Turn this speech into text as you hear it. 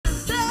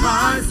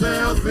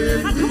myself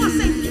in Now come on,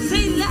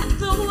 say, let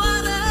the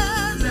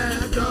waters.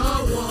 Let the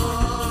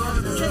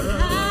water Say,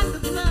 and the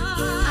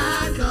blood.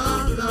 and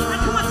the blood Now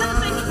come on,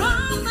 say,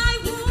 from thy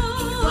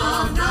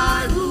from wound.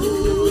 thy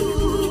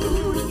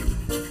wound,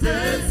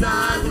 this I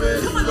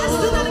will Come on, let's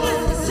do that again.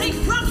 Say,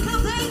 rock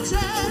of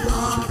ages.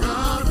 Rock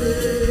of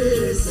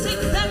ages,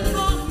 Sing that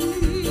for me.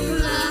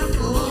 let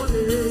for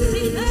me.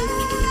 Say,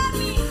 let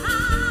me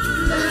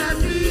hide. Let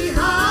me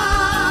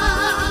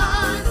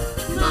hide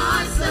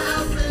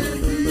myself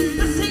in thee.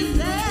 Now say,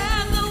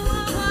 let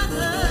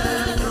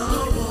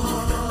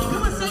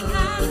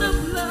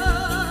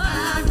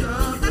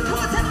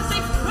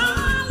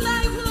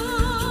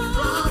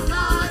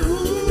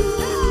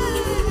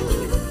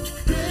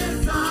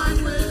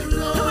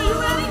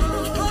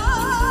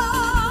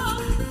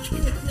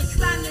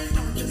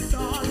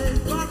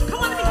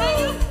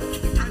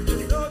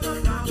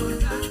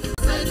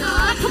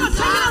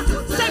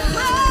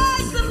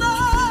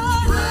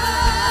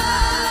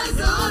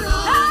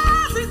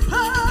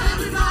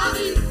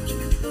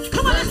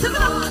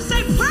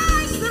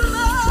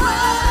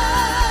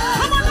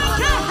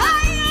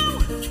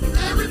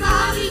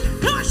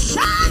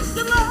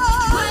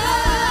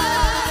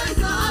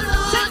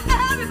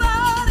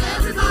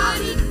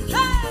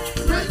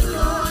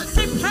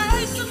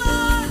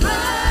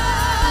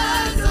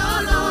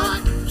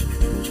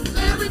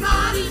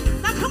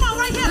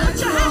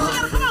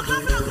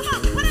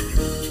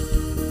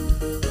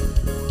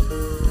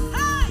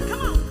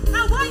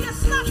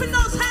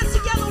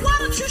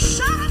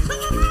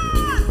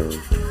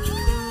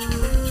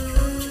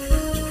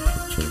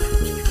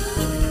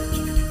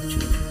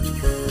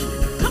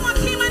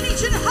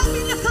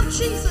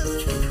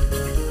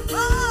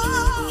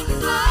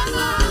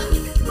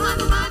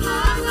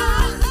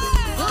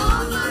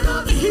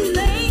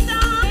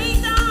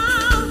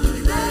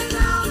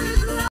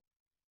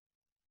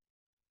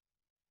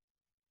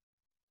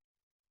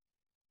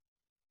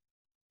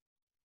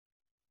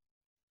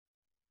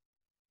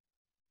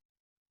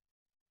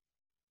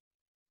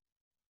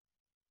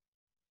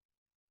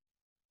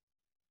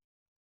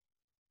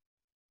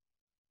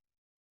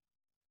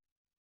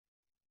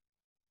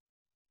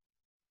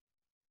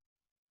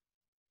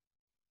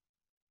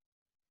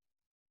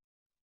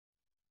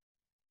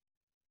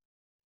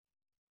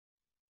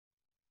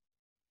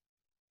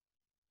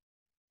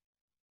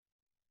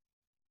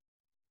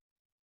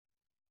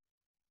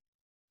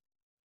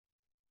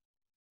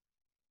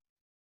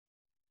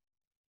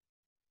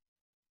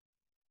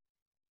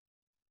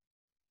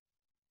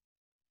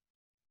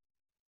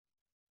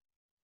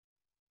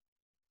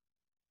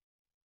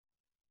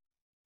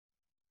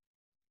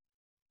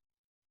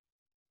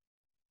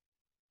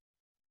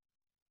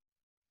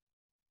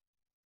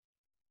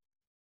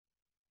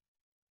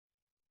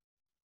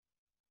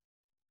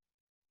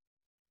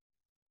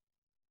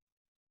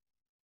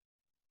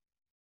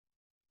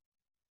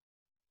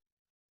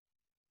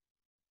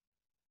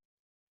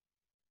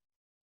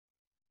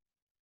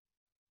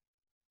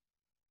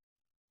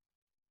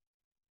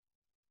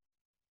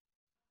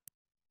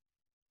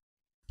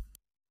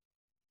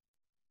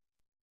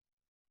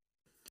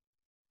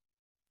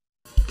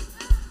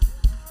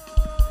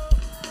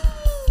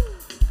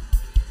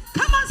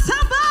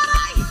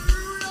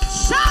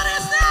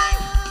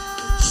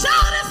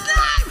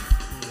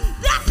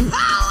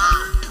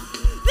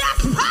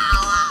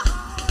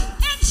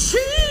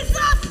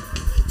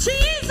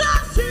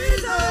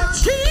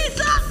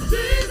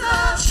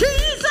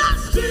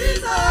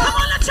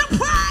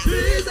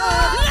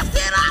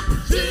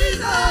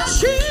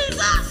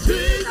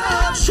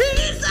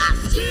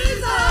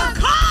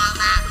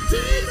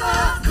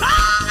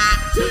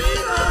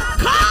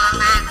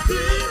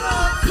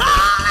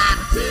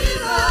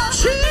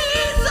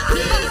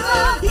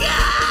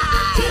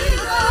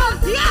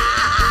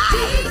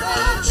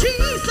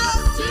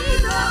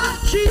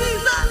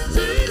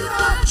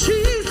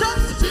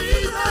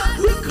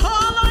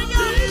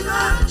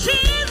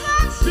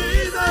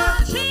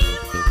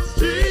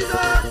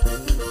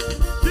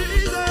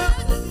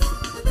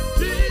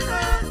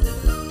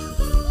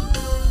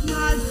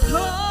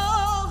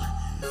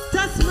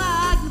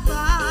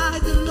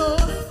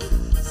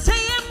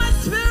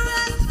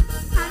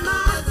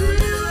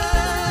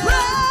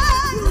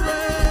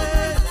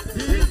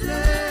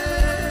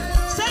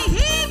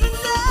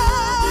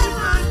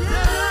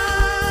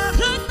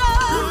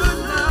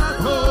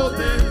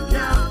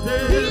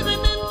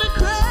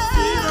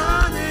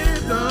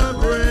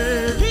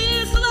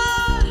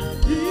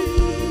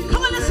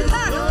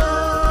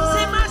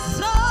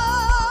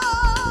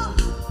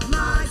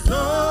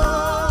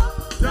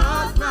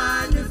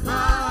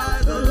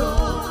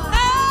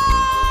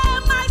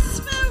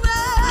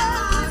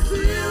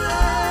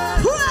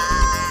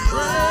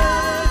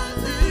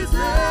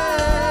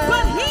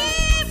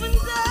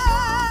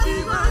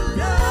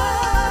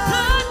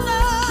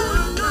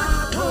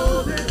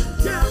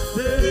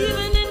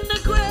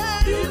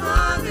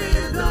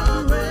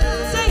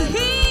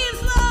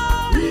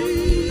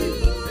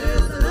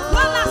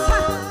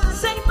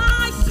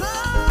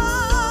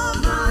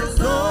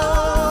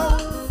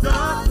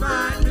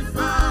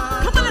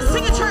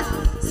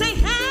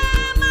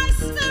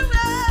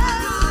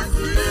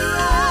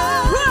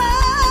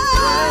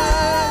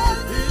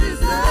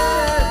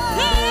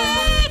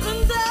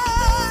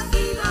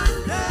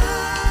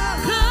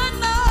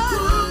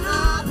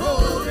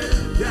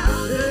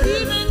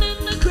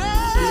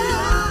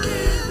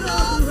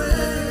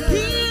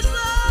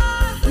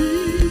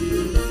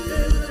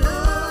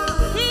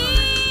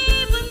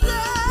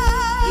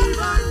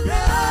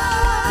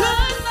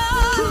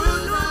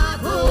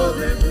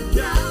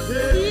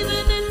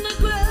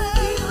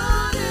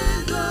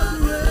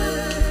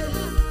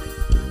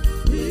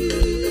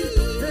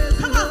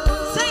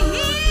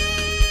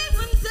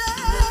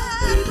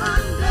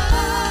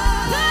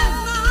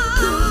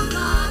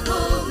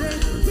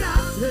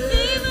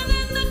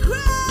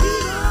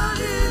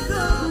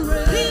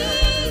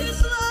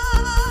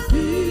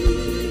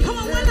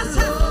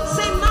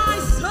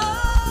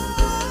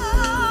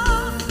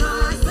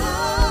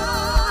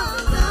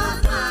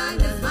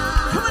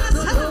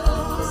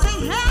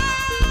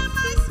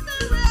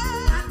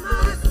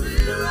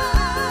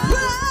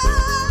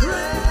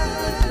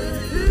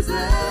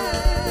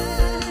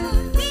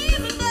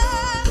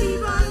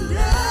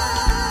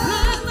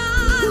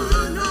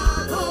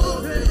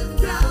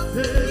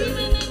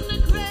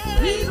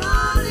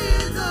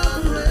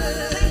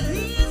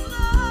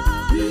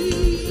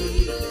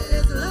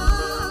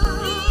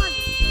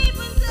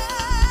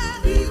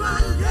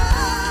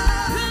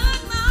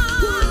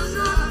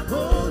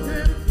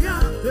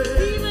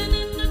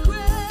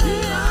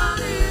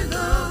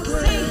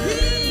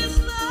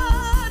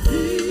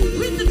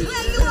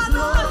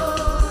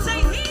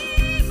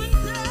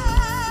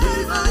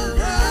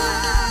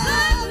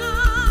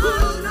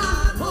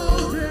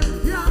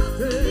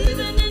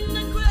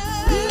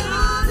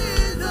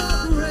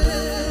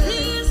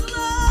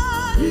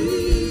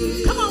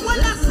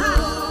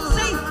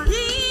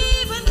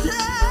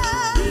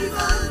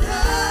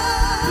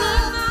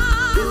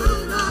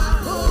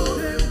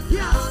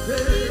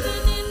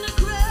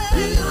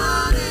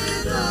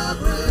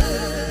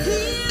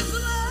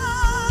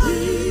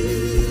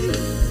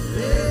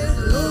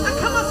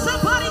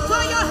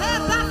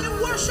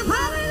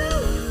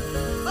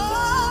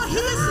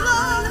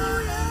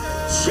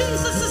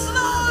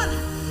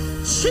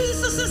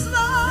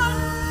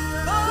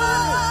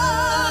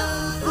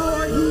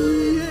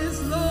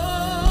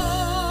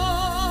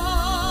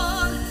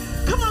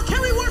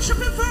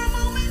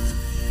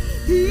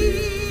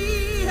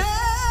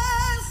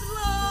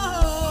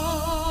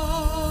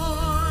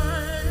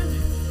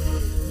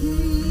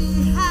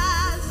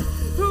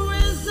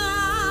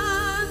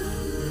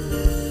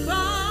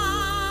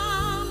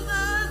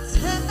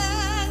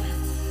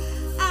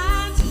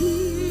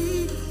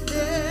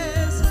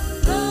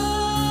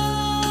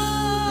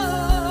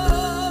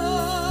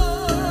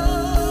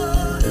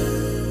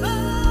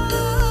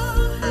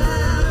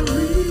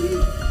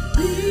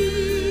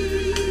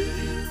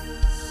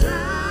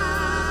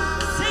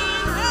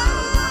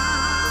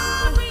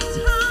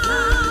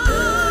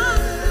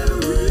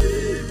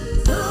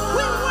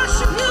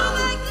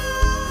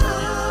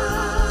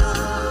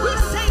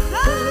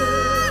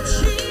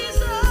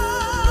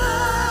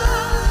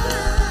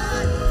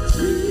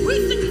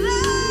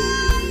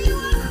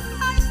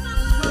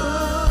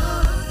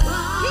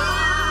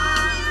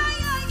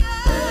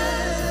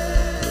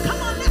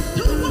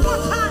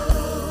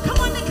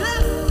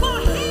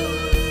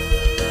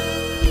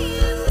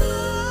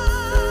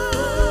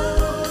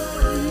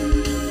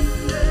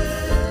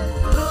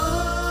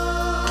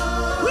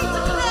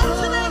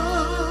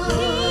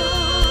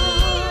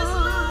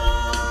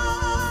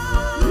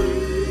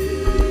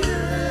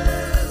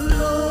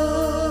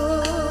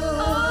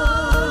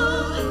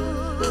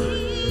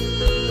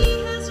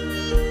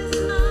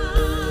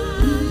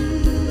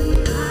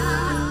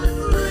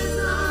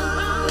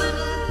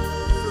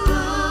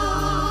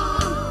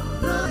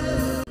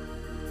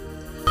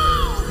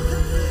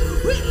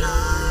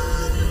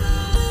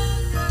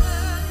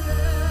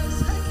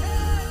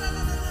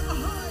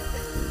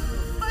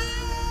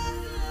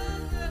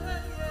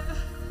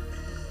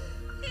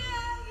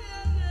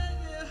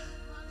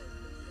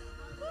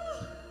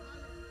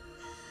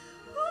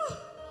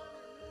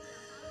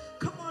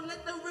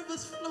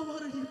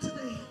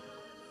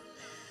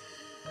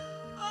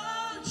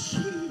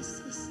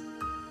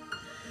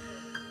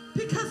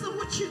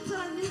what you've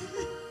done.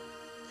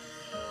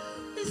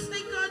 We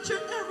say, God, you're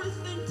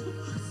everything to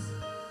us.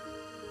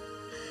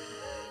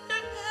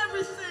 You're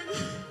everything.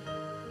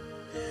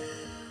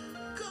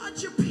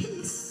 God, your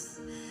peace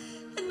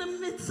in the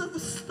midst of a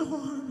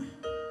storm.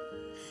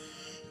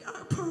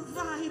 You're a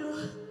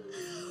provider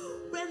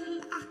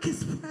when lack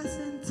is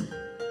present.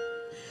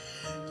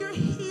 You're a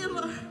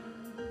healer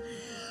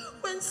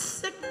when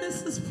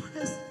sickness is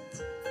present.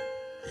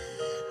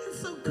 And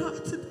so,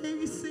 God, today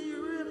we say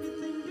you're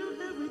everything.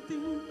 You're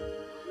everything.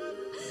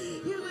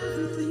 You're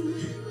everything.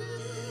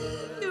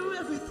 You're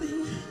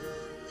everything.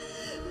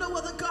 No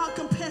other God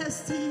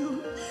compares to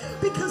you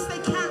because they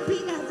can't be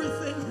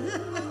everything.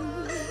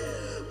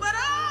 But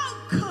oh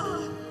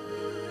God,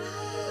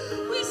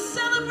 we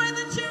celebrate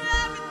that you're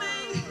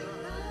everything.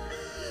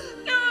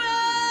 You're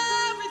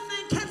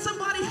everything. Can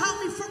somebody help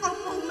me for a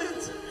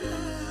moment?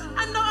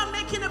 I know I'm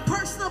making it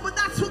personal, but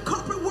that's what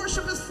corporate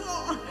worship is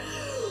for.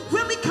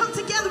 When we come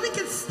together, we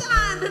can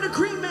stand in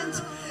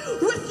agreement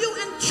with you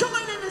and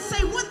join in and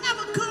say,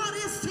 whatever God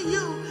is to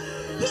you,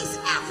 He's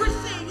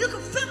everything. You can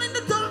fill in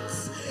the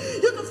dots.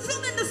 You can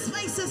fill in the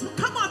spaces. But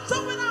come on,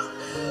 throw it out.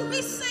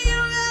 We say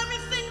you're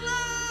everything,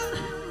 Lord.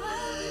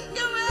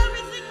 You're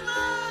everything,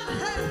 Lord.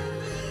 Hey.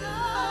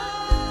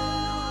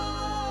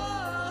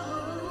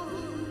 Oh.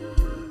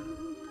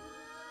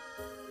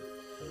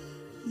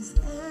 He's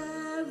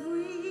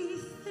everything.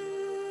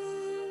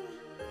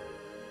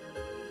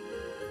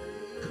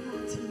 Come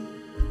on, team.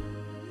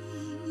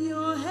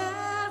 You're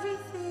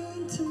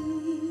everything to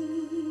me.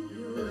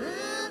 You're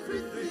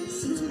everything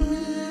To to me.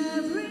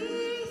 everything.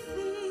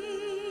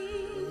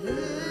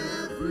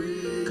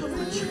 Come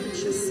on, church,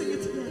 just sing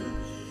it together.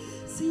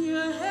 See,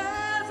 you're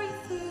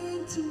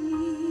everything to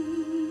me.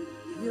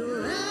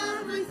 You're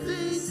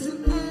everything to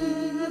me.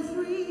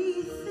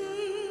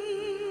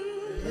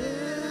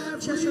 Everything.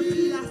 Just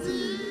repeat after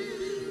me.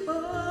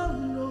 Oh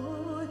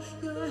Lord,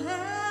 you're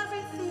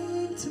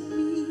everything to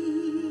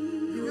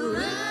me. You're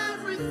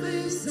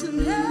everything to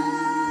me.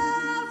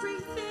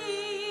 Everything.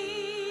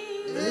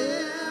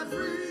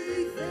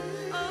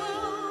 Everything. Oh,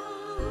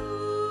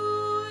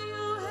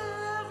 you're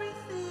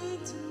everything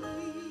to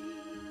me.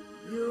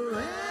 You're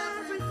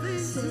everything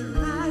Say to me.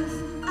 life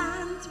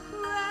and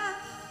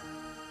breath.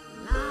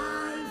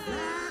 Life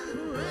and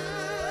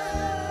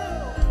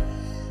breath.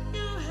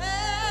 You're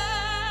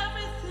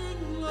everything,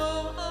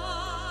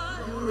 Lord.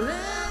 You're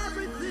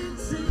everything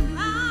to Say me.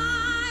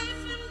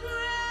 life and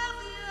breath,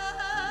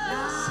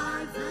 yes.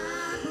 Life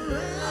and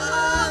breath. Oh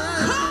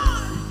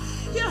God,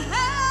 you're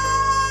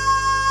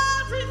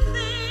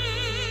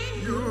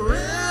everything. You're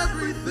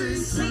everything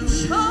to Say me.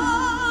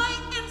 joy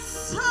and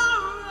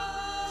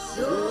sorrow.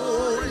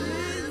 Joy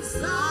and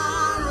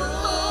sorrow.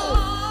 Oh,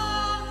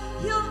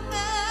 you're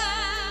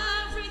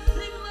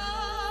everything,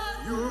 Lord.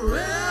 You're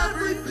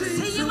everything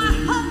Say to you're me. my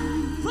hope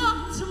for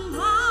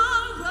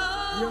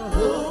tomorrow. Your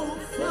hope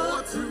for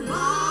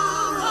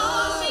tomorrow. Oh,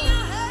 say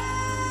you're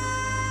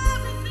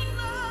everything,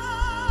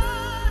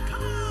 Lord.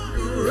 Come on.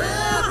 You're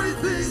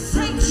everything to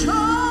Say me.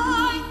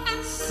 joy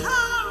and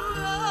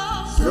sorrow.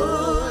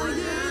 Joy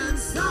and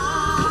Come on,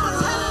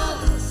 tell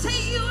sorrow. them. Say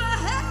you are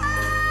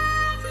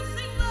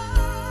everything,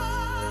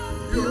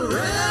 Lord. You're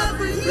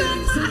everything to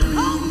You're me.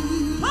 my hope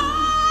for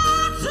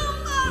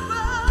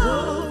tomorrow.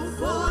 Hope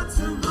for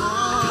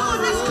tomorrow. Come on,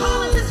 let's call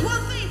him this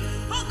one thing.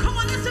 Oh, come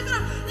on, let's look it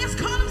up. Let's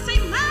call him, say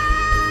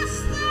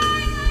Master.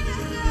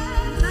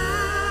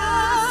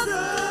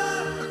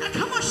 Master. And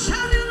come on,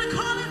 shout it and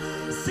call him.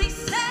 Say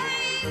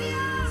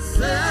Savior.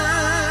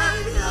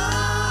 Savior.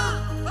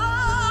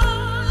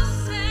 Oh,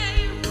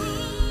 say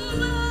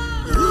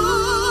Ruler.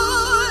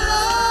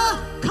 Ruler.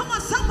 Come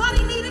on,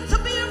 somebody need him to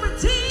be a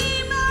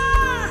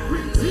redeemer.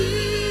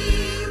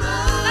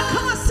 Redeemer. Now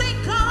come on, say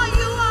God,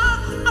 you are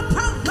a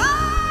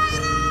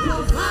provider.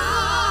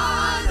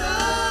 Provider.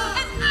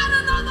 And I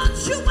don't know about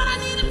you, but I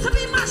need him to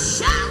be my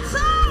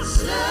shelter.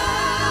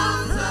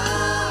 Shelter.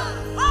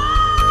 Oh,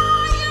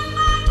 you're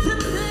my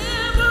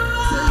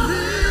deliverer.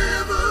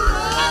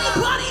 Deliverer.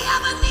 Anybody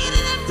ever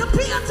needed him to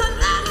be a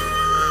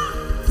deliverer?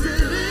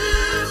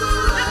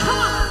 Deliverer. Now come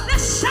on,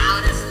 let's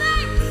shout his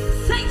name.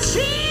 Say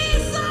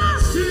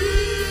Jesus.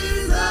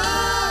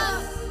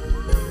 Jesus.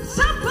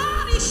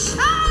 Somebody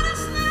shout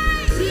his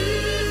name.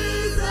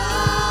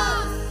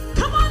 Jesus.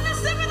 Come on,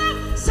 let's live it up.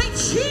 Say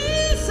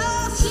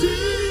Jesus.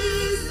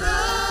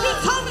 Jesus. He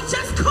told me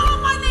just call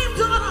my name,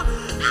 daughter.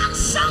 I'll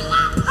show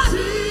up.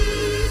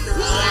 Jesus.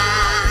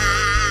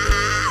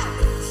 Yeah.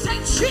 Say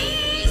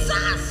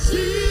Jesus.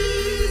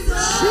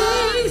 Jesus.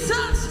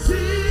 Jesus.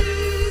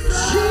 Jesus.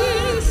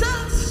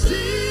 Jesus.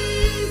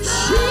 Jesus.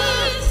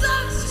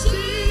 Jesus.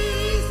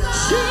 Jesus.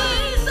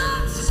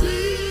 Jesus.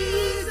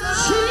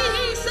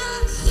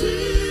 Jesus.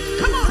 Jesus.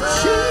 Come on,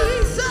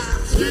 Jesus.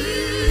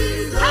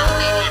 Jesus. Help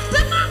me lift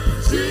him up.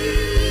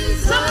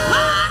 Jesus.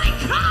 Somebody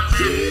call him.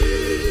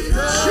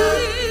 Jesus.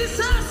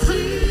 Jesus.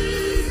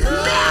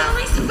 Jesus.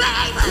 Mary's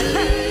baby.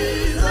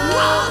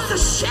 Rose of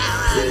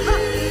Sharon.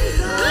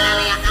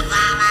 Lily of the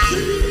Valley.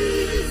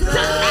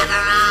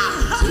 Deliverer.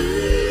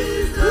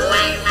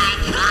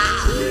 Waymaker.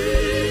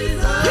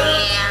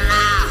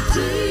 Healer.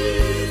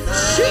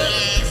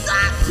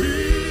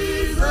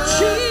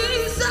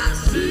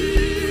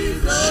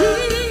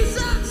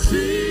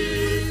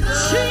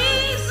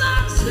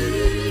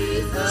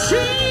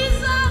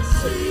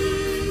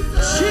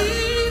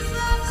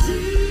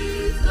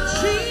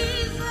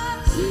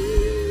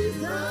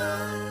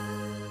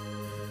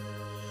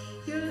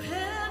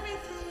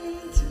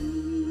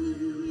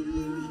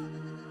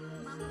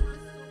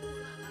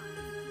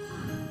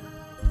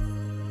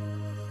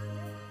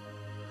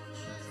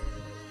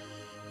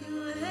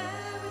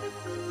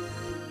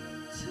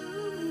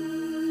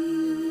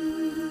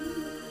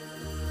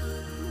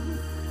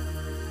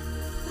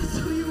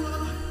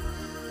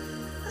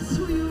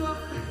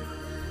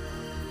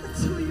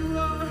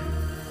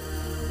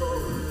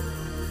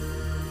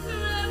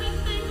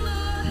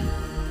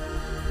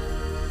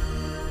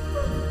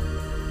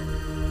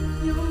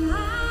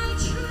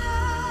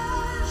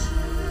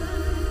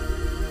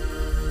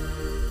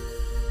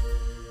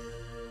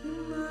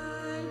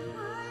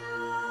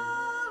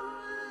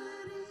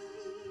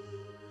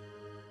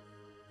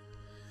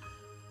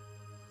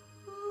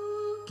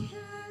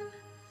 can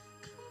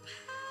compare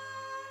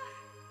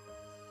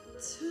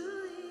to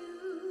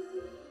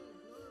you?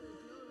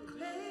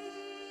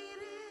 Great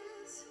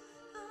is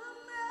the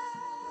measure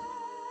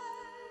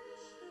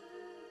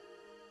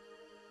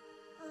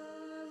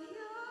of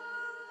your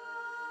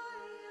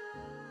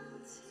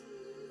royalty.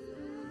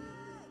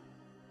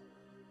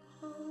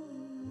 Oh,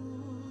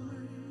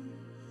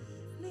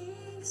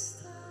 morning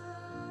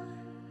star,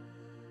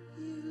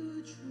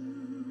 you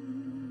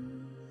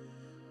truly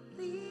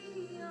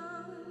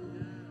are.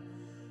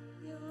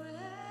 You're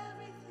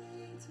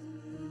everything to me.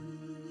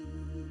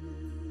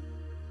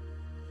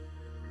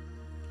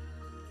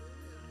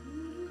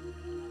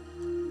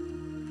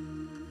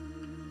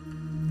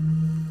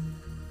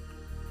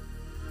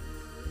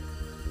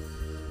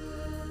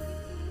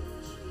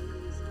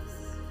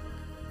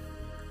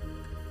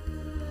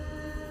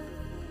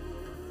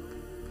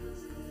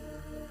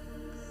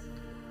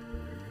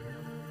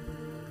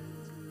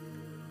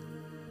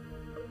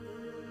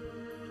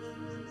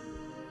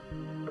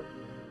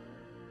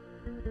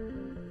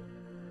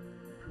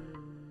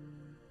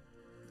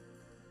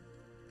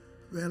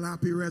 Well,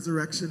 happy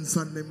Resurrection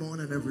Sunday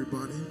morning,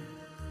 everybody.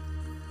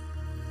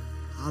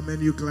 How many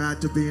of you glad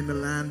to be in the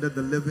land of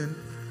the living?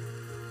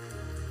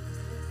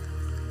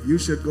 You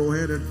should go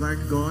ahead and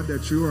thank God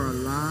that you are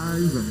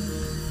alive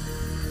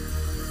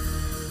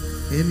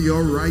and in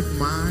your right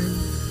mind.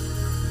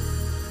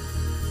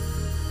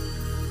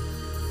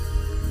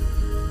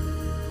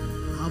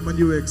 How many of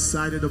you are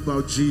excited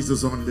about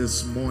Jesus on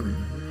this morning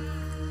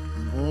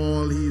and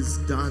all he's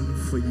done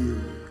for you?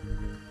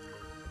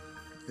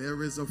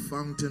 There is a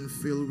fountain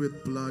filled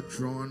with blood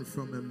drawn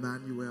from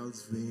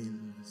Emmanuel's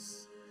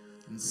veins,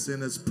 and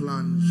sinners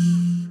plunge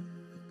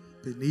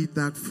beneath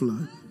that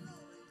flood,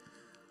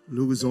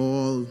 lose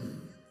all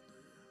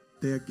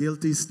their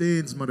guilty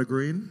stains, Mother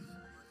Green.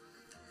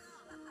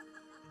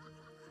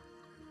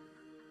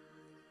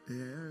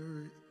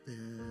 There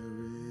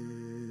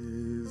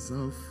is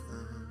a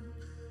fountain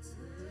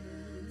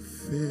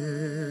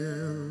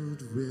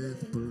filled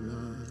with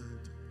blood.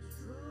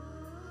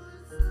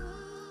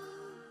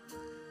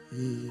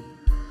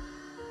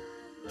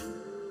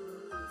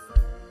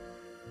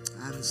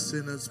 And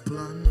sinners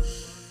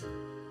plunge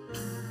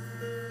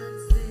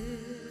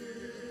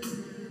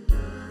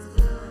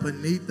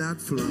beneath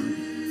that flood,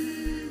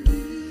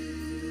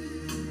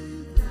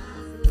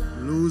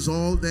 lose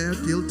all their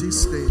guilty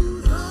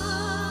stains.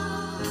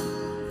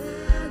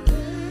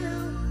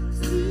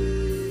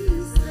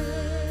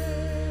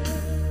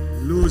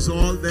 Lose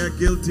all their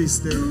guilty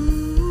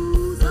stains.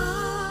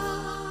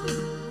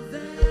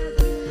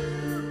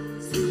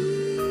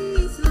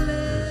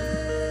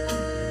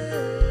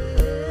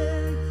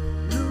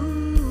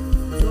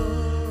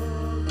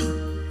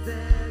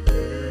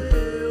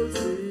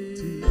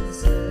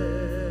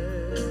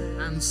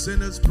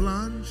 Sinners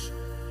plunge,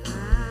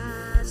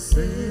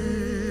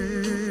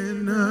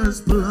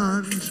 sinners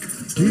plunge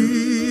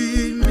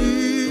beneath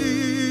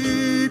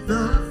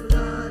the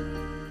flood,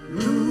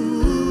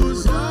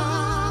 lose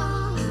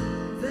all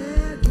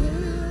their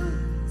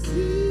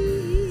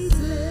guilty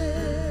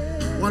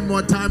sin. One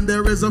more time,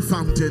 there is a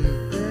fountain.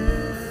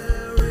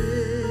 There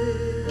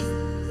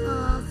is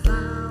a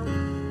fountain.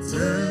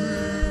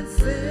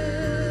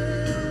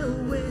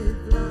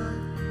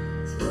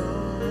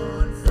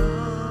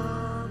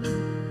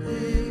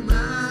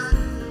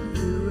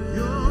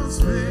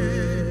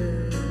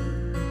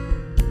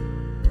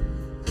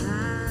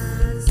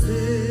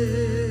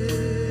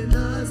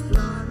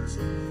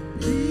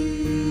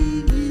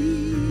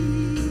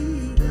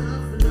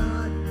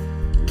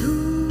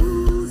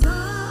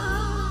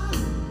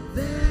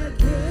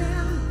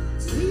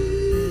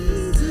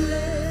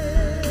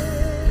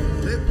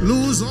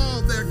 Lose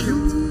all their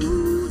guilt.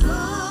 Lose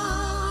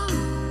all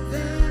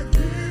their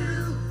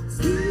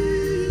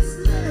guilty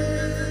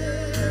slain.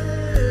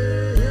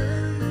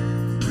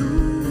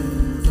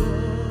 Lose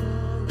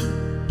all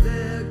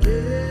their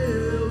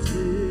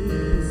guilty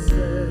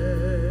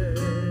slain.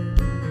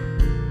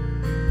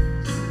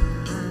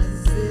 And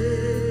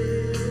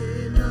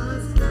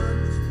sinners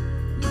plunge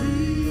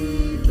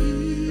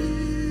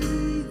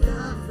beneath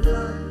the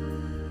flood.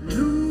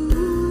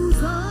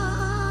 Lose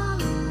all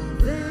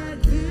their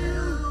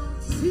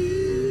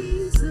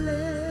guilty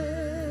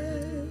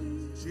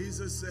slain.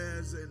 Jesus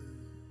says in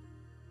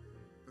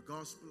the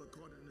Gospel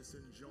according to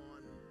St. John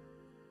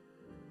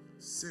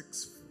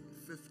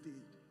 6:50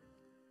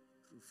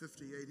 through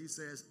 58, he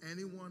says,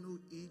 anyone who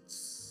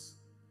eats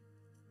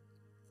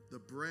the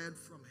bread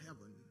from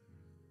heaven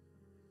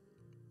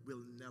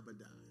will never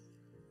die.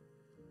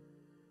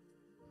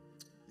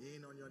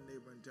 Lean on your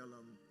neighbor and tell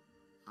him,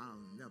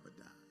 I'll never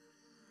die.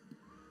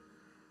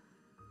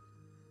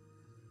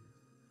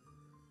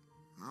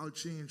 I'll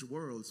change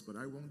worlds, but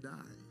I won't die.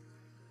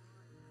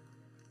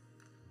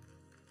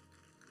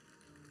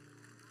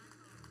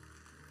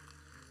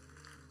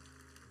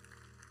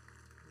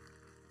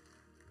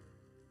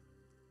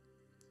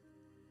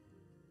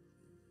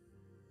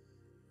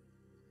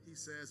 He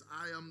says,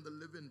 I am the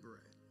living bread.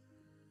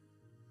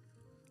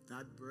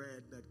 That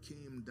bread that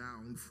came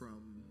down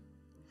from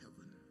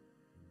heaven.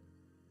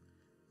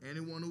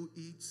 Anyone who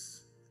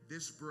eats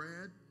this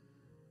bread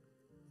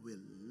will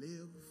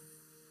live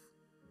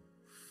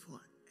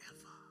forever.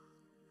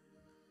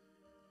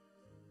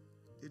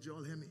 Did you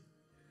all hear me?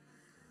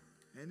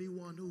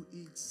 Anyone who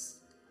eats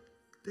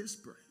this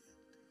bread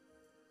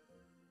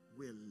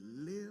will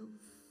live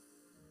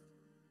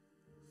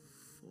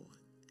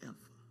forever.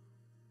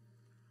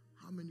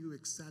 How many of you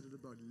excited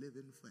about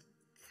living forever?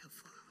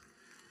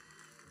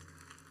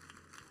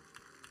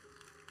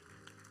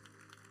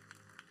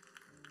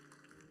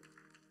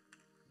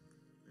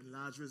 When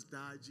Lazarus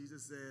died,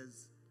 Jesus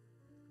says,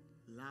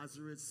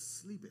 Lazarus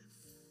sleepeth.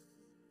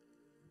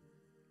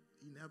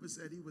 He never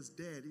said he was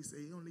dead. He said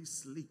he only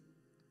sleep.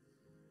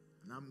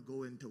 And I'm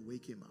going to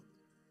wake him up.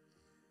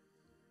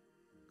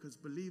 Because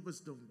believers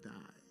don't die.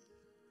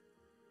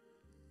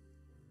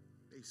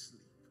 They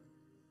sleep.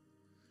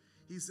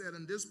 He said,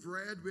 and this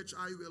bread which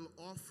I will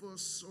offer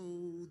so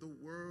the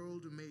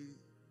world may,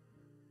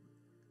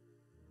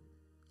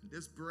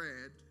 this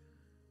bread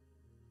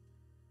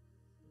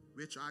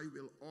which I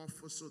will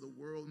offer so the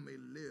world may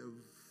live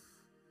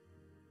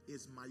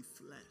is my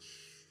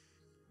flesh.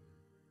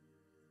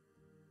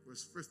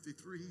 Verse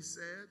 53, he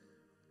said,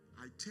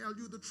 I tell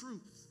you the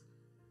truth,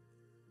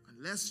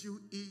 unless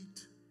you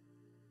eat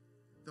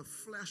the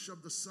flesh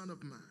of the Son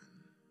of Man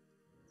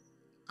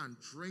and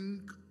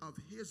drink of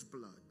his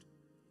blood,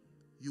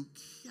 you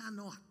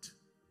cannot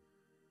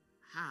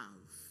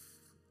have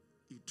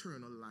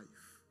eternal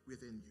life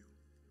within you.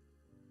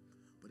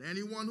 But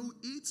anyone who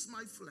eats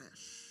my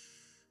flesh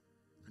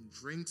and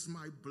drinks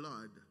my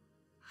blood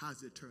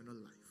has eternal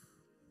life.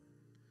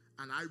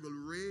 And I will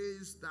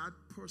raise that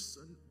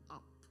person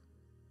up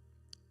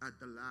at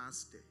the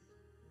last day.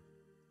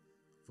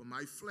 For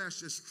my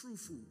flesh is true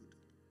food,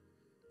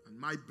 and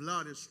my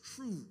blood is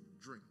true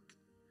drink.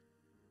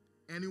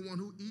 Anyone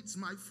who eats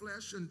my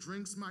flesh and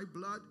drinks my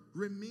blood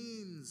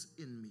remains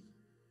in me,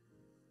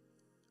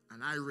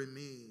 and I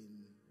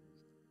remain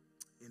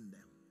in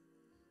them.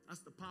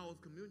 That's the power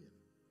of communion.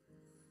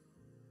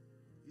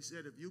 He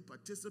said, if you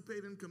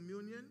participate in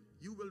communion,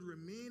 you will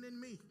remain in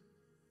me.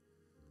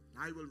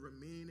 I will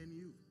remain in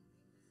you.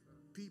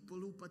 People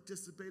who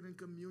participate in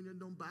communion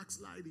don't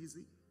backslide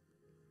easy.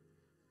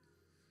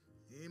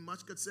 Ain't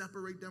much could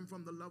separate them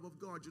from the love of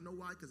God. You know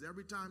why? Because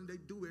every time they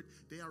do it,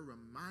 they are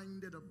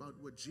reminded about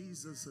what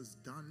Jesus has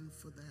done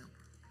for them.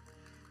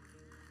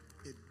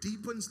 It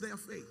deepens their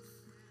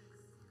faith,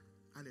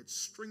 and it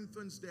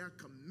strengthens their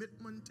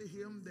commitment to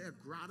him, their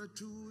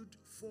gratitude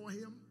for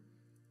him.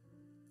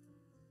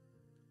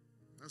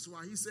 That's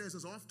why he says,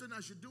 as often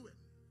as you do it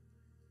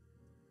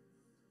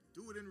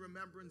in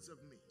remembrance of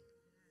me.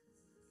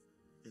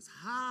 It's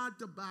hard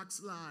to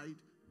backslide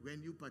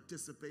when you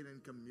participate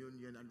in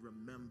communion and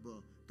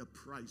remember the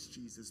price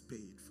Jesus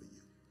paid for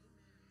you.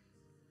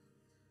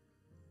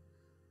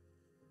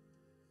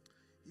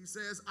 He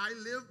says, I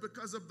live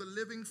because of the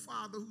living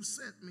Father who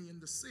sent me. In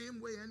the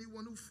same way,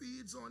 anyone who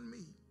feeds on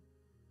me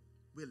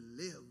will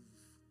live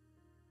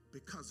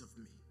because of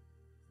me.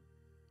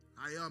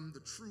 I am the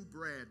true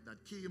bread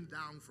that came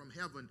down from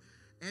heaven.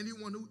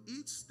 Anyone who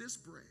eats this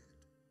bread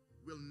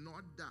will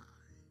not die,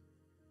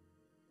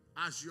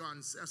 as your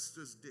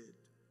ancestors did,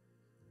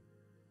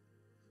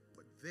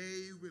 but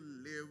they will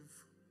live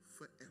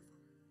forever.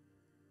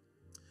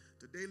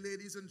 Today,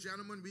 ladies and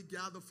gentlemen, we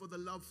gather for the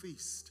love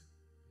feast.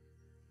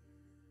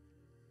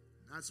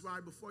 That's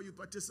why before you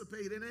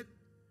participate in it,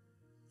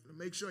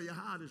 make sure your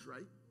heart is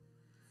right.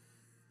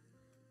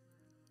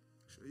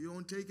 So you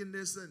don't take in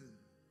this and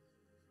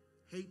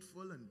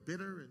hateful and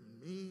bitter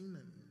and mean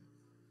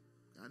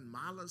and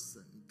malice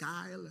and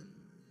guile, and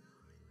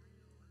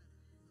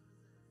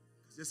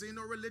this ain't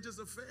no religious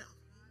affair.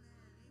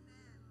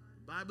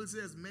 The Bible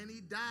says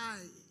many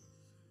die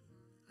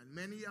and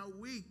many are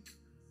weak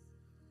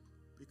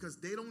because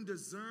they don't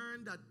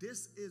discern that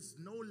this is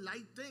no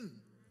light thing.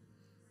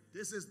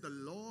 This is the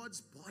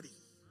Lord's body.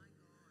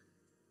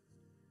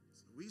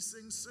 So we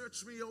sing,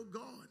 search me, O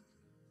God,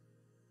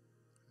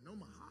 know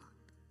my heart.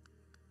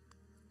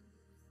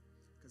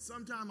 Because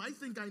sometimes I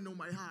think I know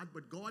my heart,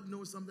 but God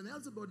knows something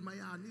else about my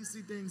heart. And he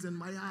sees things in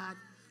my heart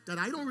that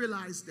I don't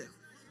realize there.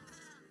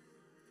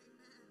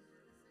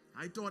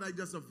 I thought I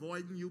just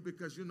avoiding you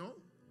because you know.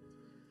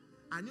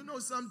 And you know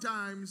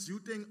sometimes you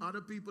think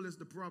other people is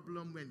the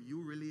problem when you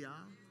really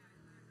are.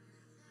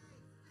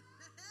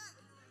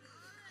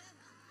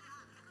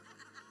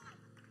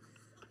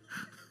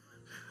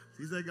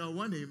 He's like, got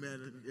one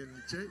amen in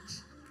the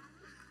church.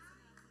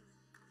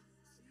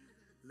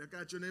 Look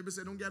at your neighbor and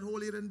say, don't get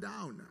holier than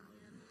thou now.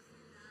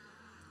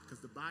 Because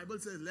the Bible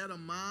says, let a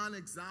man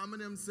examine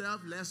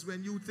himself, lest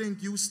when you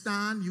think you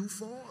stand, you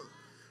fall.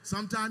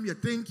 Sometimes you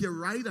think you're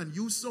right and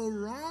you so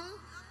wrong.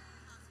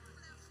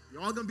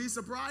 You're all going to be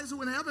surprised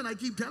who in heaven. I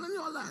keep telling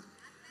you all that.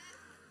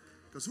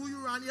 Because who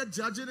you around here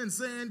judging and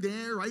saying they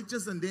ain't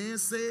righteous and they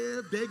ain't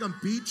saved, they going to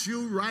beat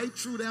you right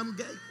through them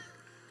gates.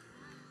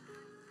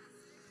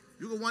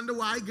 You can wonder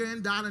why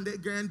going down and they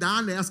going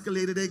down the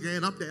escalator, they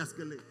going up the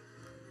escalator.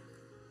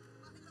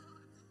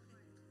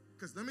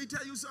 Because let me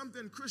tell you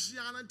something,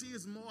 Christianity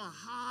is more a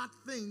hard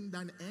thing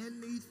than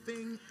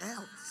anything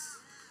else.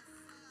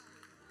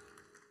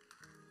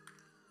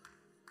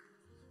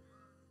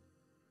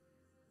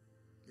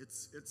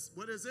 It's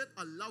what is it?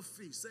 A love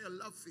feast. Say a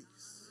love feast.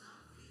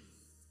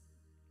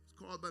 It's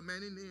called by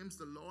many names,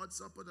 the Lord's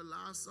Supper, the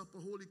Last Supper,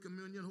 Holy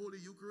Communion, Holy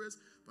Eucharist,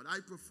 but I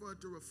prefer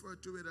to refer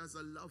to it as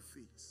a love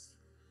feast.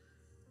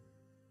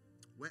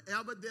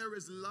 Wherever there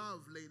is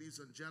love, ladies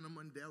and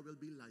gentlemen, there will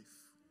be life.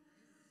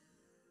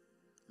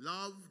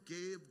 Love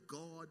gave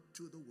God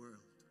to the world.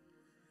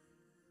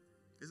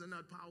 Isn't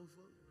that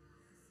powerful?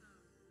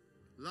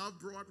 Love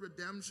brought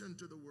redemption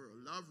to the world.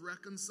 Love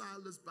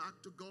reconciled us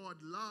back to God.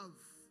 Love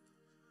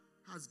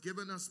has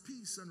given us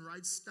peace and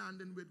right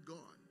standing with God.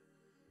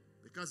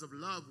 Because of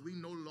love, we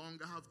no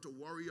longer have to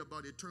worry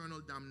about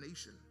eternal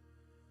damnation.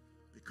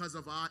 Because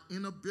of our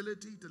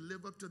inability to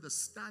live up to the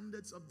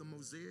standards of the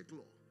Mosaic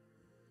law.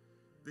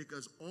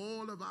 Because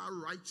all of our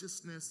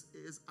righteousness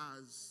is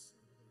as.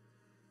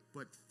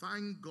 But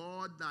thank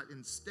God that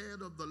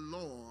instead of the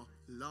law,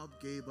 love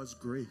gave us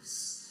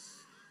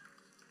grace.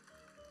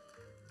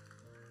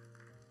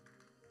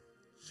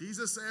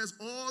 Jesus says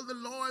all the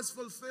law is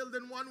fulfilled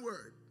in one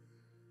word.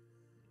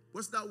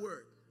 What's that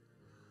word?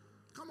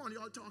 Come on,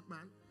 y'all talk,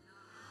 man.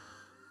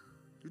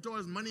 You told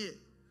us money.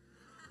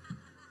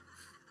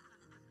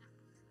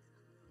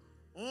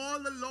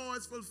 All the law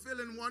is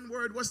fulfilled in one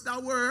word. What's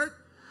that word?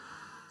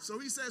 So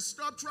he says,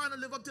 stop trying to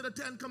live up to the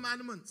 10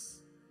 commandments.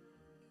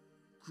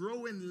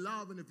 Grow in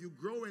love, and if you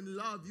grow in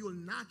love, you will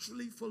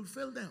naturally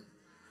fulfill them.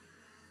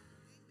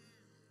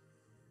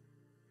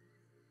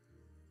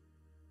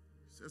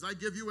 He says, I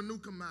give you a new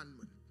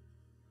commandment.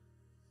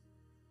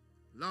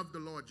 Love the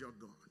Lord your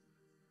God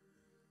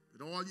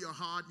with all your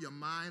heart, your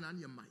mind, and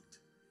your might.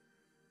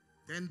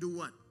 Then do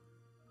what?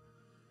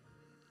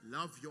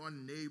 Love your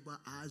neighbor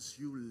as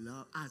you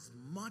love, as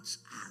much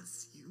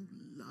as you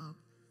love.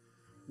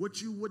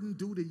 What you wouldn't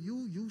do to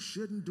you, you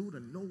shouldn't do to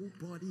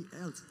nobody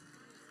else.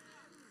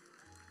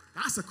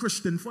 That's a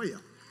Christian for you.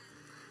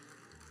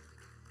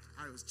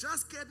 I was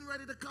just getting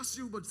ready to cuss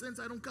you, but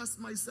since I don't cuss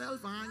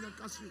myself, I ain't gonna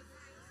cuss you.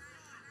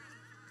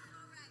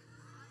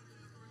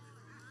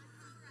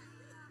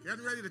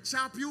 Getting ready to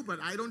chop you, but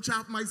I don't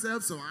chop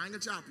myself, so I ain't gonna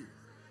chop you.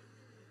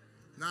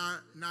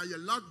 Now you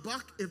luck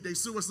buck if they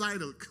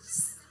suicidal.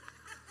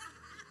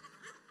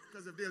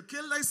 Because if they'll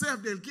kill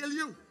themselves, they'll kill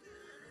you.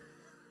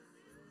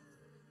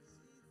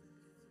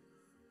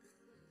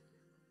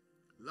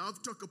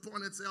 Love took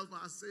upon itself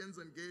our sins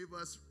and gave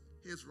us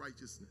his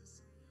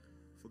righteousness.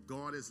 For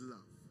God is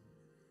love.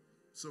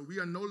 So we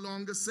are no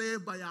longer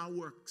saved by our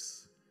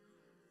works,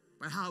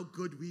 by how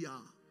good we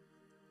are.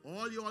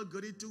 All y'all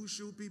goody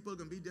two-shoe people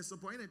can be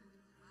disappointed.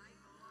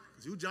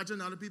 Because you judging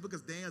other people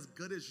because they ain't as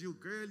good as you.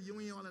 Girl, you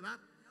ain't all of that.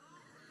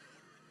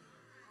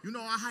 You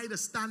know how high the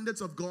standards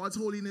of God's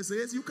holiness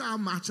is? You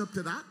can't match up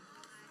to that.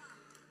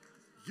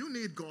 You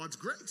need God's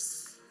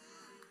grace.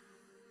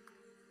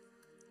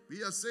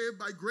 We are saved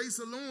by grace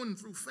alone,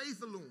 through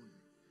faith alone,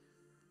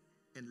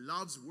 in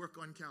love's work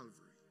on Calvary.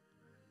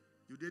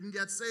 You didn't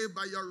get saved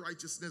by your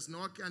righteousness,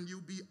 nor can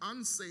you be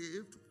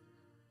unsaved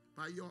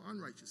by your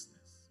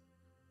unrighteousness.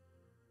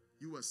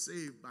 You are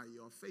saved by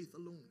your faith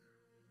alone.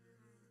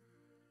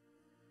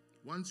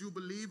 Once you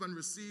believe and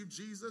receive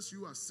Jesus,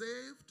 you are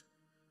saved,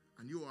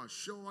 and you are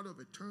assured of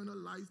eternal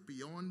life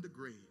beyond the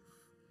grave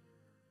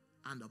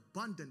and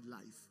abundant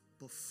life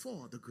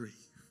before the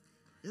grave.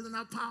 Isn't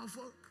that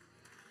powerful?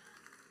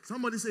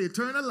 Somebody say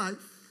eternal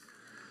life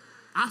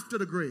after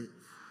the grave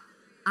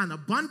and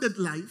abundant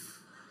life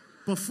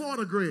before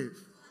the grave.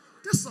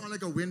 This sounds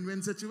like a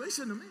win-win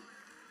situation to me.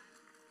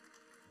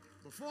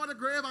 Before the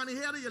grave, on the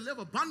here, you live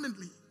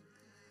abundantly.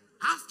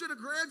 After the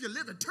grave, you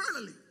live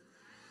eternally.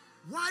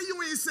 Why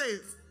you ain't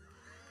saved?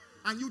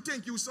 And you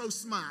think you so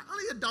smart.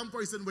 Only a dumb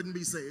person wouldn't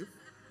be saved.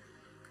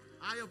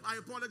 I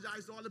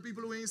apologize to all the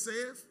people who ain't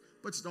saved,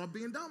 but stop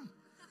being dumb.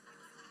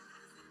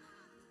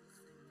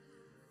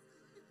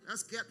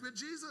 Let's get with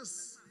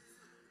Jesus.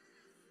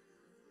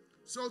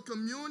 So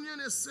communion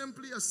is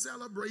simply a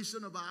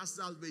celebration of our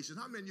salvation.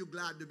 How many of you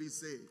glad to be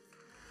saved?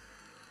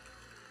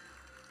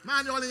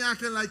 Man, you only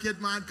acting like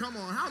it, man. Come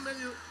on. How many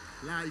of you?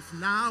 Life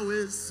now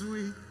is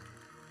sweet,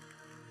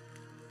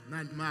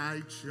 and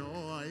my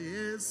joy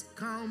is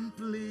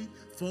complete,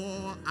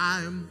 for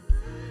I'm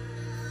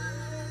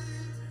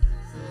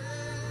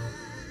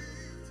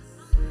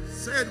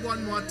say it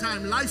one more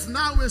time. Life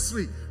now is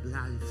sweet.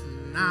 Life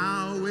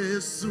now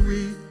is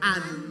sweet,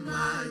 and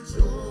my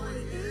joy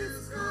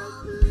is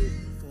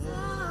complete, for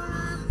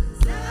I'm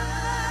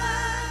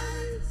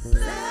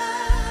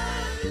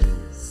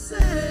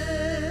saved.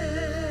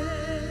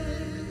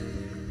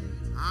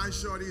 I'm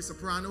sure these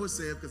soprano is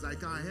saved because I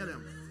can't hear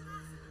them.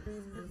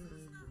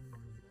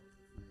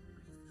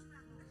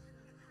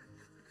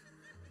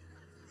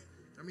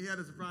 Let me hear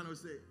the soprano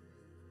say.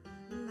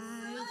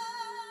 Life.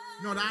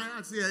 No, I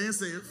ain't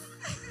saved.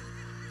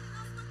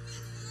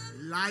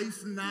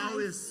 Life now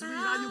is sweet.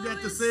 How you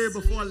get to say it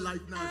before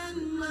life now is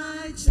sweet? And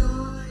my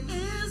joy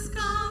is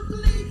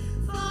complete,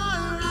 for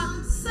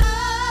I'm saved.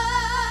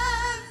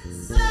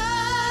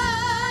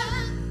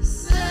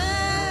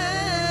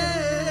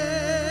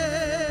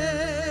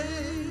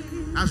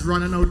 That's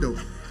running out though. All of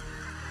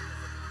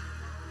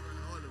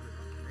it.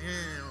 Yeah.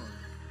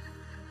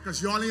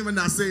 Because y'all ain't even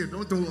that saved.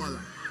 Don't do all that.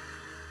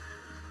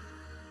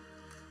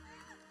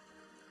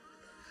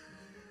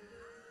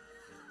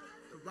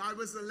 The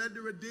Bible says, let the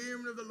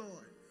redeemed of the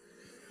Lord.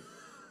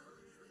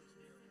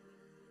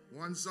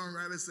 One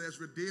songwriter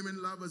says,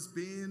 redeeming love has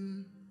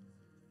been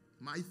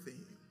my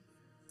theme.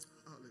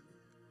 Hallelujah.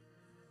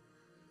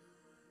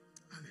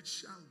 And it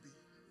shall be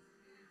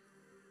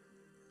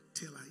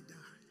till I die.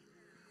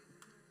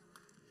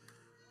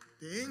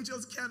 The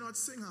angels cannot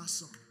sing our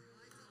song.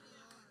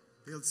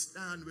 They'll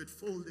stand with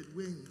folded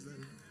wings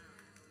and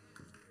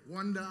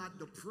wonder at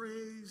the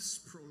praise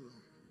prolonged.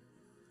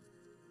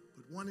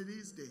 But one of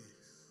these days,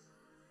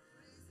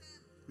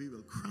 we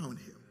will crown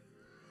him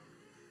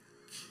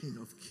King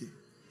of Kings.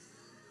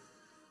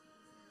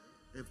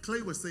 If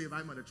Clay was saved,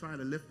 I might have tried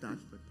to lift that,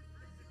 but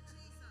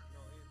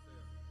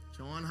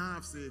John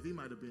half saved, he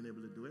might have been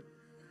able to do it.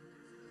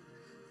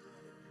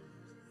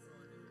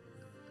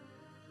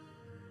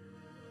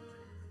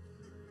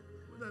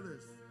 What that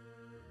is?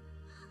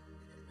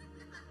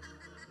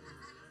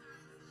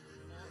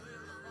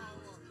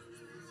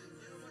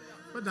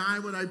 But I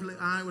what I play,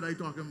 what I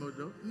talking about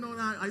though? No,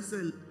 I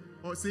said,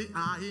 oh see,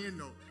 he ain't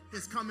know.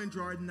 It's coming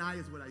Jordan,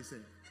 is what I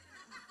said.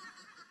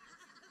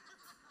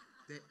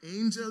 The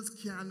angels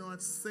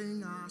cannot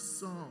sing our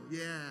song.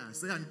 Yeah,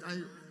 see,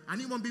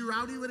 anyone be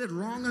rowdy with it,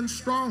 wrong and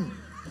strong.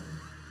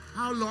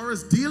 How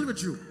Laura's deal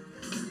with you.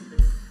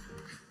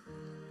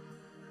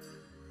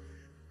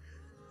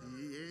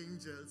 The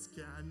angels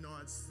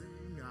cannot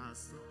sing our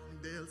song.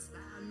 They'll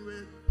stand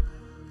with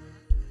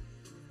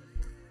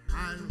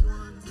and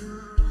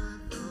wonder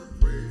at the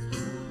praise.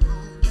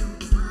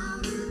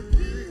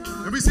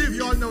 Let me see if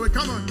y'all know it.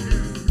 Come on.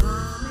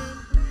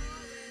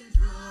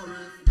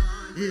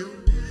 He'll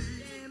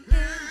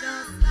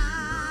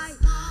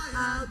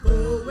I'll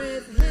go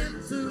with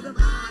him to the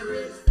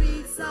marriage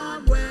feast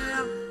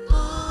somewhere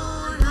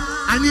on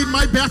high. I need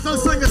my Bethel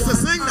singers to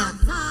sing now.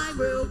 Time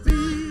will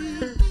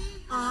be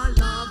our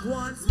loved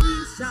ones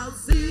we shall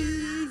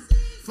see.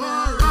 For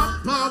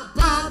up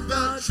above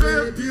the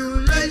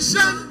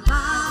tribulation.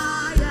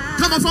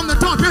 Come on from the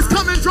top. It's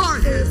coming,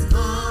 Jordan. It's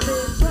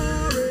coming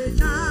for a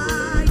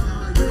night.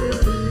 We'll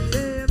meet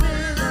him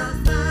in the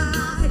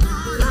night.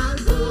 I'll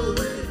go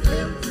with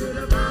him to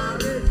the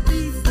marriage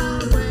feast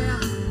somewhere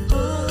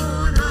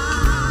on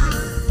high.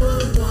 For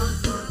what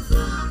the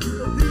time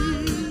will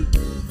be,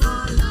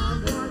 our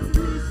loved ones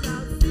we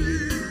shall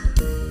see.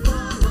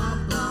 For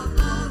up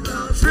above the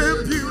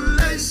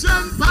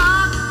Tribulation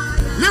bar.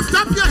 Lift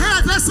up your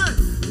head. Listen.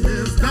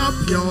 Lift up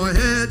your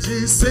head,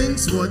 ye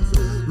saints. What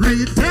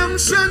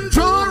redemption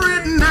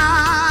drawing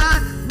nigh.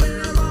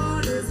 where all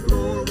his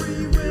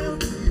glory will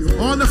be.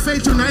 All the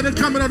faith united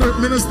coming out of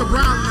Minister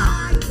Brown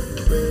now.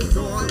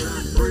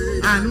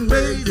 And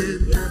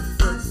waited.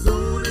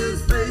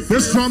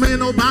 This drum ain't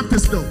no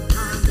Baptist though.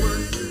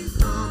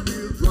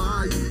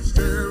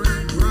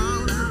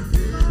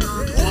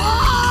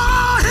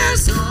 Oh,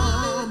 his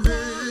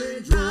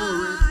Coming,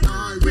 drawing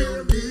nigh,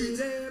 we'll meet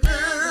him in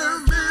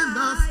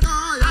the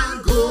sky.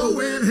 and go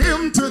with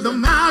him to the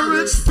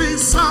marriage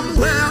feast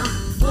somewhere.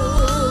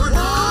 Oh,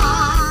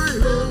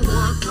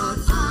 what the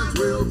times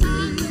will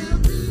be.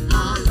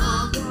 Our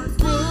loved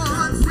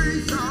ones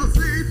we shall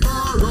see.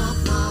 Far up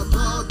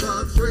above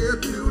the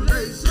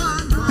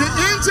tribulation. The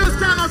angels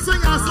cannot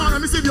sing our song.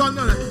 Let me see if y'all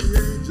know that.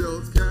 The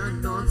angels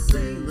cannot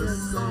sing the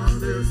song.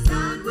 They'll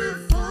stand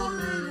with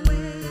fallen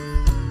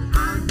wings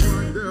and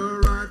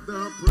wonder at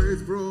the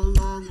praise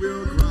prolonged.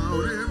 We'll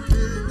crown him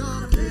King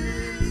of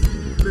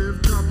Kings.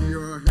 Lift up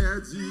your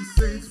heads, ye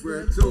saints.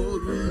 We're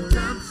told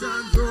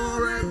redemption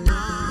drawing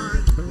nigh.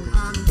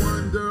 And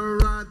wonder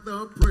at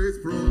the praise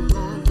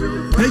prolonged.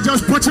 We'll They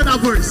just butchered that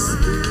verse.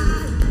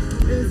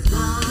 It's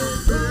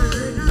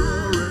coming,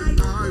 drawing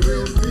nigh.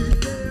 We'll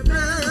meet him in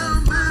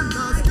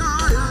the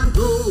sky and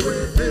go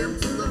with him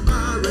to the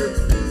marriage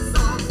feast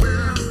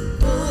somewhere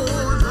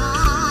on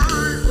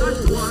high.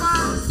 Oh,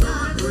 what the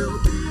time will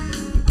be.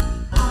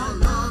 Our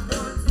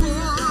loved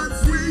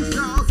ones we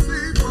shall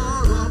see.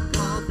 Far up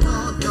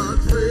above the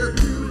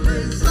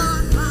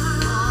tribulation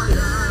high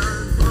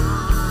and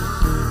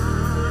high.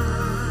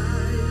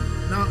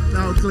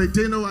 Now, Clay,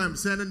 do you know I'm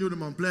sending you to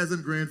Mount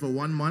Pleasant Green for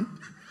 1 month?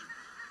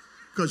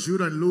 Because you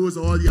done lose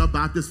all your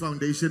Baptist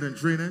foundation and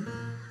training.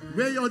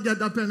 Where y'all get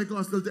that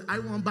Pentecostal thing? I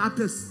want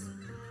Baptist.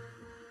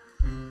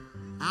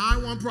 I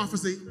want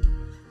prophecy.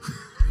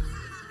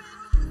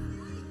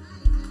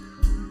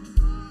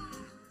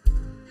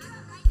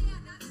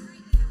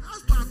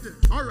 That's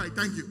Baptist. All right,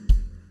 thank you.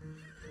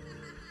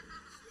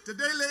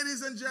 Today,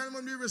 ladies and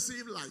gentlemen, we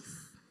receive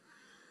life.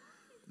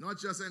 Not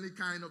just any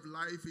kind of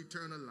life,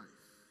 eternal life.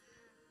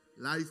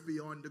 Life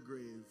beyond the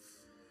grave.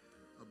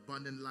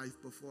 Abundant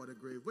life before the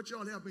grave. Would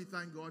y'all help me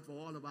thank God for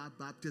all of our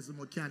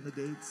baptismal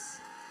candidates?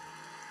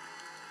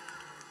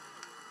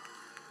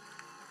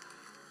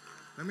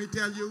 Let me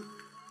tell you,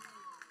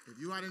 if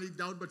you had any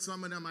doubt but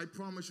some of them, I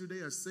promise you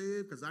they are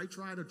saved because I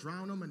tried to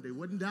drown them and they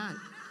wouldn't die.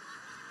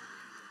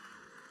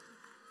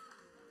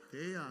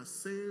 They are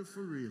saved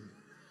for real.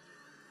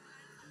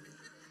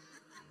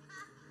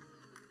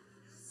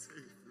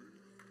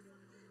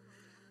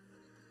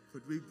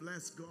 But we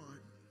bless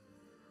God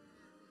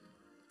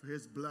for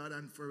his blood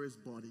and for his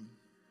body,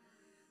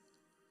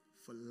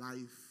 for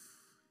life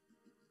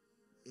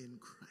in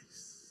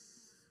Christ.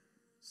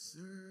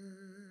 Search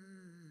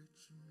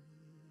me,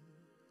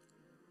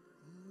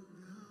 oh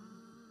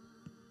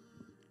God,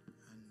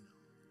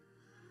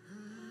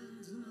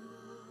 and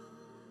know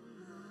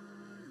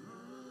my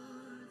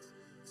heart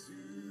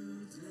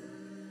today.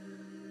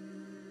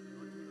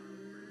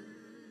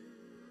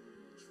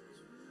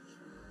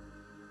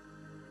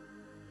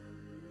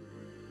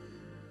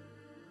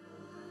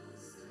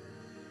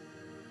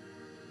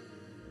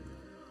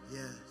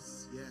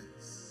 Yes,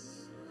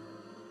 yes.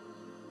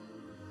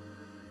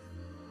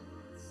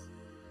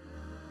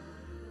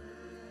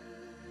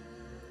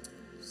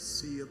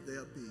 See if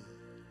there be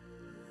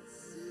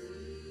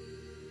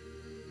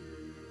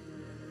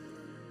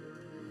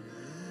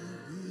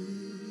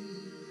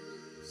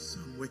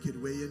some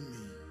wicked way in me.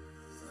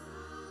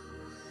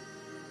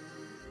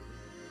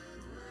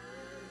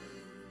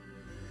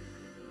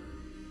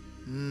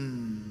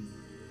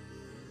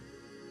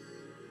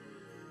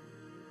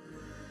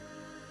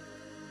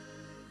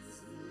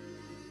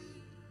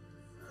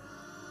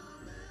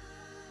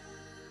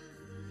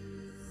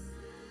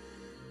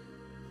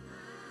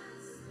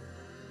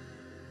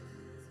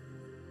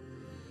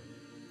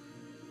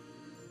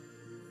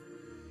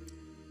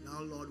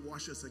 Now, Lord,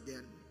 wash us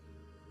again.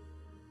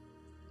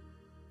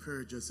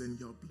 Purge us in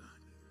your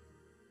blood.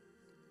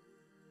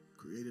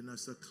 Creating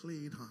us a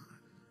clean heart.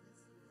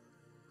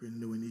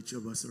 Renewing each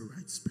of us a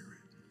right spirit.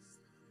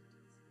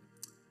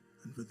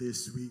 And for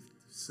this we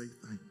say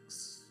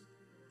thanks.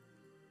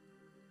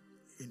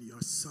 In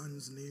your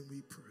Son's name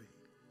we pray.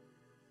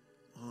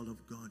 All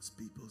of God's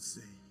people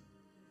say,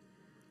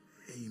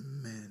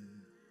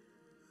 amen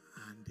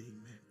and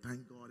amen.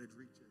 Thank God it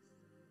reaches.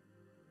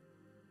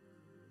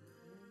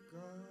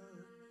 God,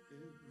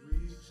 it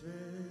reaches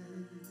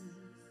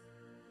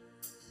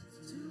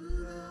to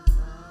the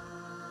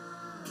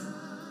highest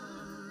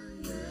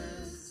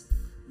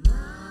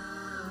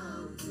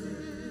mountain.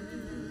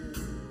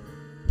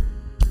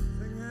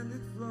 Sing, and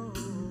it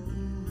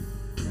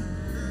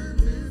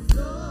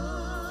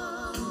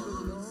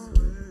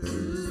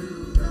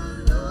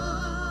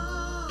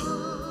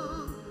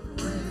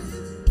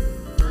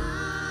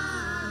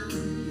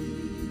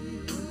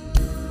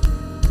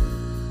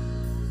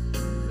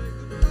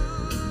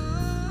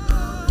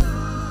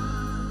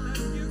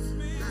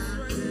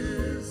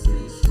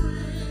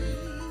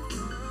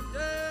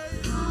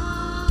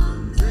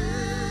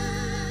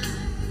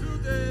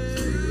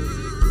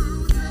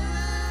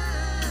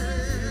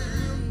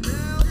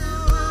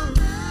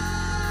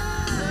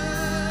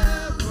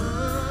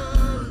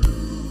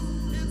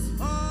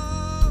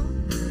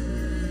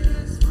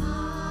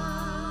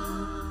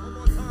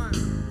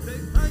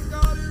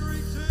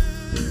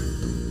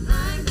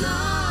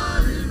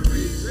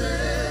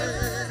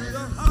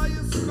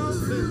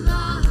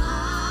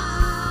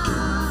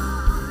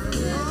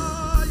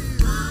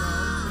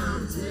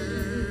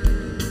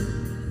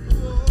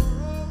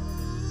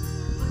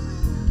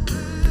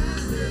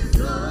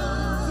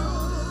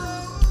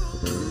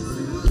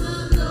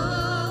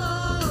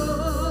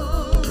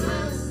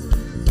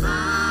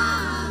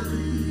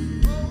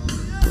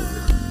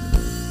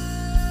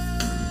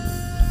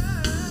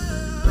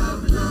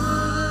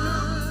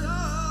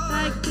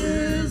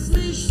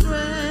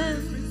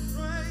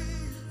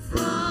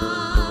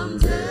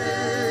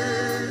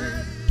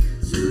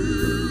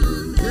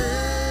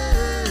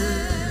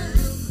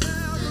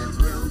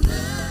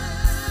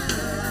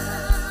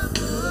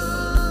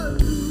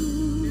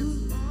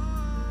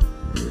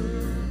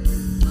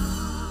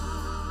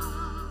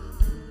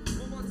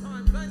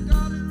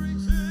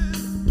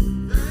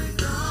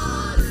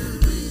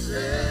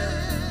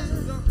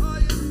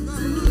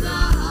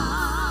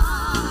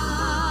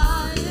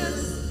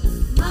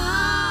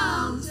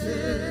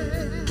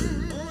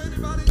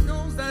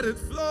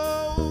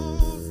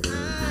flows,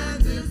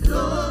 and it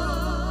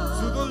flows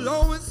to the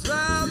lowest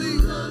valley.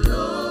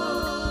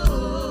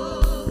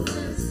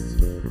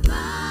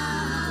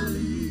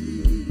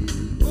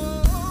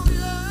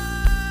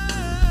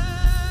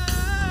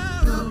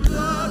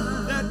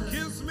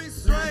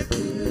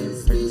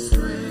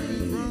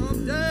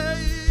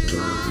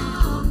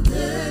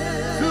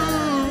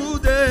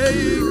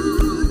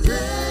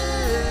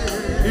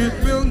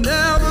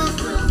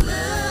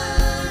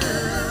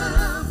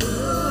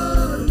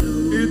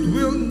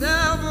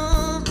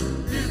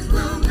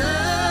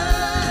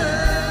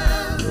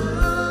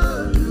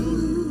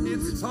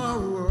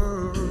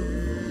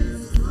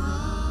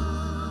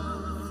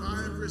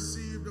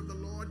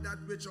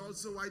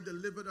 Also I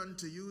delivered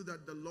unto you,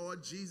 that the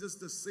Lord Jesus,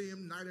 the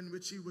same night in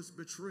which he was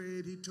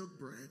betrayed, he took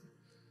bread.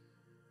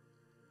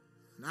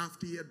 And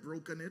after he had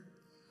broken it,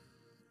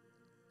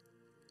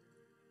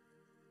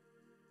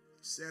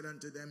 he said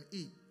unto them,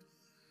 eat.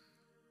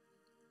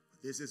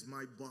 This is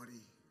my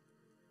body,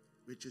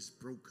 which is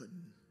broken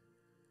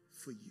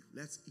for you.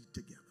 Let's eat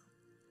together.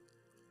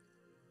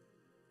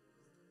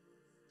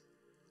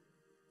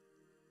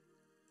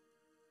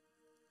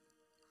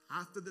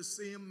 After the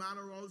same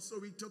manner also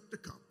he took the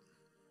cup.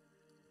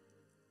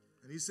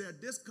 And he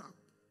said, this cup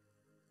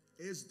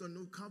is the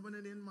new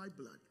covenant in my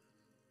blood.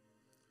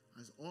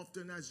 As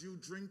often as you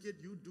drink it,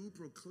 you do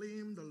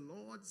proclaim the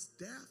Lord's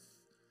death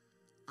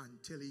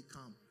until he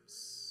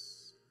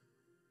comes.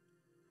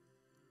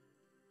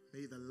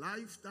 May the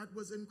life that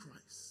was in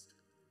Christ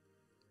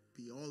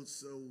be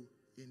also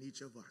in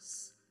each of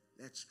us.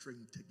 Let's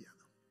drink together.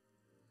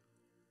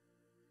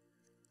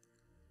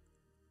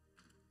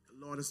 The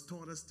Lord has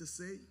taught us to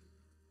say,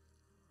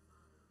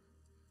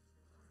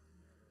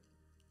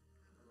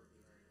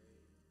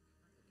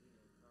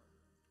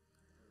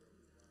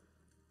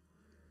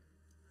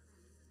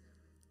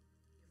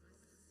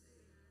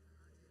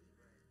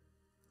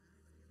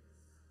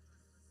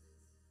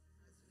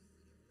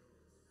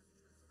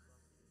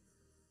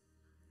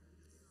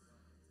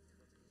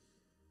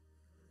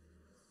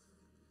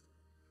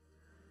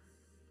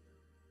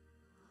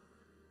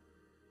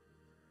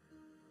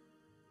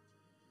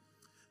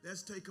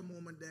 let's take a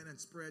moment then and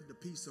spread the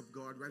peace of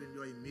God right in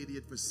your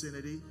immediate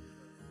vicinity.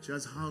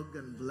 Just hug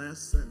and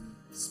bless and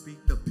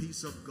speak the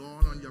peace of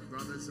God on your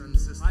brothers and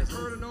sisters. I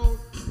heard an old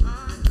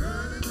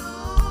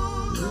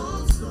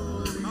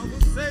story. Our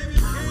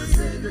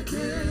Savior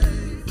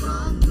came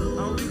from glory.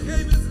 How he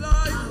gave his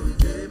life.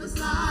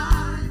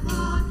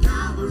 On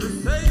Calvary. To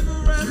save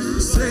a wretch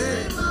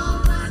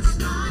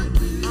like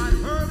me. I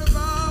heard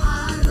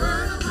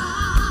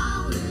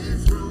about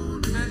his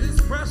ruin and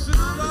his precious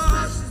blood.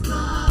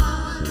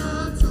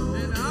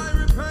 And I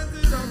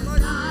repented of my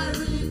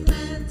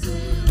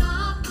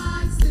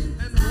sin.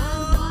 And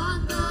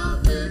won the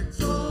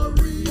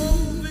victory.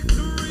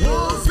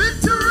 Oh,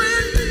 victory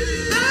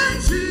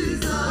in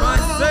Jesus,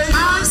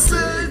 my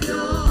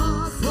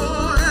Savior,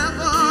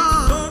 forever.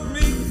 Sought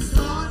me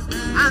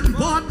and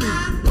bought me.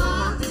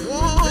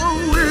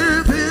 Oh,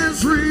 with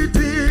his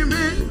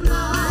redeeming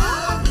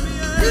blood.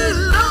 He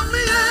loved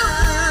me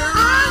and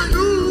I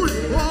knew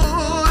it.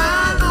 Oh,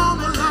 I know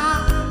my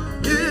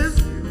life is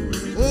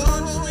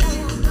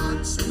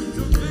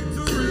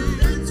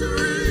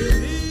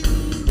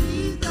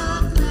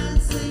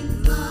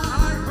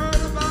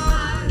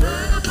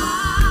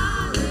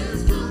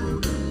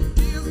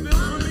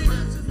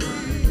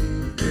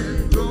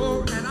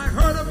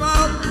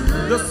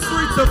the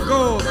streets of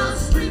gold,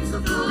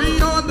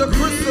 beyond the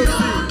crystal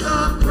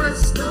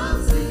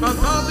sea,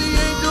 above the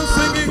angels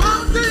singing,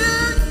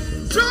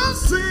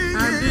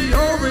 and the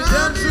old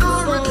redemption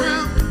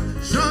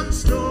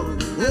story.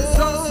 And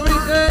some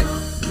sweet day,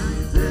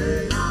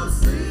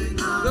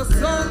 the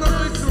song of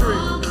victory.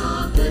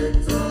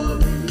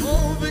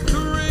 Oh,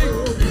 victory,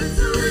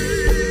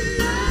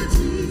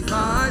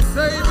 my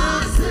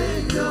Savior,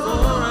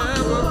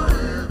 forever.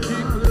 He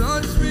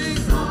plunged me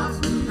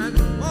and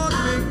bought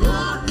me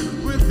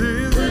with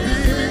his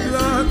redeeming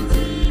blood.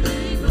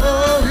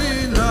 Oh,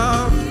 he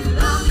loved me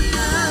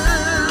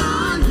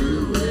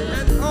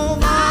and all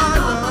my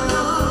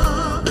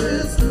love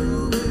is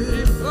through it.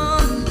 He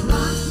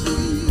plunged me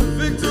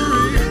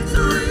victory.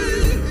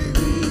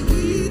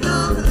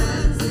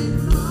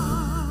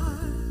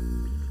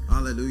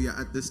 Hallelujah.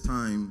 At this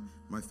time,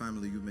 my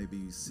family, you may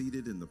be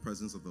seated in the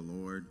presence of the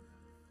Lord.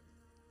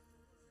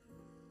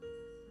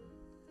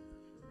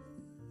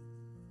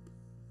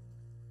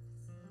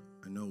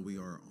 I know we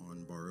are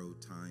on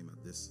borrowed time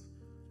at this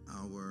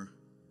hour.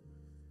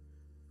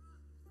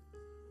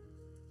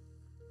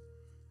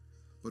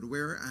 But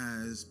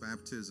whereas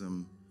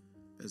baptism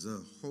is a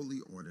holy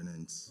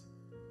ordinance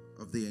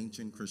of the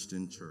ancient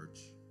Christian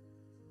church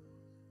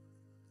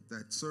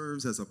that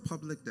serves as a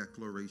public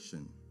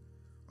declaration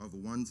of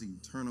one's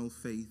eternal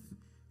faith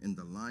in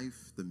the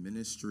life, the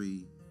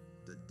ministry,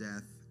 the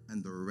death,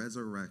 and the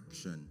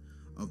resurrection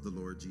of the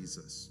Lord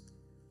Jesus.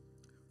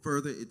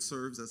 Further, it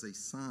serves as a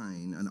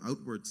sign, an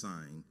outward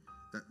sign,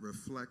 that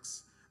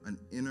reflects an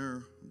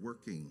inner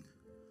working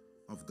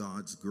of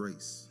God's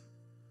grace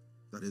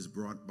that is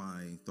brought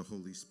by the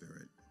Holy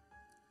Spirit.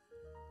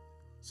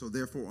 So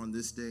therefore, on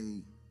this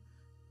day,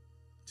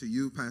 to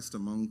you, Pastor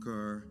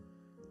Moncur,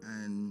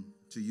 and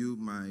to you,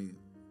 my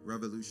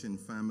Revolution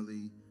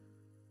family,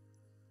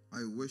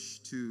 I wish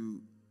to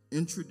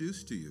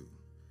introduce to you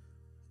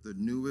the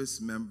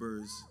newest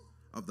members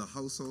of the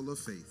household of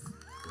faith.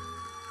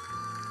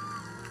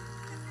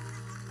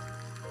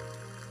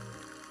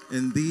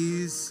 And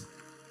these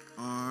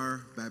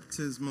are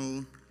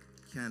baptismal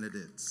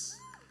candidates.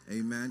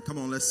 Amen. Come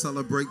on, let's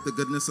celebrate the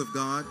goodness of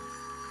God.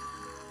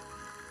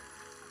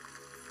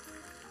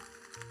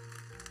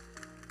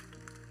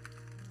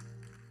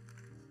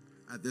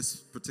 At this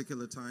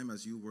particular time,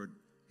 as you would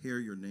hear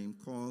your name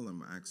call,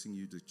 I'm asking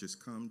you to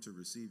just come to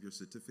receive your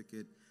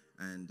certificate,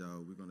 and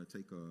we're going to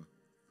take a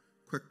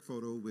quick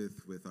photo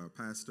with our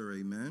pastor.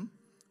 Amen.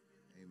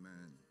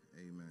 Amen.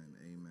 Amen.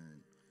 Amen.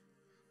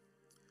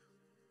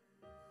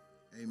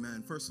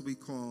 Amen. First, we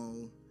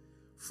call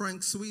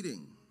Frank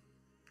Sweeting.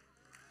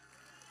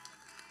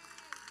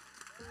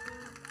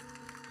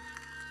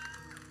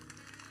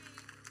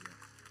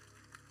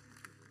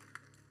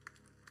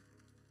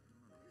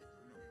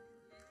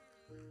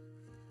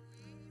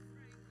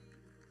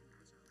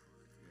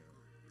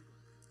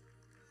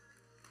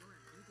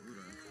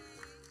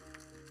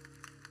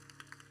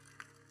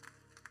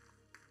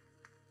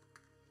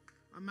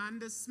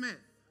 Amanda Smith.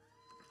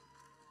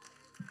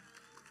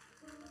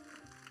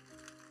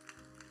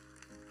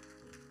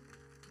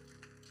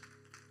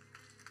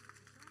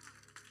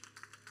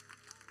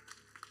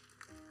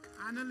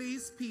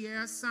 Annalise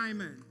Pierre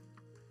Simon.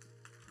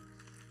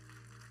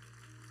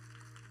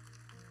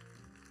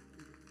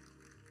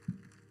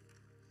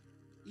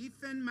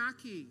 Ethan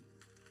Mackey.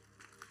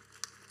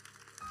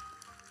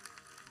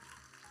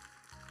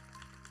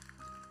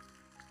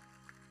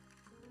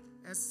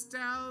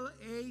 Estelle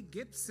A.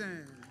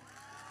 Gibson.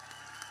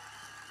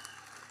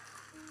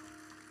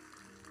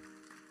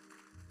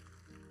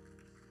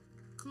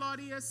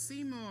 Claudia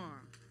Seymour.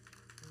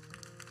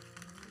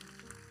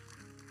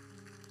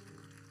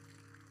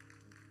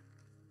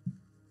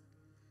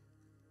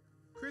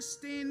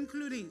 Christine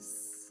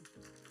Clunies.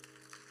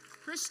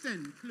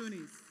 Christian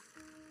Clunies.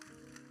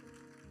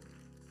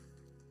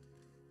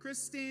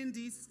 Christine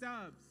D.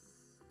 Stubbs.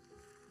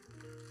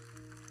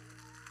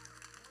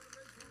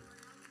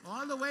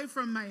 All the way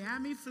from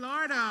Miami,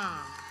 Florida.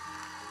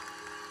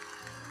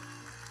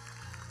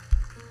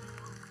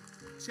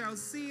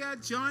 Chelsea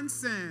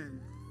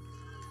Johnson.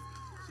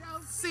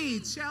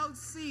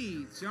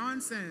 Chelsea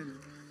Johnson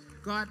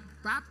got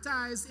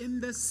baptized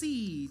in the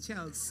sea,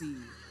 Chelsea.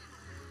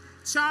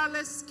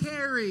 Charles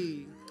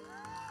Carey.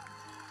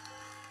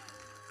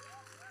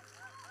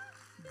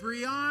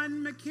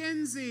 Breon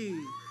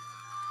McKenzie.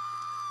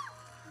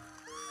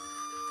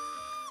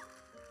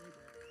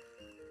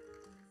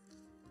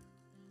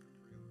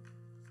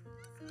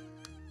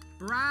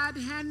 Brad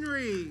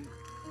Henry.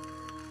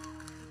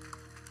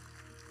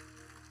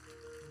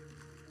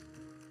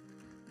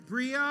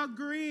 Bria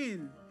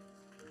Green.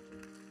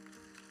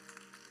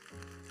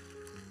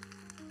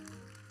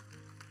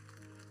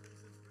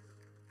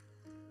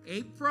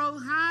 April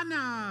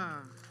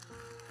Hanna.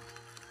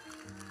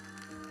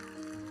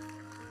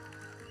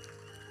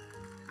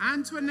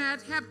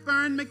 Antoinette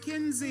Hepburn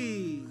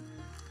McKinsey.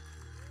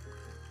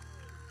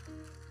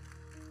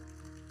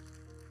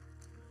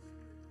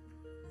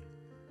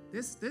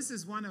 This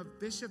is one of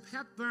Bishop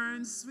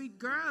Hepburn's sweet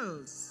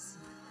girls.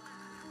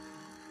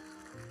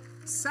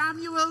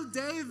 Samuel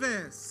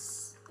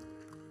Davis.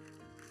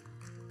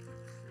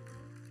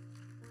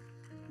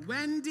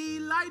 Wendy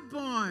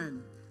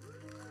Lightborn.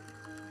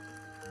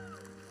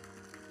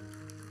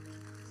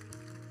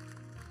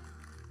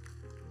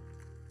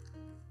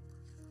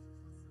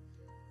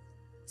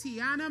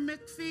 Tiana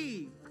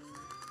McPhee.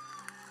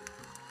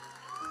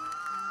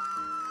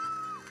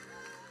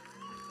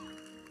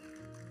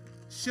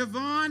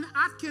 Siobhan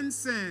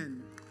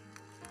Atkinson.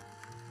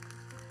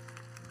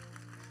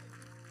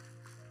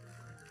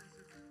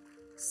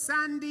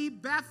 Sandy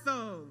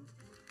Bethel.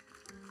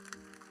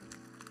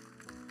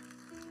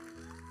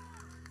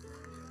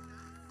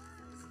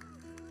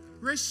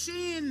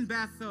 Rasheen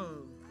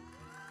Bethel.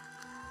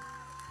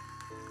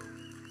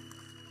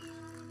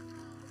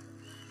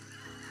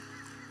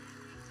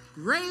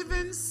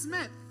 Raven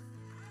Smith.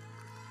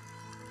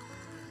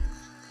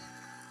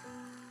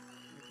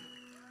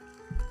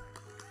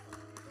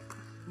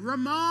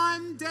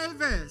 Ramon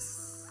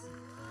Davis.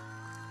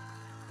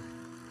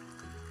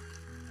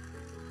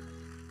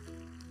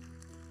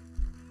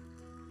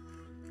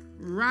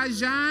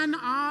 Rajan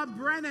R.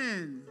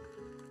 Brennan.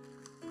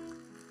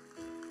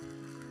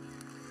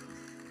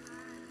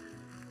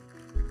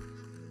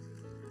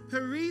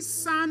 Paris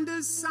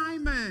Sanders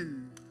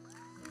Simon.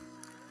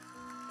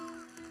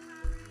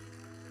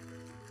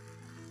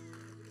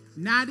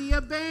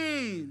 Nadia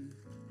Bain.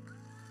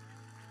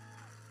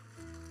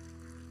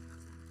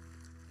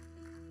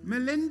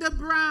 Melinda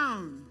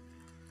Brown.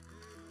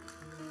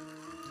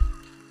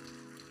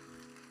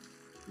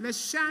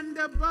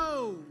 Lashanda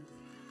Bowe.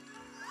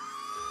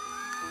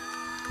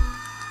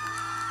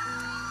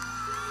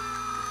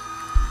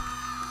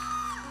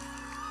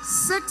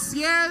 Six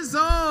years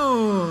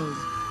old.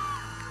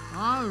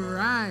 All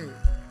right.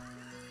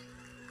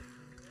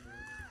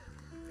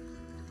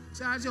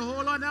 Charge your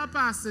whole lot of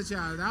pastor,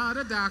 child. Oh,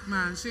 the dark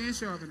man. She ain't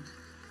shoving.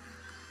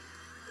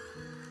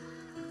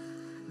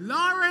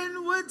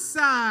 Lauren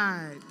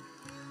Woodside.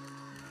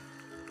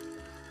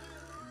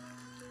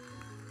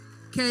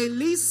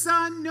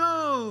 Kaylisa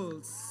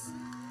Knowles.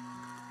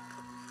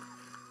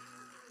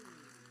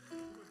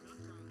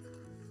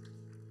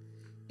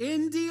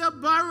 India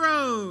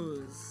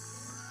Burrows.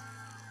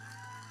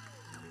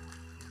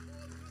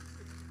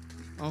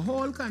 A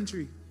whole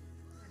country.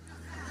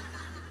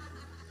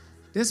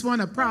 This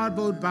one a proud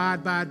boat,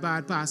 bad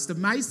pastor.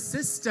 My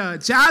sister,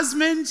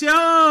 Jasmine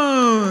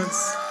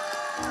Jones.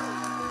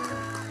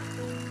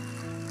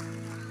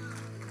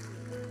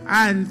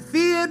 And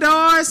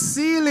Theodore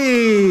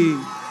Seeley.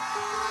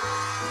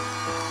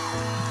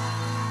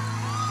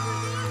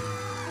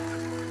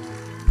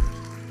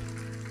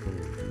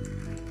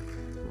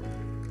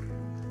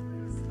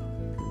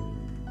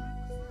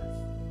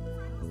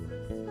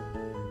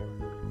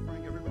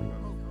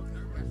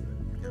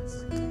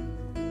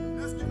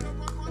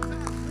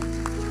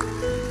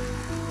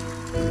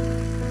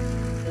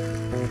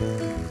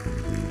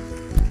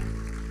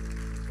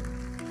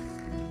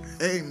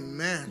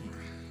 Amen.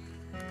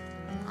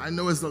 I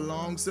know it's a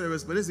long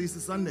service, but it's Easter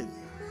Sunday.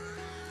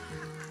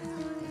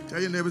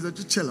 Tell your neighbors that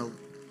you chill out.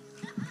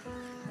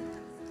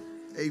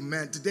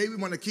 Amen. Today we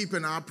want to keep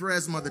in our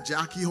prayers Mother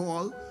Jackie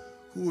Hall,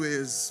 who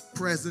is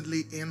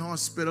presently in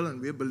hospital,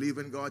 and we're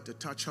believing God to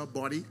touch her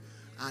body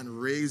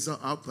and raise her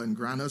up and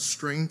grant her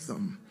strength.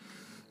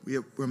 We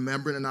are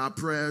remembering in our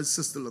prayers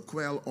Sister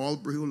Laquelle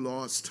Albury, who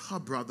lost her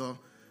brother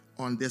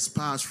on this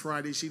past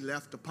Friday. She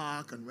left the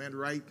park and went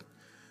right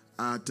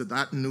to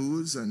that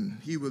news, and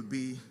he will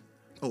be,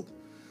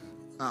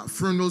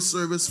 funeral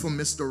service for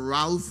Mr.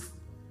 Ralph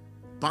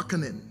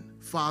Buchanan,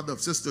 father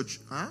of Sister,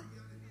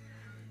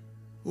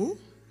 who?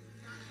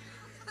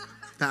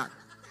 That.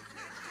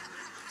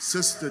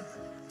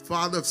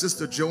 Father of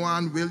Sister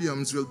Joanne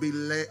Williams will be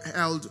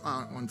held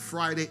on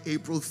Friday,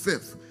 April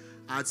 5th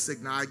at St.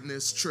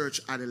 Agnes Church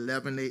at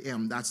 11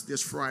 a.m. That's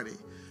this Friday.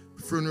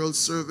 Funeral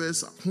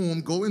service,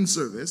 homegoing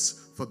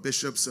service for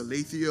Bishop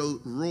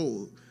Salathiel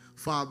Roll,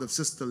 father of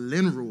Sister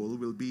Lynn Roll,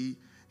 will be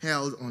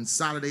held on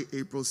Saturday,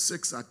 April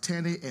 6th at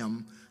 10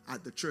 a.m.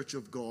 at the Church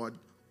of God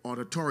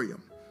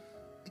Auditorium.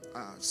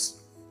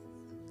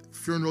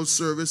 Funeral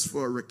service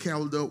for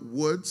Raquelda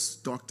Woods,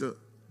 daughter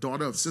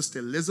of Sister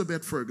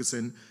Elizabeth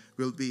Ferguson,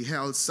 will be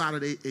held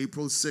Saturday,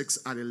 April 6th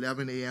at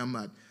 11 a.m.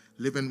 at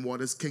Living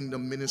Waters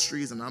Kingdom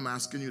Ministries. And I'm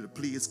asking you to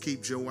please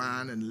keep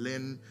Joanne and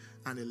Lynn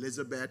and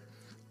Elizabeth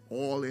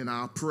all in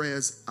our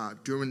prayers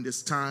during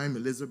this time.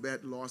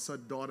 Elizabeth lost her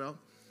daughter,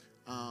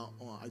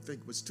 I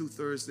think it was 2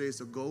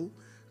 Thursdays ago.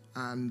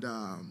 And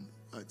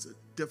it's a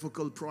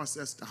difficult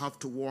process to have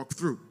to walk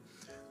through.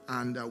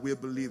 And we're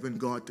believing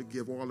God to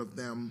give all of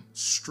them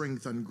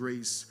strength and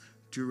grace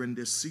during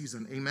this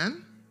season.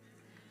 Amen?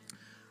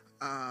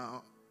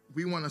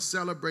 We want to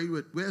celebrate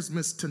with, where's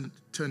Miss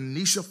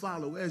Tanisha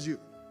Fowler? Where's you?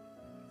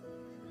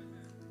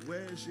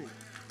 Where is she?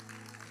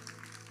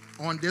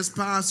 On this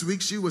past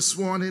week, she was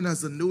sworn in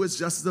as the newest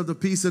Justice of the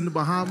Peace in the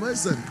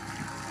Bahamas. And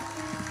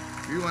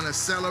we want to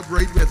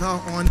celebrate with her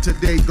on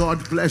today.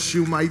 God bless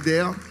you, my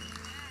dear.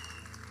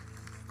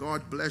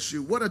 God bless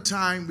you. What a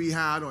time we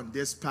had on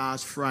this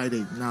past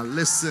Friday. Now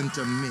listen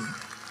to me.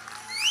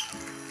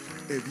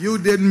 If you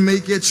didn't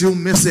make it, you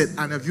miss it.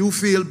 And if you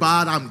feel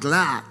bad, I'm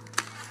glad.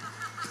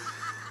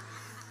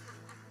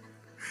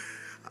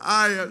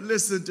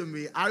 Listen to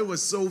me. I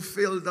was so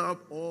filled up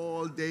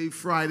all day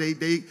Friday.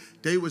 They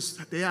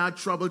had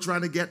trouble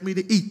trying to get me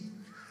to eat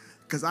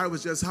because I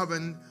was just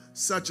having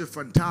such a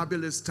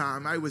fantabulous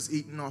time. I was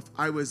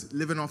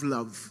living off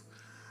love.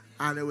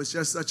 And it was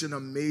just such an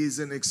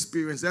amazing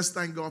experience. Let's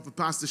thank God for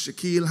Pastor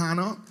Shaquille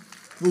Hanna,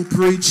 who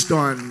preached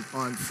on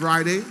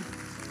Friday.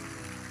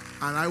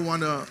 And I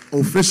want to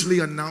officially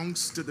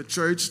announce to the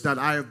church that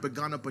I have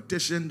begun a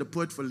petition to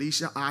put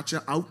Felicia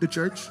Archer out the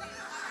church.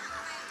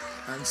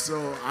 And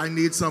so I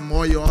need some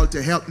more of y'all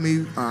to help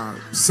me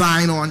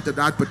sign on to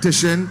that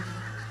petition.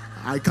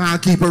 I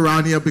can't keep her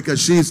around here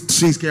because she's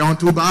getting on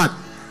too bad.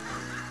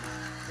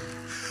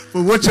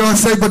 But what y'all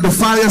say about the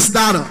fire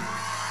starter?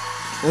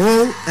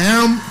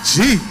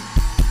 OMG.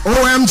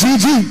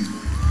 OMGG.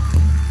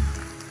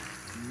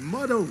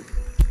 Motto.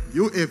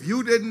 If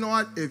you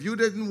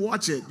didn't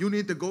watch it, you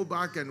need to go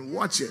back and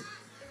watch it.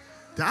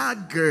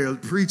 That girl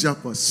preached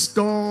up a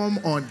storm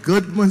on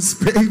Goodman's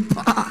Bay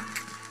Park.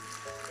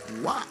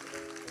 Wow.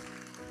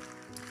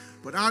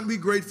 But aren't we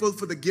grateful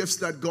for the gifts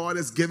that God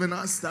has given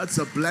us? That's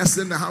a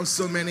blessing to have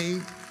so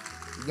many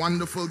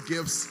wonderful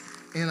gifts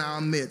in our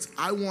midst.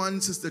 I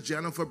want Sister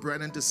Jennifer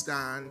Brennan to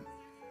stand.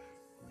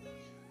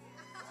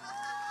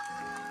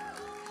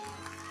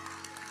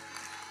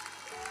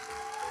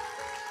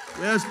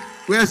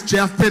 Where's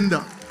Jeff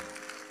Pinder?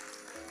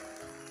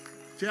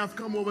 Jeff,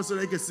 come over so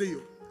they can see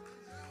you.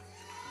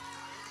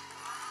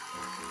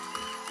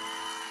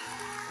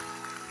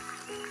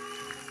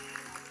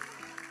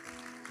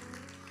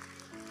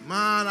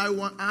 Man,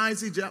 I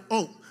see Jeff.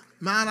 Oh,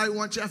 man, I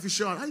want Jeffy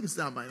short. I can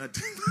stand by that.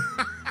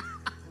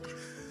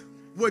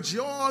 Would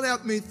you all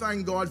help me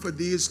thank God for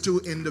these two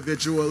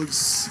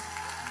individuals?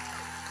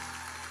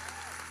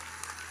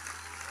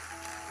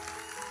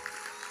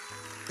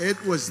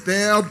 It was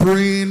their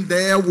brain,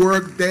 their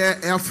work, their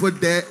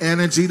effort, their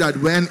energy that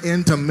went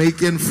into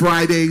making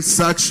Friday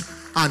such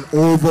an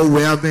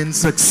overwhelming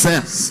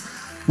success.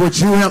 Would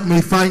you help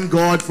me thank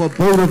God for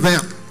both of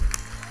them?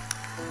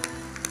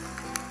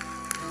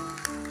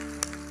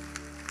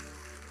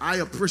 I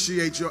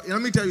appreciate you.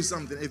 Let me tell you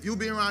something. If you've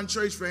been around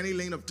church for any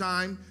length of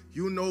time,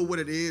 you know what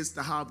it is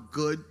to have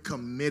good,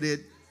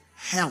 committed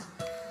help.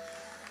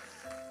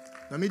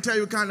 Let me tell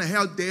you what kind of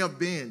help they have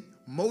been.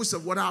 Most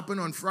of what happened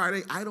on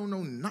Friday, I don't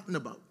know nothing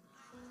about.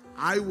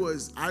 I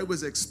was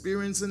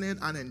experiencing it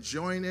and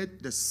enjoying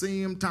it the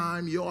same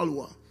time y'all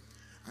were.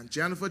 And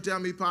Jennifer tell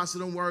me, Pastor,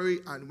 don't worry.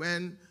 And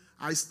when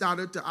I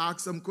started to ask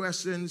some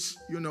questions,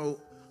 you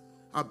know,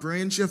 her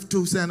brain shift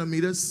 2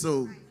 centimeters.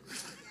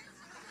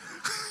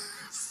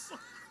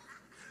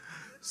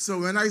 So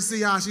when I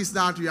see how she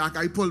started to react,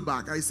 I pull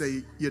back. I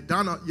say, you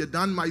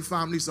done my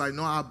family, so I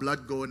know how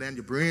blood go, and then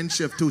your brain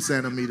shift 2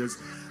 centimeters.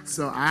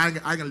 So I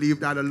can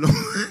leave that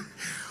alone.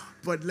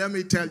 But let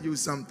me tell you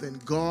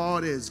something.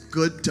 God is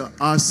good to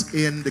us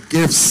in the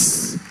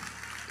gifts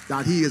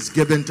that he has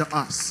given to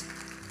us.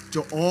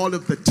 To all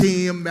of the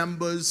team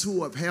members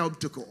who have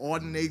helped to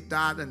coordinate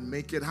that and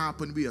make it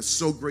happen, we are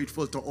so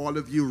grateful to all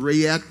of you,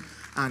 Rayette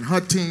and her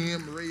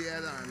team,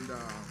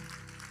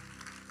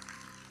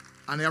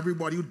 and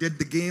everybody who did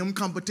the game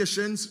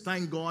competitions.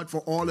 Thank God for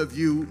all of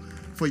you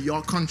for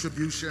your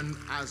contribution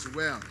as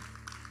well.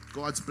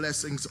 God's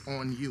blessings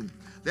on you.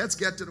 Let's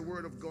get to the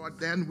Word of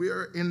God then.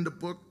 We're in the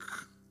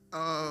book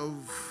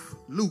of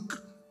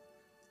Luke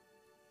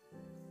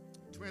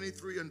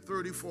 23 and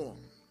 34.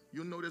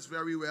 You know this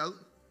very well.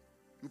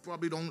 You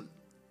probably don't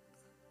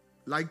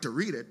like to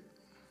read it.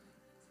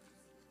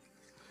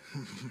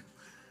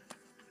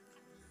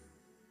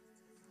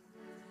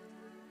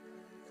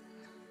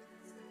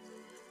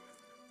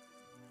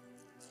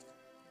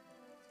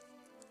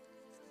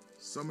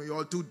 Some of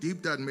y'all too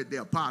deep to admit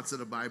there are parts of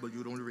the Bible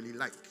you don't really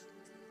like.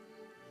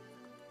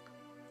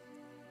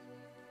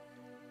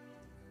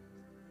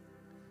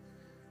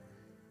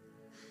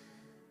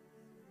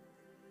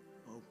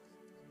 Oh.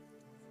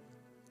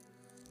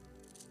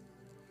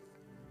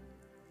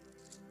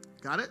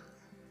 Got it?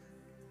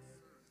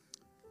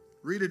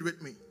 Read it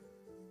with me.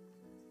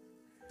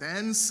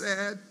 Then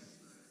said,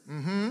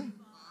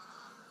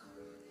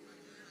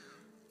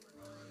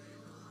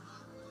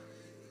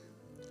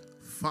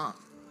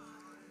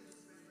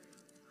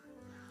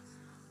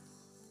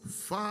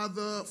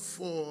 Father,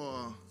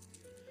 forgive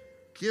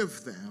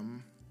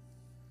them,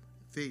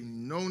 they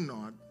know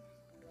not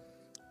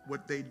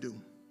what they do.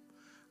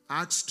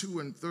 Acts 2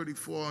 and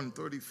 34 and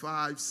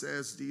 35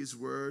 says these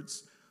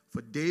words,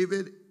 for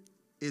David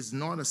is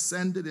not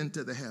ascended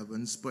into the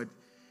heavens, but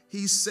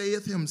he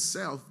saith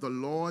himself, the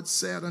Lord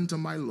said unto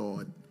my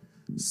Lord,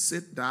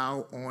 sit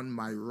thou on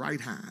my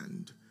right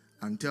hand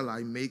until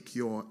I make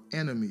your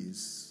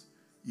enemies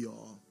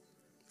your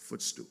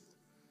footstool.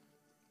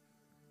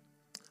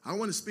 I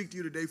want to speak to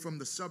you today from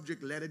the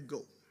subject, let it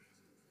go.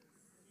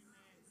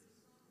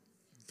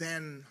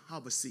 Then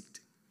have a seat.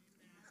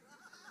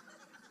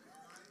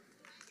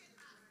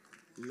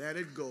 Let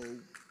it go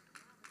and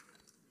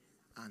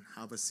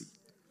have a seat.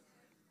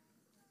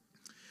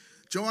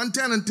 John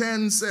 10 and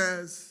 10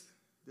 says,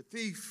 the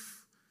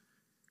thief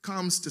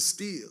comes to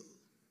steal,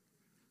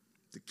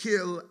 to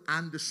kill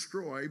and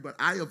destroy, but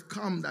I have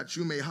come that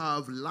you may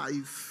have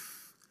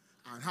life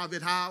and have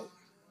it how?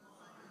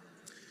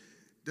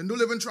 The New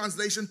Living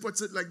Translation puts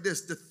it like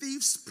this. The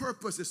thief's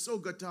purpose is so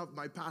good to have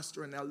my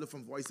pastor and elder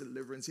from Voice of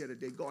Deliverance here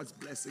today. God's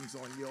blessings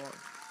on you all.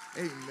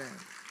 Amen.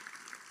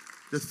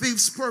 The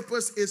thief's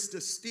purpose is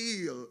to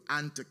steal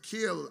and to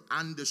kill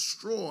and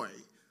destroy.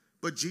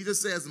 But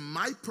Jesus says,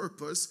 my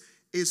purpose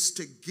is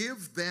to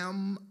give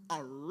them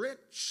a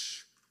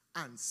rich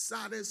and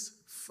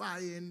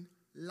satisfying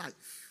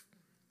life.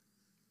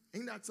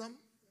 Ain't that something?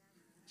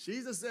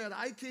 Jesus said,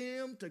 I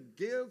came to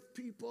give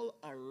people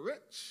a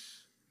rich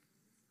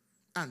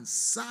and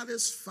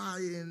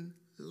satisfying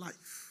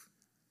life.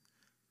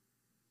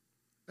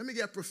 Let me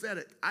get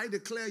prophetic. I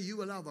declare you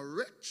will have a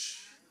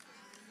rich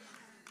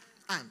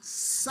and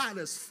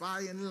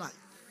satisfying life.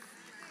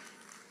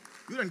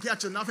 You done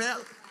catch enough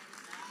hell.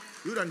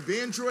 You done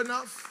been through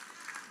enough.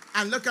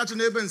 And look at your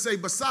neighbor and say,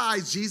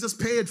 besides, Jesus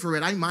paid for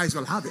it. I might as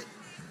well have it.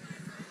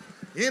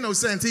 Ain't no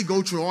sense he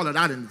go through all of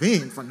that in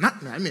vain for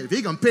nothing. I mean, if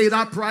he can pay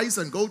that price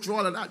and go through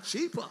all of that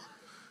cheaper,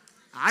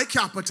 I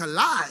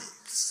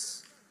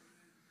capitalize.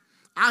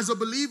 As a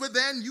believer,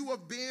 then, you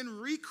have been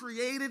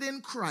recreated in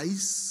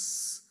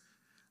Christ,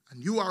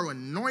 and you are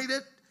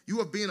anointed. You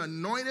have been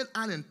anointed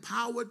and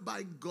empowered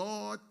by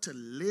God to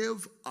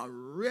live a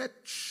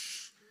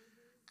rich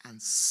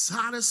and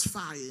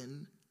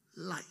satisfying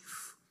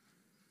life.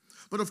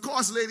 But of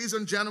course, ladies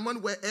and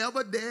gentlemen,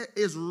 wherever there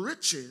is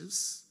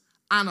riches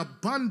and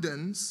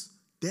abundance,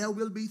 there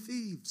will be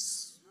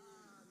thieves.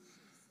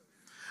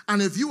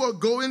 And if you are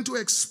going to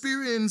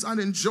experience and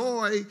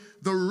enjoy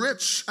the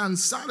rich and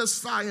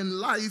satisfying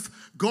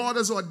life God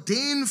has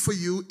ordained for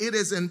you, it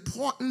is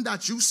important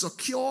that you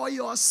secure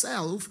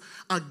yourself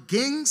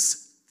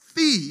against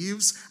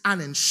thieves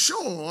and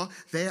ensure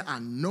there are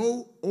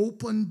no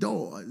open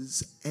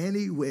doors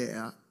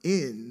anywhere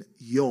in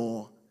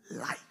your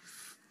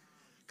life.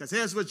 Because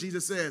here's what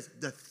Jesus says,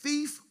 the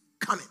thief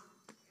cometh.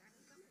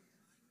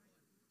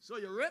 So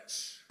you're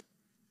rich,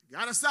 you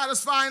got a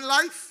satisfying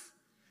life,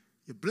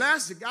 you're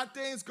blessed, you got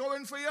things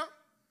going for you,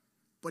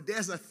 but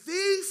there's a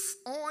thief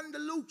on the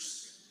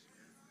loose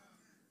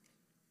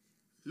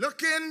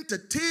looking to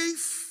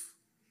thief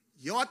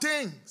your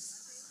things.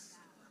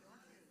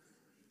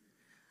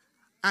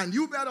 And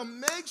you better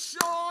make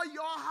sure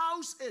your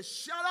house is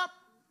shut up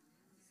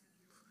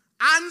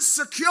and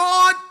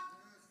secured,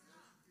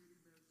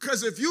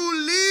 because if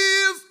you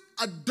leave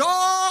a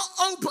door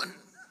open,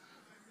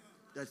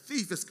 the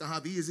thief is going to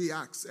have easy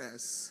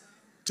access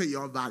to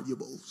your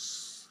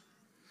valuables.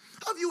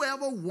 Have you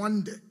ever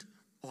wondered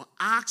or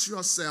asked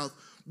yourself,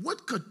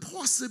 what could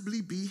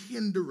possibly be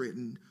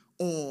hindering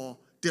or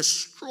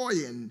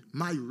destroying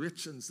my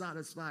rich and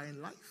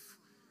satisfying life?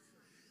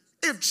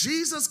 If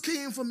Jesus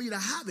came for me to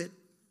have it,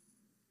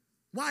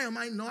 why am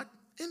I not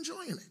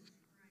enjoying it?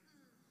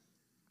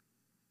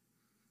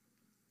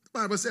 The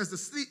Bible says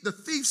the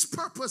thief's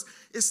purpose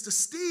is to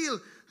steal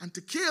and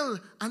to kill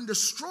and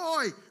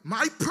destroy.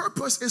 My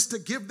purpose is to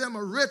give them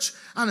a rich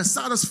and a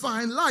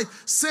satisfying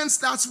life. Since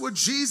that's what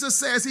Jesus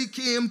says he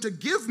came to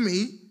give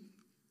me,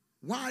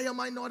 why am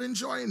I not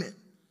enjoying it?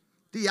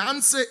 The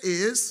answer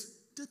is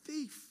the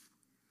thief.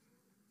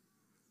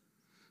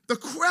 The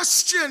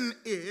question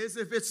is,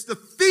 if it's the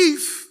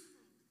thief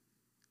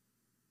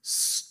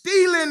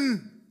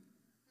stealing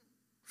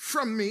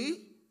from me,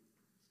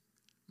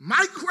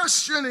 my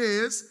question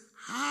is,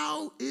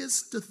 how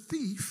is the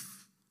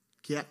thief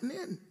getting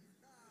in?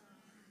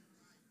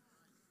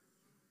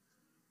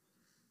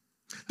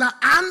 The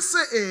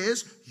answer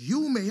is,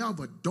 you may have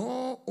a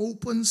door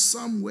open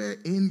somewhere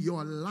in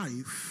your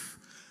life,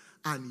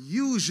 and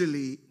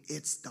usually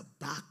it's the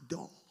back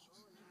door.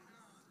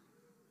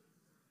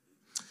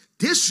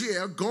 This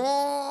year,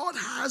 God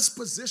has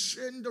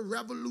positioned the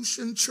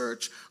Revolution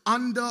Church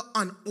under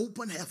an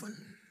open heaven.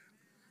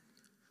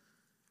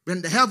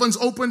 When the heavens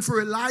opened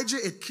for Elijah,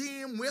 it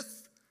came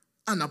with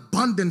an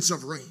abundance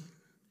of rain.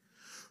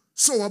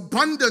 So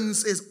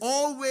abundance is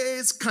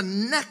always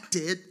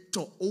connected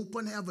to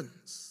open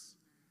heavens.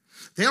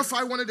 Therefore,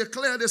 I want to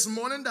declare this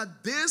morning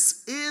that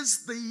this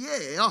is the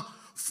year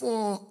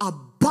for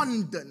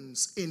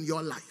abundance in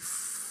your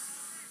life.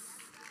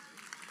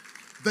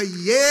 The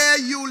year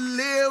you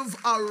live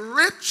a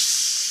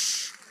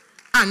rich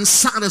and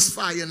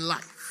satisfying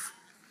life.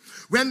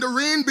 When the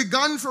rain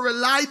began for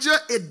Elijah,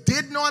 it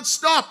did not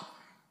stop.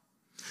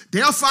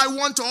 Therefore, I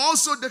want to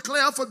also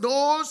declare for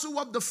those who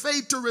have the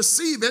faith to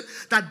receive it,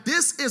 that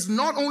this is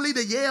not only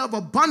the year of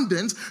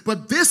abundance,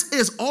 but this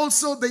is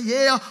also the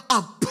year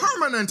of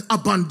permanent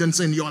abundance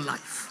in your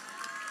life.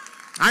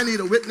 I need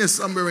a witness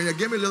somewhere in here.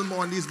 Give me a little more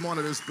on these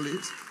monitors,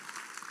 please.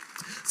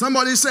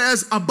 Somebody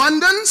says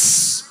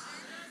abundance.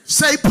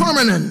 Say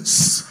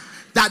permanence.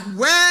 That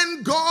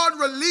when God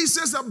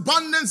releases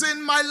abundance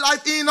in my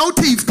life, ain't no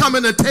thief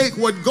coming to take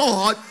what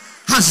God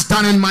has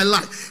done in my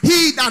life.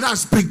 He that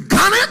has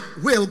begun it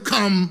will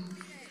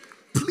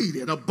complete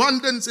it.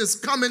 Abundance is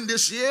coming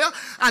this year,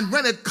 and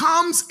when it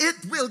comes, it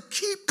will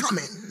keep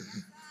coming.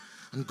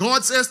 And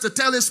God says to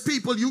tell his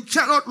people, you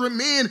cannot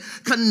remain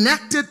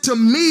connected to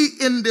me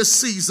in this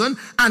season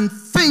and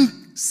think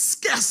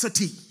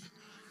scarcity.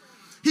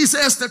 He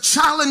says to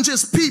challenge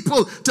his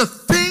people to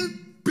think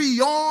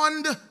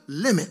beyond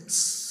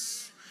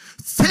limits.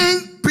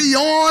 Think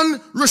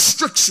beyond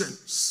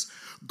restrictions.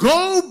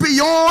 Go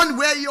beyond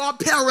where your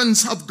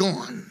parents have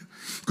gone.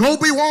 Go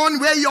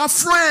beyond where your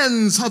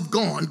friends have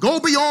gone. Go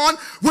beyond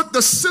what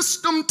the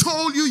system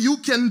told you you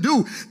can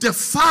do.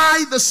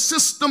 Defy the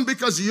system,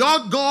 because your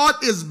God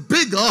is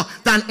bigger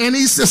than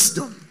any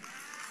system.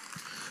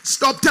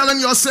 Stop telling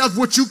yourself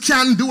what you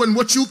can do and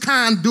what you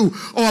can't do,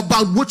 or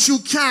about what you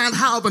can't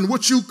have and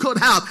what you could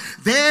have.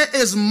 There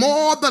is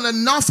more than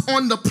enough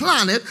on the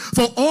planet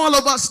for all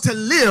of us to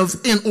live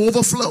in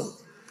overflow.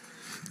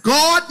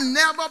 God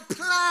never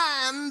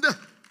planned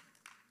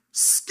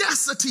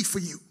scarcity for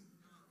you.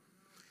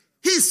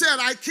 He said,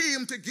 I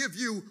came to give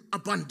you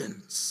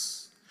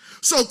abundance.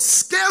 So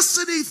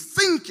scarcity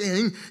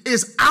thinking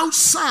is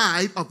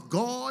outside of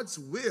God's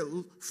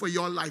will for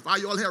your life. Are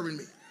you all hearing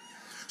me?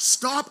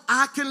 Stop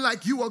acting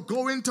like you are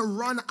going to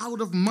run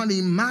out of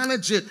money.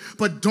 Manage it,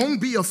 but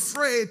don't be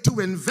afraid to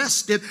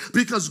invest it,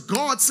 because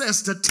God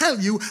says to tell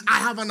you, I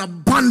have an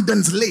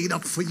abundance laid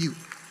up for you.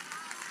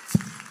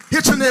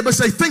 Hit your neighbor,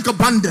 say, think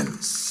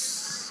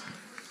abundance.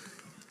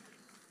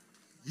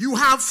 You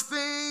have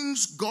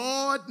things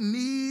God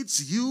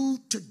needs you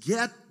to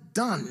get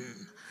done.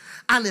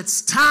 And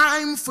it's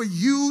time for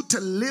you to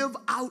live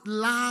out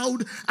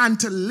loud and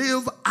to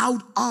live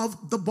out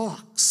of the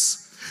box.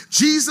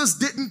 Jesus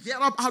didn't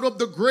get up out of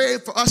the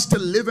grave for us to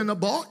live in a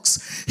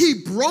box. He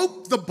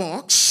broke the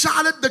box,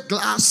 shattered the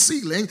glass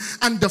ceiling,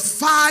 and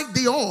defied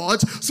the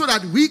odds so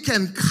that we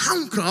can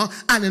conquer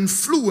and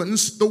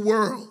influence the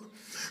world.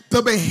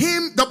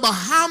 The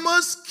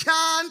Bahamas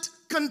can't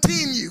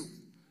contain you.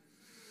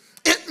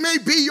 It may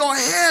be your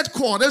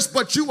headquarters,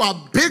 but you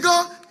are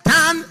bigger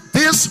than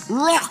this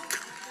rock.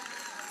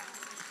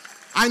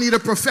 I need a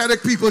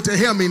prophetic people to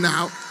hear me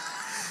now.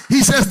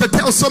 He says to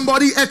tell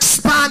somebody,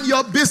 expand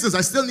your business.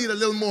 I still need a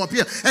little more up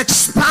here.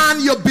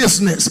 Expand your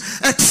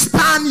business.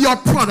 Expand your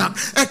product.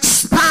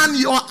 Expand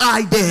your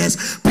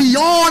ideas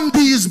beyond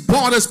these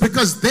borders,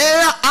 because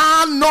there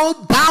are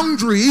no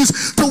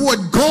boundaries to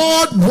what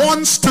God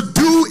wants to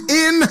do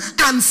in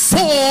and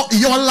for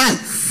your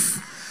life.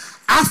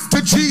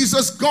 After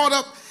Jesus got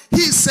up,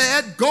 he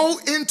said, go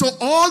into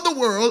all the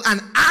world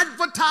and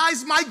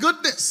advertise my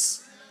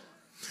goodness.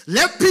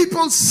 Let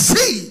people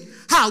see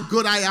how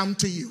good I am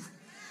to you.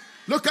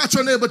 Look at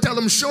your neighbor, tell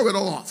them, show it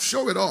off,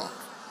 show it off.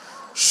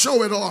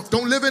 Show it off.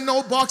 Don't live in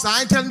no box.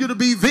 I ain't telling you to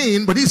be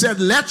vain, but he said,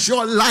 let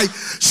your light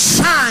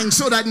shine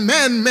so that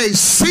men may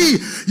see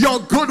your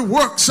good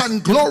works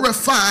and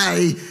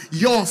glorify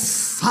your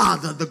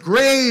Father. The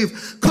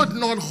grave could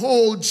not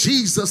hold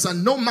Jesus,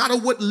 and no matter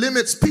what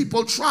limits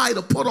people try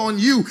to put on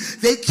you,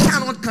 they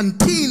cannot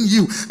contain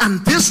you.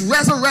 And this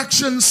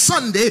Resurrection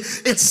Sunday,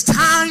 it's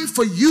time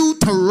for you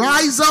to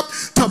rise up,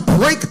 to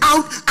break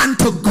out, and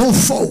to go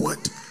forward.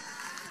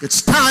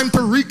 It's time to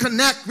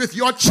reconnect with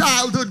your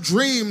childhood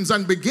dreams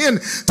and begin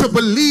to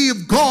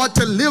believe God,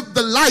 to live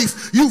the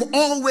life you've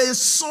always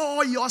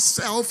saw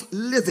yourself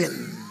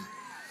living.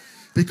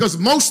 Because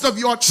most of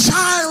your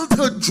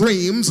childhood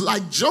dreams,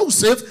 like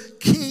Joseph,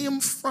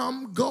 came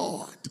from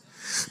God.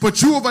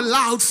 But you have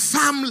allowed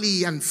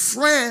family and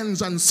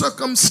friends and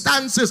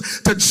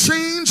circumstances to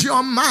change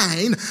your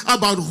mind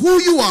about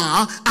who you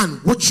are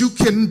and what you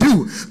can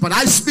do. But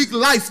I speak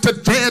life to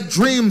dead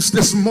dreams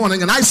this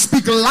morning, and I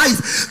speak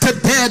life to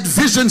dead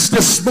visions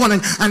this morning,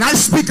 and I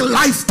speak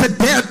life to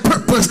dead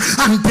purpose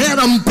and dead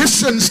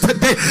ambitions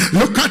today.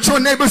 Look at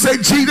your neighbor, say,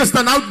 Jesus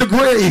done out the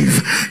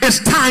grave. It's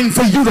time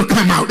for you to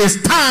come out.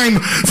 It's time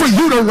for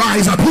you to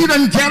rise up. He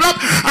done get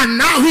up, and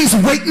now he's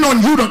waiting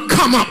on you to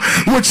come up.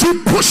 Would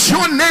you push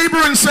your neighbor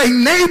and say,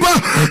 neighbor,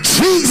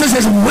 Jesus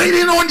is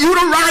waiting on you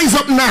to rise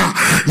up now.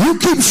 You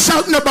keep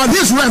shouting about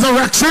his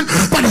resurrection,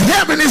 but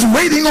heaven is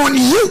waiting on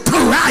you to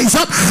rise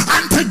up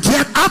and to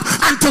get up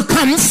and to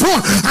come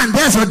forth. And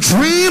there's a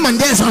dream, and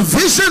there's a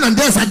vision, and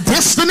there's a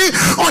destiny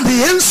on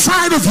the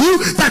inside of you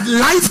that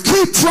life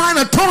keeps trying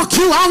to talk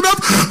you out of,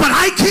 but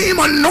I came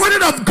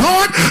anointed of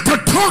God to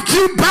talk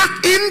you back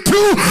into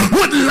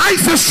what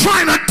life is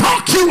trying to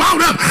talk you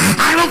out of.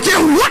 I don't care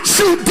what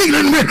you're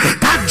dealing with.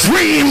 That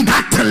dream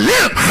got to live.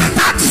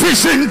 That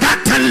vision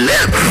got to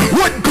live.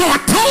 What God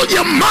told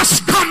you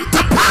must come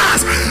to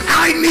pass.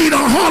 I need a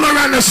holler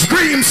and a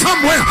scream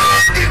somewhere.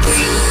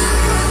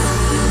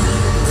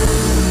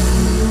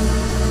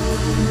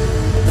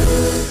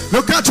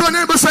 Look at your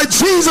neighbor, say,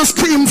 Jesus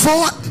came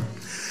forth,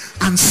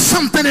 and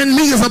something in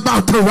me is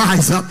about to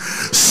rise up.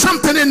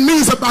 Something in me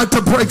is about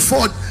to break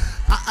forth.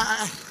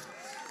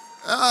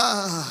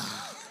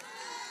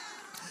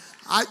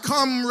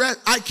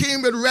 I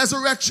came with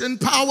resurrection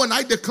power, and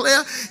I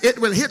declare it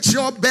will hit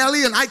your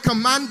belly, and I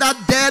command that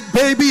dead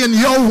baby in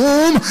your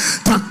womb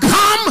to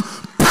come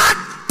back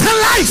to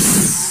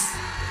life.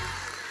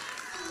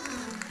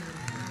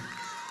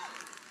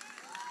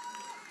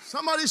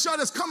 Somebody shout,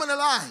 it's coming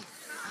alive.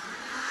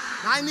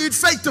 I need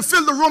faith to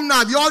fill the room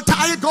now. If you're all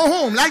tired, go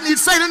home. I need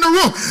faith in the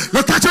room.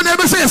 Look at your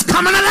neighbor and say, it's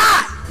coming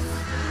alive.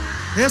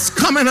 It's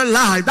coming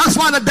alive. That's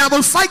why the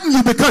devil's fighting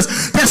you,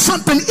 because there's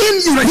something in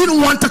you that he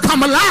don't want to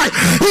come alive.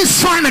 He's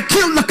trying to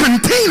kill the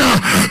container,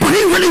 but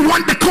he really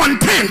wants the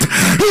content.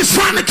 He's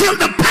trying to kill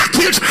the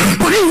package,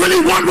 but he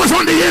really wants what's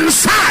on the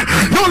inside.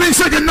 Y'all ain't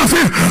saying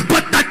nothing,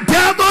 but the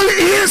devil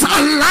is a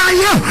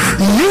liar.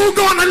 You're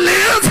gonna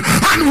live,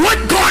 and what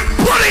God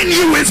put in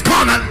you is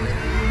gonna live.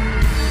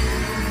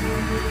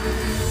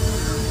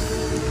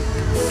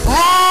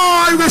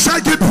 Oh, I wish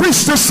I could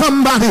preach to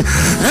somebody.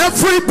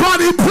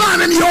 Everybody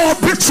planning your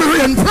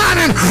obituary and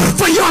planning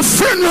for your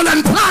funeral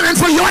and planning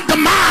for your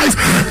demise,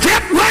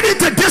 get ready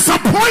to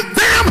disappoint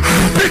them,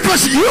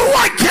 because you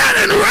are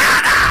getting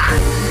ready.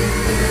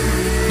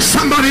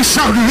 Somebody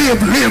shout, live,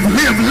 live,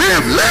 live,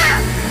 live,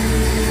 live.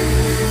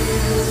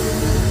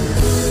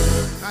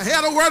 I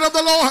hear the word of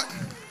the Lord.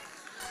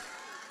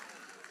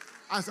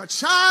 As a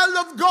child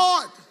of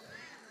God,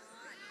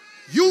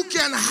 you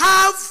can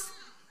have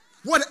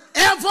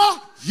whatever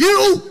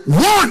you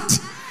want.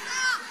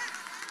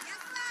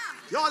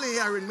 Y'all ain't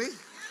hearing me.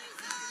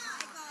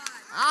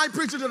 I ain't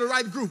preaching to the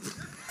right group.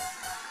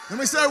 Let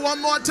me say it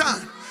one more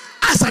time.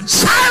 As a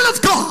child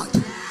of God,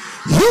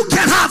 you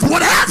can have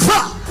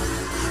whatever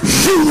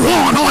you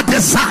want or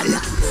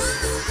desire.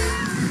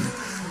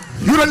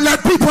 You don't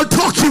let people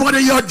talk you out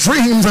of your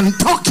dreams and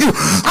talk you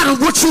out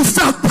of what you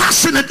felt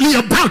passionately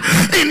about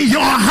in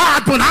your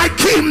heart. But I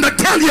came to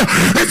tell you,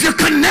 if you're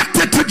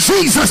connected to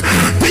Jesus,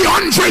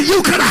 DeAndre,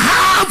 you can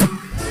have.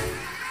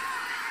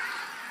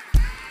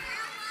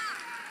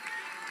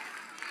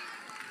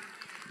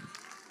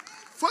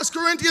 1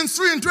 Corinthians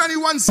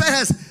 3:21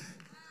 says,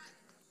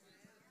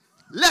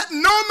 let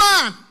no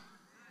man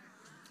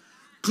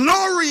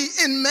glory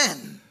in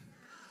men,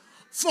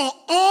 for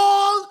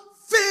all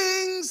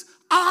things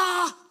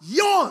are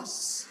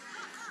yours.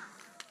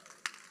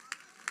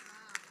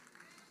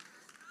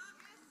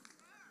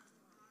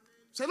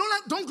 So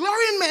don't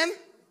glory in men,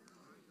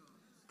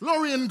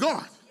 glory in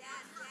God.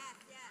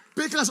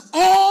 Because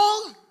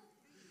all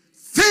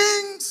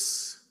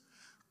things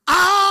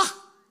are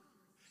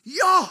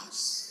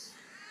yours.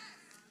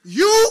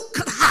 You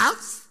could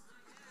have.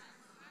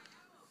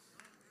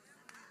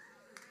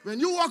 When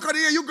you walk out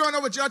here, you're going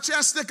over with your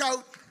chest stick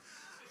out,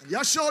 and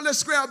your shoulders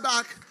square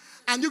back,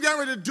 and you get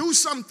ready to do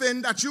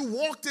something that you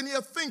walked in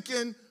here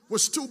thinking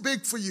was too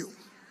big for you.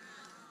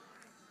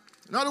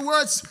 In other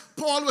words,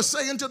 Paul was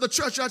saying to the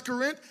church at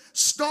Corinth,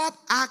 stop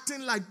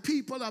acting like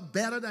people are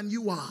better than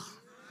you are.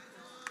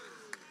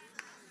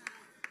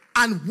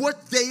 and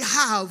what they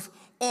have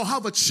or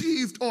have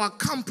achieved or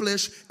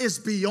accomplished is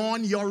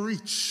beyond your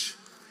reach.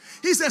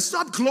 He says,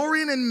 stop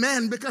glorying in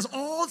men because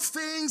all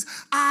things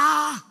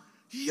are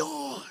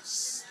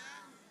yours.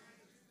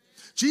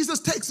 Jesus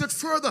takes it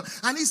further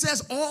and he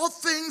says, all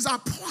things are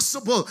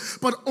possible,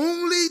 but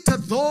only to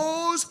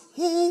those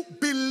who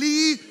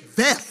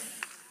believeth.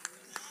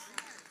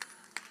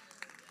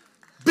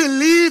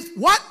 Believe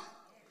what?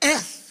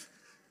 Eth.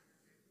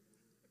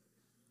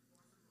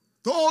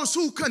 Those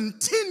who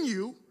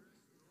continue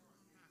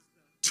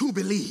to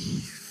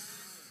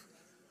believe.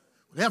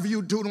 Whatever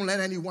you do, don't let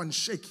anyone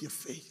shake your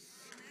faith.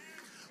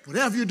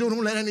 Whatever you do,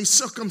 don't let any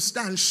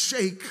circumstance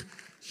shake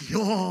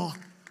your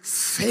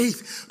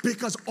faith.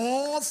 Because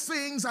all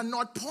things are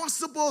not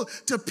possible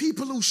to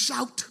people who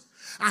shout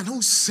and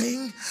who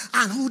sing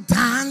and who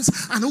dance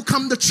and who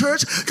come to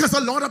church, because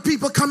a lot of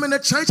people come into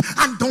church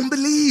and don't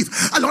believe.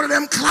 A lot of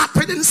them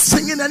clapping and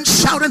singing and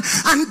shouting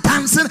and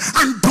dancing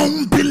and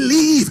don't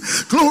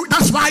believe. Glory.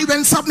 That's why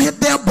when something hit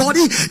their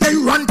body, they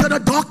run to the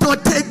doctor or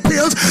take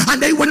pills, and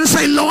they wouldn't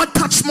say, Lord,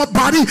 touch my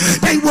body.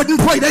 They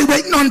wouldn't pray. They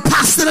waiting on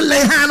pastor to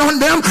lay hand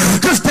on them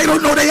because they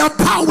don't know they have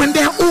power in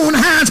their own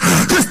hands,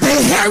 because they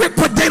hear it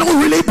but they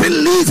don't really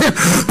believe it.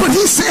 But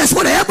he says,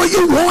 whatever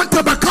you want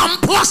to become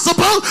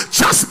possible,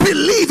 just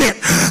believe it.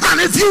 And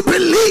if you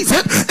believe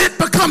it, it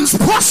becomes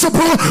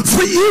possible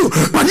for you.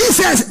 But he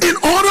says, in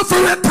order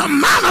for it to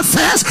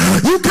manifest,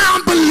 you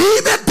can't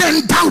believe it,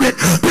 then doubt it.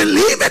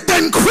 Believe it,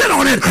 then quit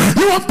on it.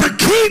 You have to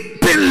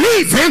keep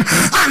believing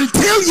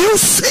until you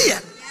see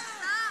it.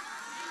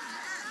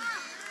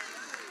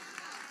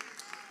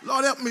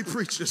 Lord, help me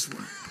preach this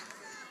word.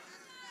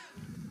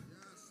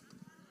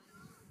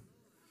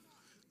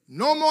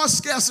 No more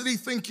scarcity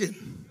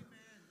thinking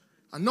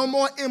and no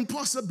more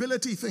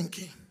impossibility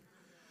thinking.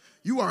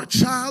 You are a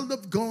child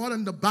of God,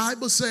 and the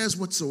Bible says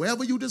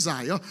whatsoever you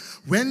desire,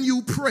 when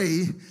you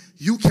pray,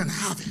 you can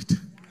have it.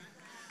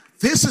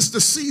 This is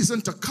the season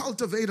to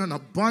cultivate an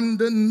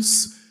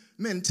abundance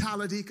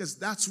mentality, because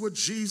that's what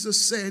Jesus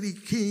said he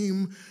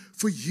came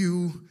for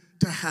you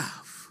to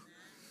have.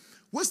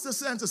 What's the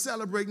sense of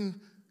celebrating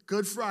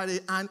Good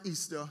Friday and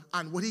Easter,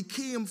 and what he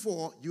came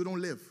for, you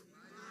don't live?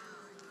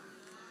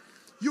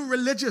 You're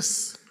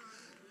religious.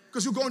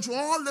 Because you're going through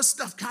all this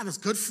stuff. God, it's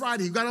Good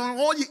Friday. You got on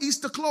all your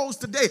Easter clothes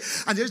today.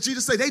 And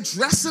Jesus said, they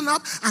dressing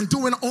up and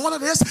doing all of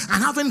this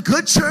and having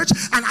good church.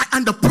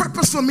 And the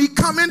purpose for me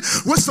coming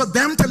was for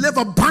them to live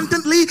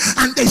abundantly.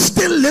 And they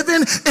still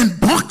living in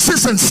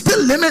boxes and still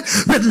living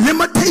with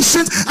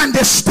limitations. And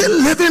they're still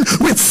living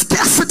with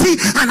scarcity.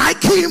 And I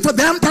came for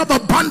them to have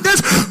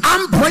abundance.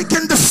 I'm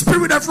breaking the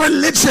spirit of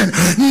religion.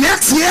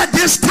 Next year,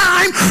 this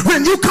time,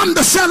 when you come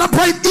to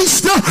celebrate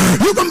Easter,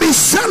 you're going to be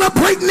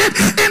celebrating it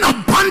in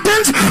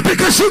abundance.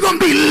 Because you're going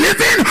to be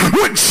living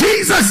what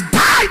Jesus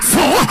died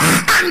for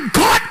and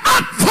got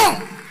up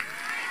for.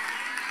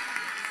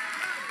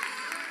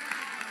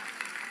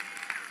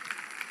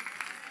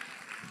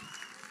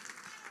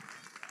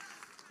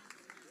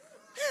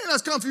 He ain't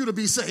just come for you to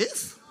be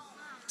safe.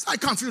 It's like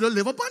come for you to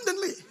live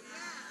abundantly.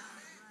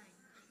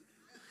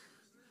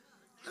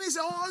 And he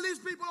said, all these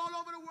people all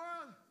over the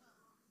world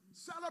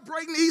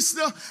celebrating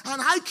Easter,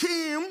 and I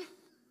came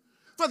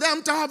for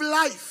them to have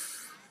life.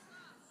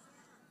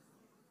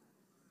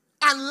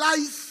 And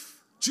life,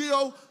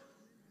 Geo,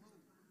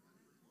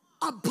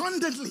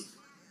 abundantly.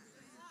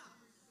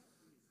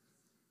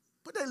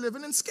 But they're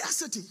living in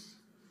scarcity.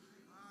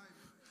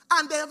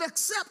 And they have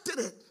accepted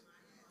it.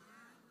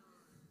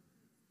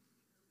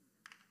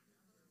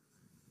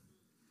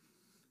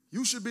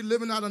 You should be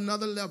living at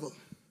another level.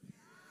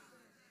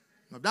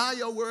 Now, that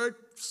your word,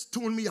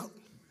 tune me out.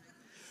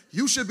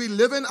 You should be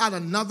living at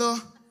another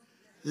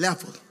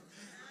level.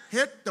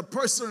 Hit the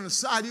person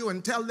beside you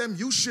and tell them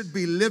you should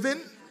be living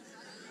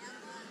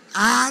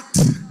at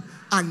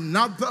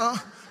another.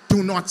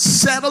 Do not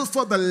settle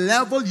for the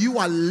level you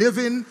are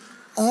living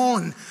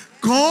on.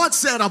 God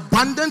said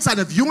abundance, and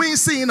if you ain't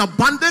seeing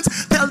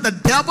abundance, tell the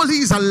devil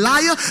he's a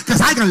liar,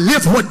 because I can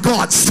live what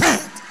God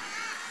said.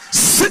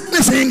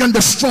 Sickness ain't gonna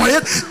destroy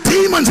it.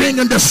 Demons ain't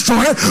gonna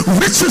destroy it.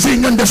 Riches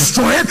ain't gonna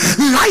destroy it.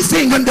 Life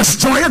ain't gonna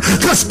destroy it,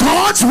 because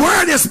God's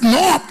word is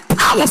more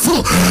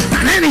powerful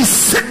than any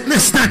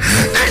sickness, than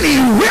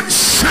any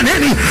witch, and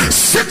any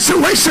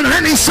situation, and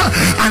any.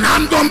 And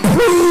I'm gonna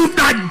prove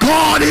that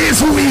God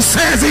is who he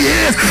says he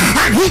is,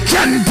 and he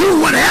can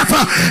do whatever.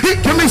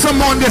 Give me some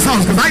more in this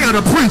house, because I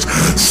gotta preach.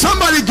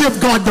 Somebody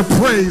give God the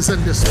praise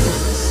in this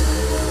place.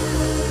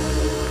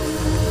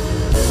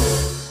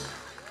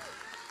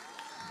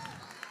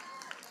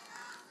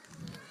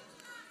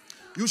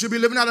 You should be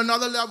living at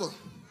another level.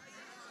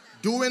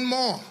 Doing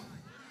more.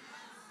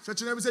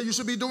 Such and say you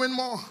should be doing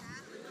more.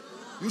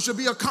 You should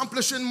be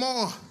accomplishing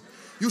more.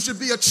 You should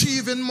be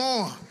achieving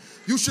more.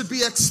 You should be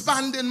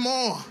expanding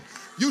more.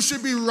 You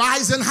should be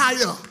rising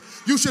higher.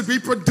 You should be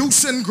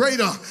producing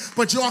greater.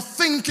 But your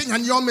thinking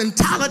and your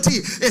mentality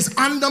is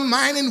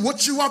undermining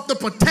what you have the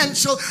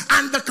potential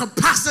and the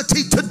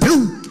capacity to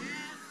do.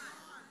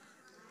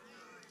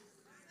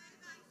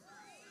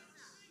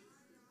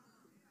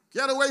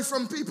 Get away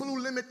from people who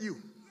limit you.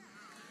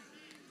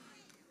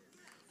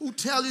 who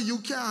tell you you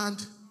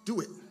can't do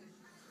it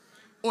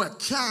or it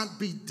can't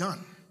be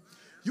done.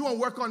 You want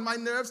to work on my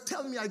nerves?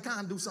 Tell me I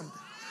can't do something.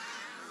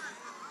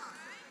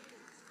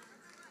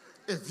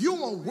 If you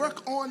want to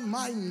work on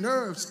my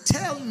nerves,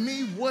 tell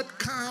me what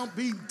can't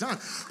be done.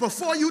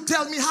 Before you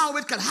tell me how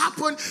it could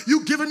happen,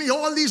 you giving me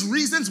all these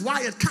reasons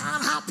why it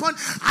can't happen.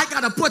 I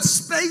got to put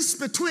space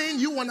between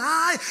you and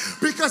I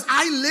because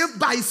I live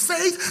by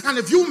faith. And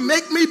if you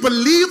make me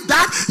believe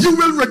that, you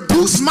will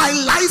reduce my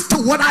life to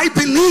what I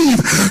believe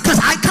because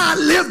I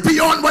can't live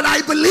beyond what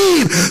I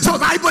believe. So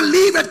if I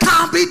believe it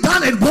can't be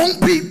done, it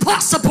won't be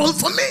possible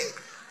for me.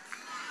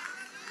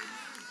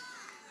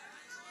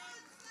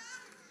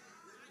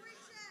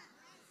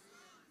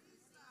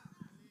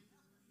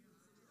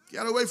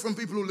 Get away from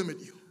people who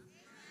limit you.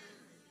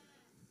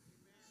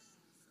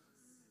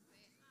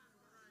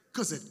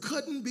 Because it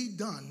couldn't be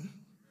done.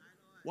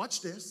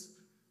 Watch this.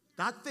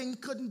 That thing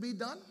couldn't be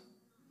done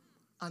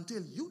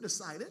until you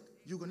decided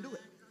you can do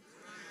it.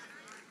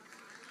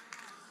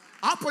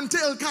 Up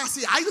until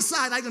Cassie, I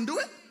decide I can do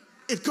it,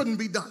 it couldn't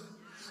be done.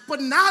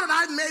 But now that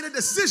I've made a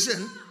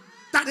decision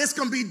that it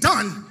can be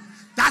done,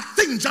 that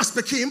thing just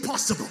became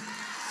possible.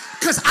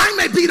 Because I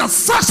may be the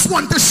first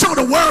one to show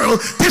the world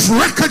this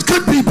record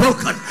could be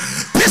broken.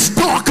 This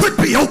door could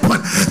be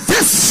open.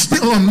 This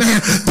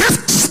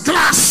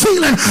glass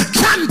ceiling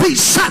can be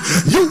shut.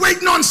 You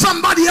waiting on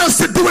somebody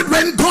else to do it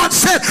when God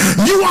said,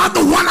 you are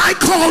the one I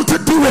called to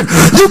do it.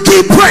 You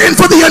keep praying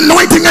for the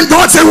anointing and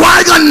God said,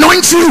 why I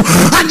anoint you?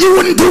 And you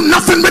wouldn't do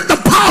nothing with the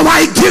power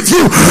I give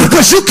you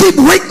because you keep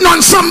waiting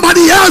on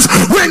somebody else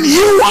when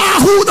you are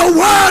who the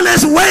world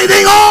is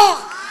waiting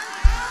on.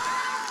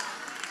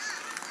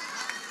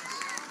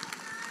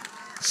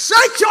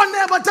 Shake your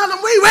neighbor, tell them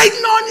we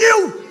waiting on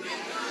you.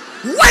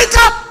 Wake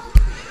up.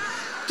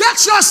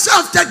 Get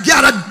yourself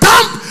together.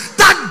 Dump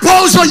that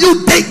bozo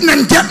you dating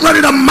and get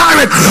ready to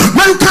marry.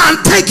 Man can't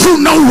take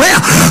you nowhere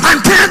and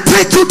can't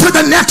take you to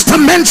the next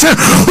dimension.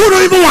 Who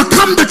don't even want to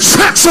come to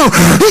church so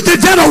he can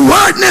get a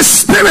word in his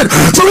spirit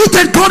so he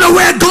can go to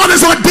where God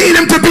has ordained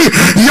him to be.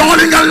 Y'all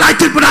ain't gonna like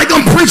it, but I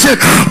gonna preach it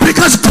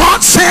because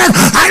God said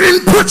I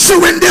didn't put you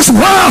in this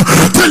world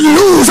to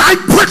lose. I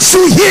put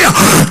you here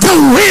to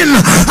win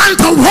and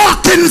to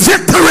walk in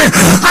victory.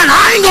 And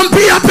I ain't gonna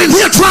be up in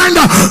here trying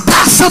to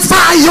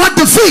pacify your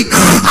defeat.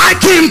 I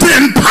came to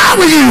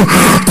empower you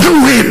to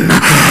win.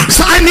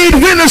 So I need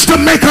winners to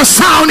make a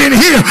sound in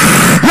here.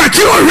 Like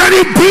you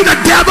already beat the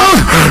devil,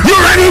 you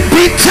already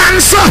beat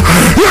cancer,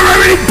 you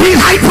already beat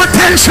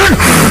hypertension.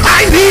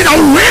 I need a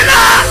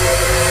winner.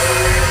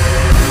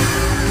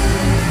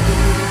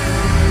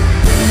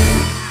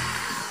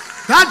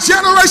 That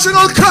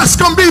generational curse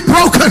can be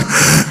broken.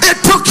 It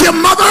took your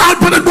mother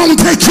out, but it won't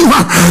take you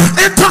out.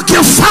 It took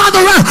your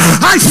father out.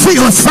 I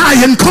feel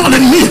fire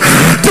calling me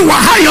to a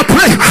higher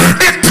place.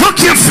 It took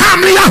your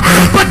family out,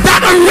 but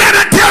that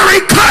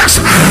hereditary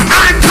curse,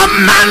 I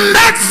command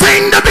that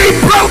thing to be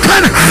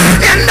broken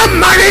in the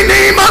mighty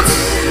name of...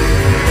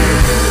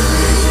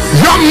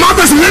 Your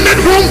mother's limit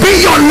won't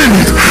be your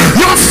limit.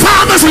 Your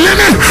father's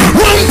limit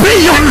won't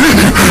be your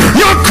limit.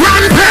 Your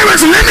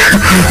grandparents' limit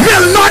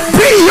will not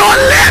be your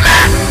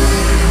limit.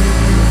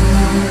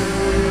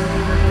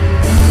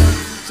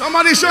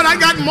 Somebody said I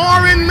got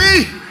more in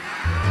me.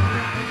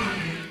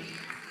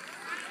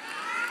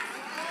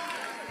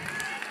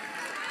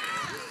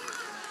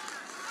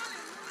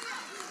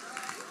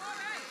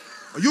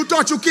 You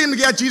thought you came to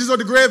get Jesus out of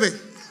the grave.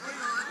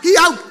 He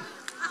out.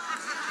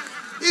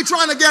 He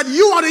trying to get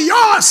you out of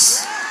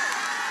yours.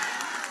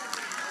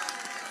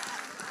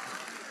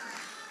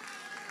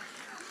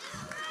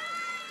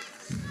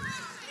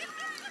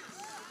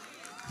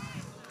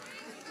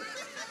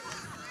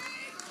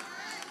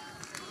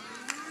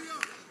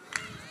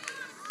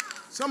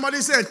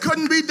 Somebody said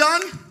couldn't be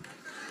done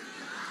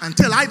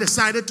until I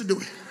decided to do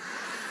it.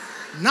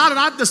 Now that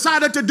I've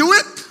decided to do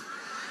it,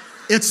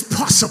 it's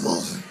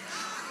possible.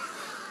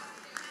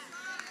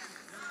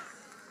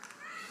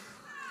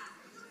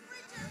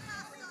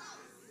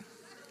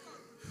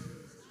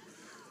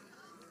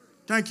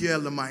 Thank you,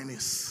 Elder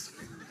Minus.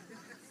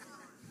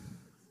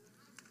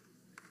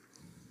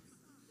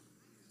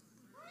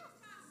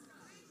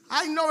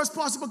 I know it's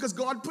possible because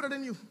God put it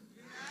in you.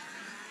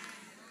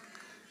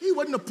 He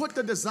wouldn't have put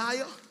the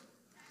desire,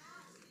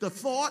 the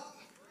thought,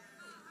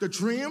 the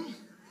dream,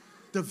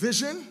 the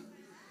vision,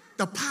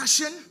 the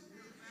passion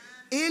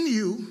in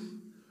you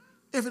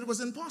if it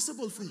was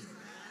impossible for you.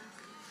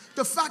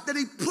 The fact that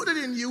he put it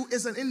in you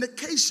is an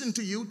indication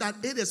to you that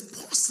it is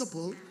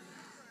possible.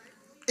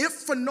 If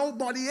for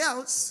nobody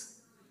else,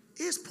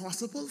 it's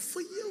possible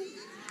for you.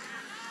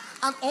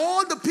 And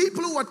all the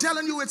people who are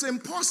telling you it's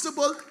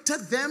impossible, to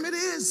them it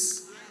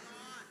is.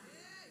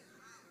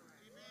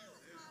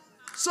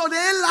 So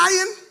they're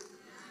lying.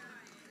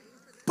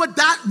 But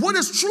that what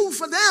is true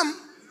for them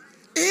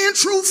ain't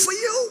true for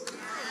you.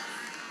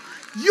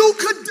 You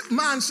could,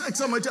 man,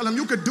 somebody tell them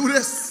you could do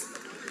this.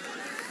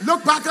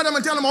 Look back at them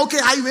and tell them, okay,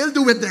 I will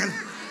do it then.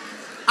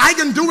 I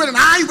can do it, and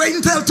I ain't wait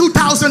until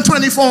 2024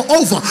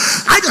 over.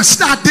 I can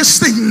start this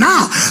thing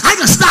now. I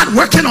can start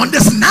working on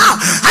this now.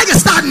 I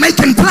can start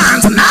making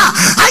plans now.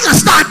 I can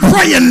start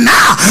praying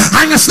now.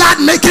 I can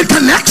start making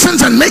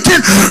connections and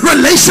making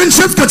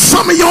relationships. Because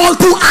some of y'all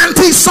too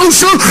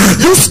anti-social.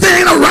 You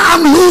staying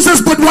around losers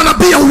but want to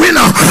be a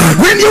winner.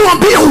 When you want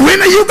to be a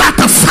winner, you got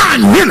to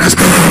find winners.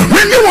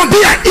 When you want to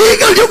be an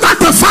eagle, you got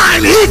to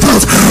find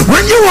eagles.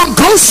 When you want to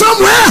go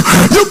somewhere,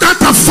 you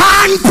got to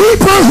find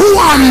people who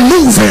are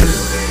moving.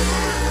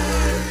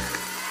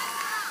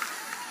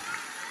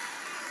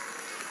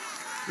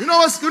 You know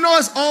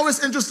what's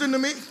always interesting to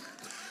me?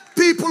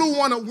 People who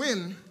want to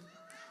win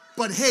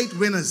but hate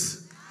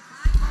winners.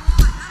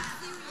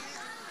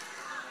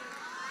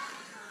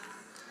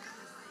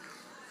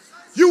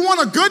 You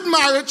want a good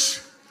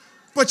marriage,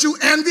 but you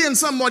envying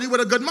somebody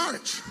with a good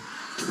marriage.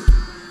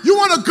 You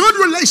want a good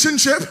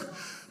relationship,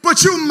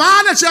 but you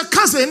mad at your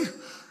cousin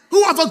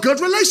who have a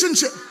good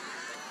relationship.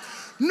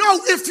 No,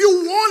 if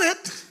you want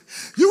it,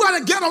 you got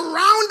to get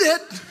around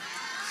it,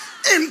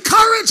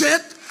 encourage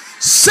it,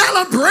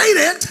 celebrate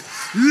it,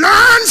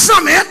 learn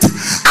from it,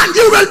 and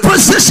you will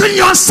position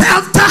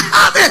yourself to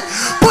have it.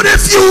 But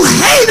if you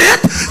hate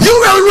it, you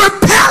will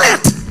repel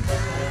it.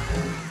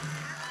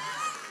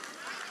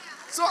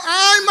 So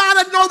I ain't mad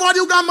at nobody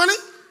who got money.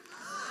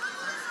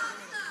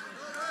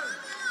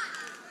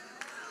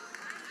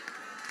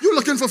 You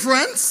looking for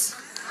friends?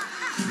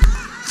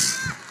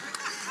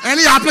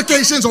 Any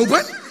applications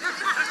open?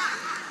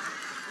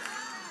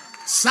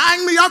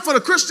 Sign me up for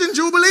the Christian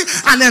Jubilee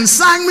and then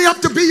sign me up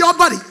to be your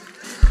buddy.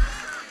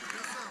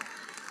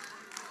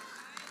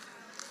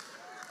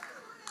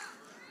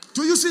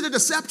 Do you see the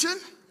deception?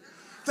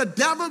 The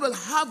devil will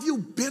have you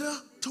bitter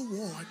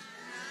toward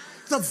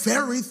the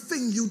very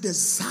thing you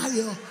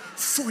desire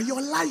for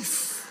your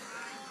life.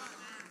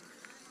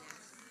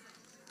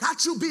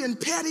 Got you being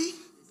petty.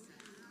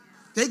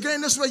 They going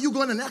this way, you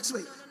going the next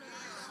way.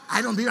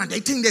 I don't be around.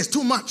 They think there's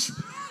too much.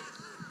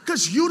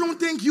 Because you don't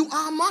think you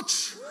are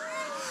much.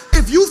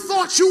 If you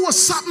thought you were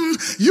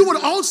something, you would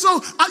also,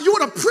 you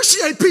would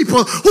appreciate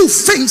people who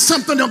think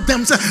something of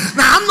themselves.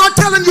 Now, I'm not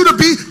telling you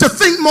to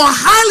think more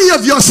highly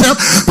of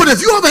yourself, but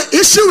if you have an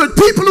issue with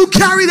people who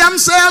carry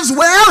themselves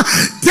well,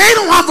 they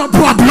don't have a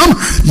problem.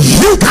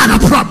 You got a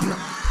problem.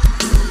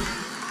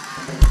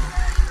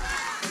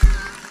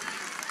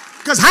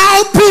 Because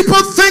how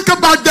people think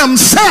about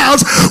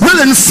themselves will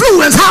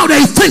influence how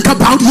they think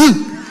about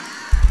you.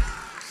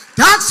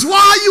 That's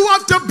why you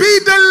have to be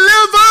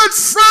delivered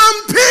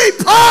from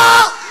people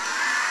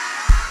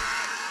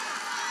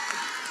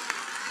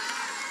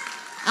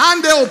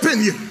and their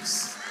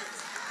opinions.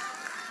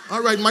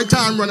 All right, my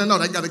time running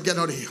out. I got to get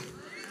out of here.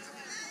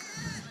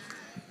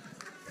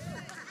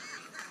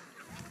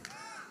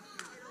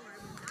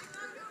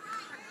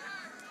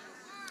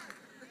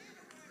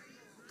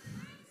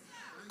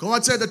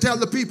 God said to tell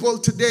the people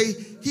today,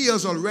 He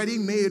has already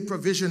made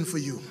provision for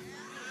you.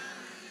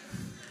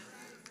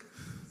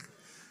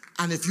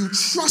 And if you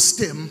trust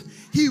Him,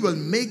 He will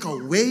make a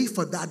way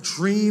for that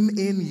dream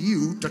in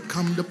you to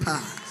come to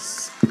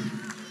pass.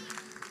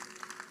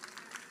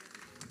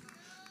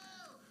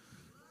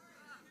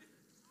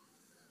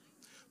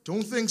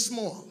 Don't think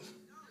small.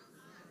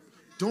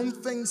 Don't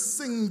think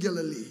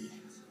singularly.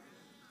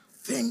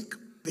 Think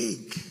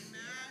big.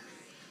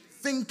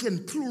 Think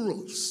in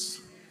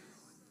plurals.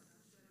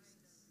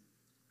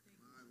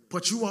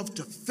 But you have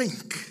to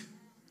think.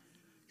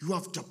 You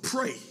have to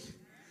pray.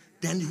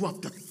 Then you have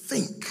to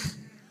think.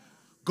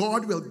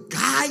 God will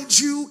guide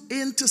you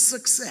into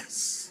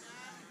success.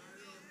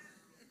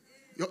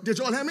 Did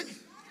y'all hear me?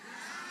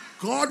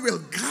 God will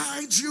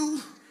guide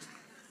you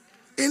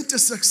into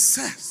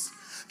success.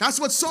 That's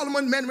what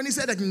Solomon meant when he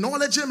said,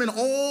 acknowledge Him in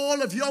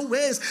all of your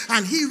ways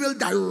and He will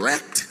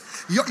direct.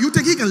 You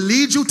think He can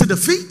lead you to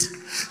defeat?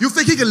 You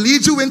think He can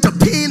lead you into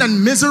pain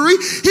and misery?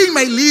 He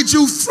may lead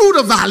you through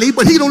the valley,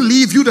 but He don't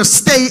leave you to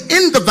stay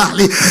in the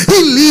valley. He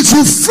leads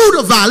you through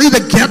the valley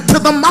to get to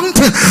the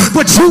mountain.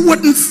 But you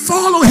wouldn't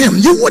follow Him.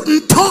 You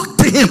wouldn't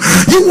talk to Him.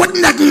 You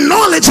wouldn't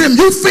acknowledge Him.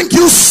 You think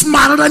you're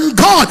smarter than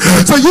God.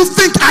 So you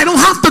think, I don't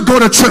have to go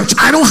to church.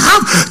 I don't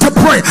have to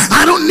pray.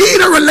 I don't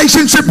need a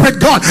relationship with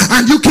God.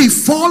 And you keep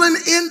falling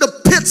in the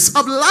pits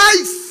of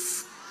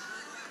life.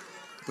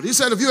 But He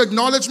said, if you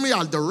acknowledge me,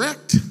 I'll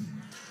direct.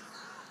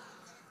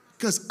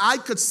 Because I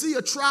could see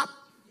a trap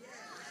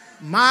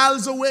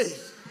miles away.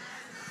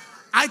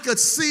 I could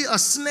see a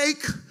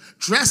snake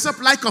dress up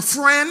like a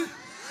friend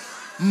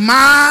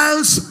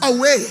miles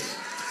away.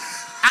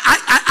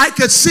 I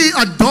could see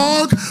a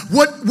dog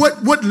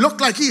would look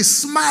like he's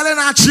smiling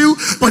at you,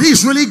 but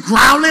he's really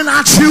growling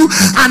at you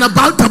and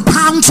about to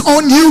pounce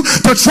on you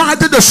to try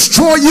to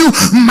destroy you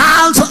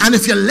miles. And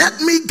if you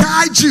let me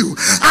guide you,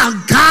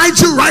 I'll guide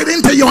you right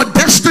into your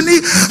destiny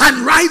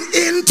and right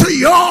into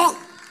your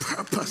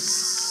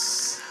purpose.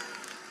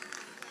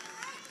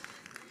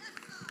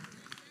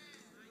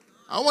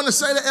 I want to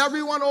say to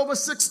everyone over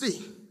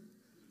 60,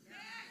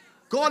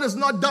 God is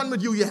not done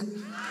with you yet.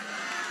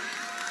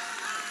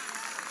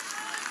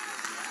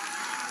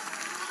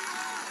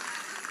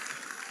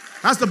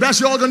 That's the best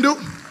y'all gonna do?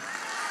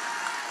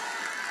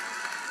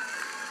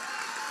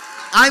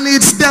 I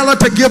need Stella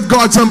to give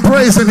God some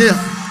praise in here.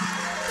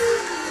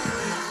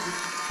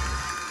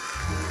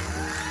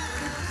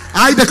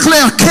 I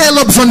declare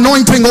Caleb's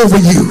anointing over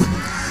you.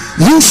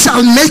 You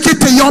shall make it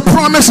to your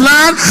promised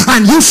land,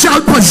 and you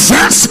shall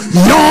possess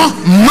your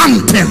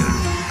mountain.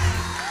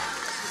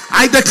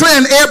 I declare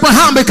an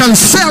Abrahamic and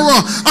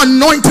Sarah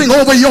anointing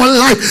over your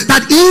life,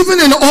 that even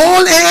in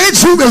old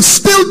age you will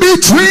still be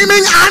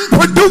dreaming and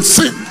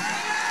producing.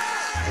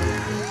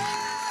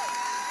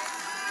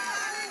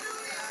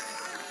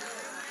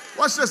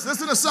 Watch this.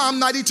 Listen to Psalm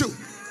 92.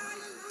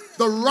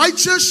 The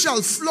righteous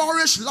shall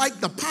flourish like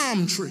the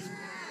palm tree.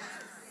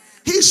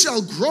 He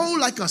shall grow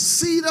like a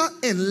cedar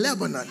in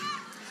Lebanon.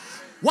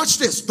 Watch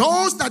this.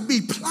 Those that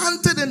be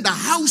planted in the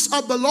house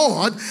of the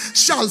Lord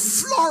shall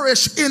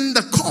flourish in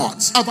the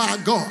courts of our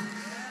God.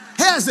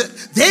 Here's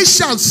it. They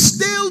shall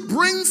still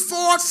bring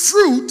forth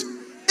fruit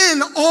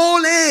in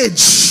old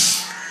age.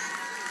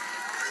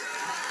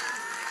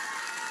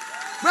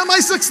 Where are my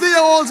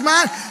 60-year-olds,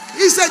 man?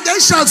 He said they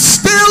shall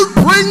still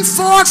bring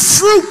forth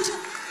fruit.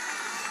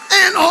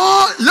 And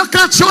oh, look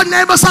at your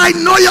neighbors. I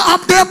know you're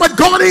up there, but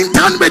God ain't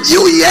done with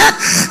you yet.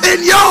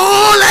 In your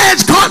old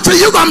age, God, so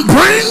you can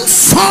bring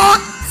forth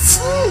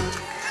fruit.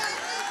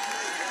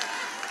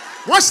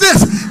 Watch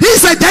this. He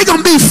said they're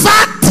going to be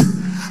fat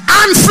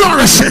and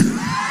flourishing.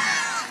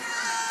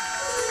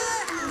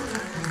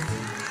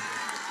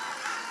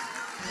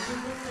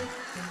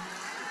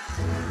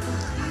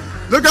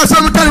 Look at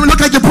someone, tell him, look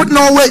like you're putting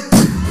on weight.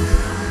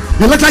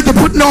 You look like you're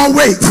putting on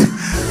weight.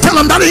 Tell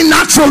them that ain't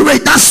natural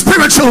weight, that's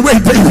spiritual weight,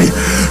 baby.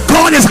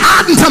 God is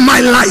adding to my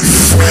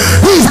life.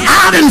 He's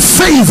adding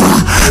favor,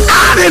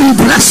 adding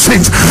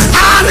blessings,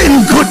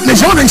 adding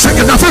goodness. You ain't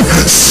saying nothing.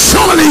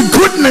 Surely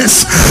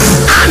goodness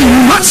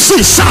and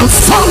mercy shall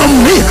follow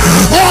me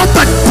all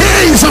the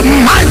days of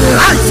my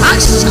life. I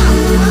shall.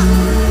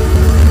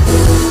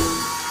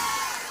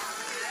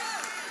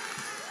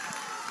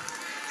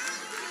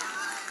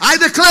 I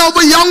declare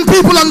over young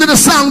people under the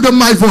sound of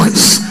my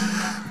voice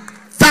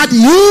that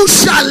you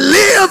shall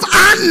live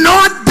and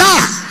not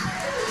die.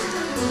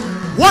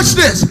 Watch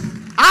this.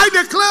 I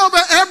declare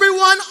over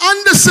everyone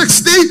under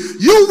 60,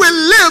 you will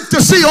live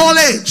to see old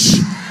age.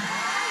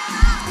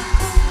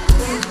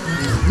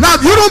 Now,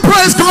 if you don't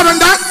praise God on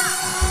that,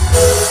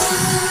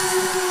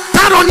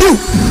 that on you.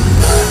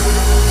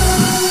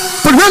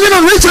 But when you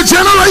don't reach a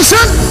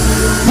generation,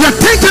 you're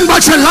thinking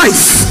about your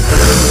life.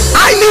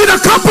 I need a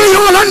couple of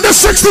you under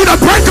 60 to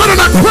break out in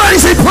a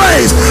crazy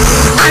praise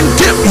and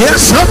give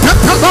yes.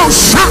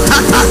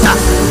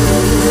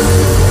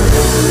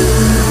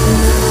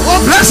 Oh,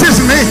 bless his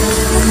name.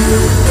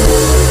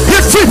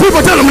 Hit three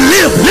people, tell them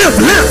live, live,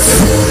 live.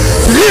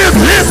 Live,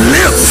 live,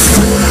 live.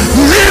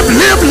 Live,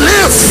 live,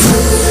 live.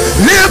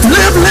 Live,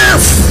 live,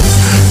 live.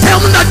 Tell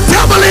them the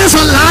devil is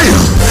a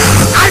liar.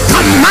 I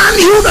command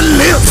you to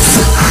live.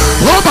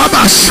 Oh,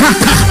 Baba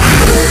Shaka.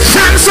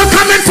 Cancer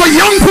coming for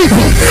young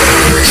people.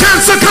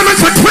 Cancer coming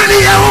for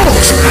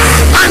 20-year-olds.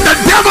 And the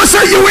devil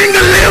said you ain't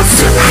gonna live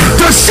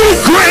to see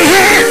gray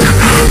hair.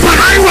 But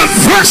I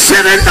reverse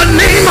it in the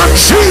name of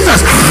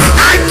Jesus.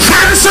 I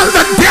cancel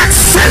the death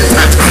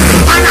sentence.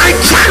 And I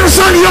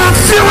cancel your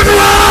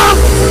funeral.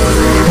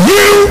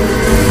 You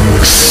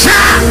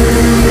shall.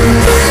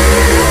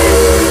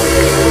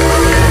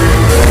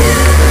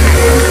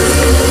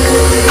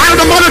 Out of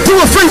the mother, 2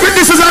 or 3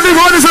 witnesses, every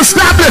word is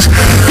established.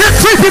 Get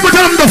 3 people,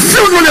 tell them the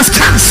funeral is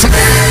canceled.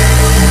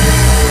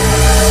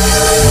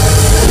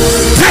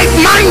 Take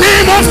my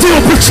name off the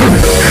obituary.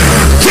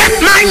 Get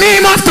my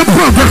name off the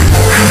program.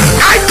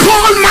 I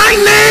call my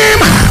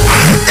name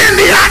in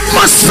the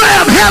atmosphere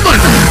of heaven.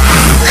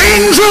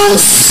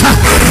 Angels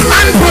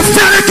and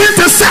prophetic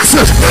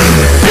intercessors,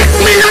 pick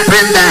me up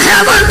in the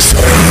heavens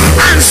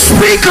and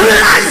speak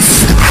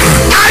life.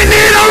 I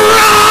need a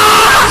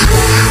roar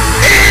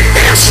in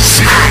this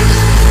chat.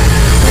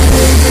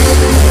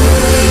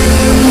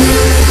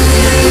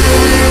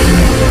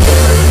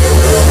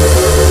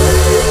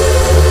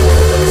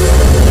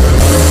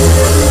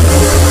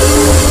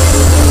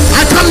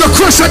 I come to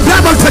crush a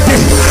devil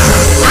today.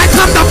 I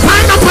come to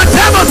bind up a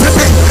devil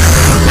today.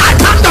 I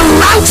come to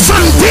rout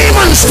some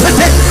demons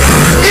today.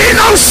 Ain't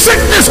no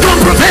sickness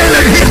gonna prevail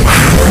in here.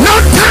 No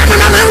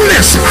terminal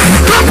illness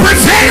gonna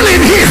prevail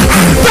in here.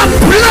 The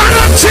blood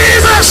of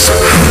Jesus.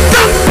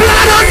 The blood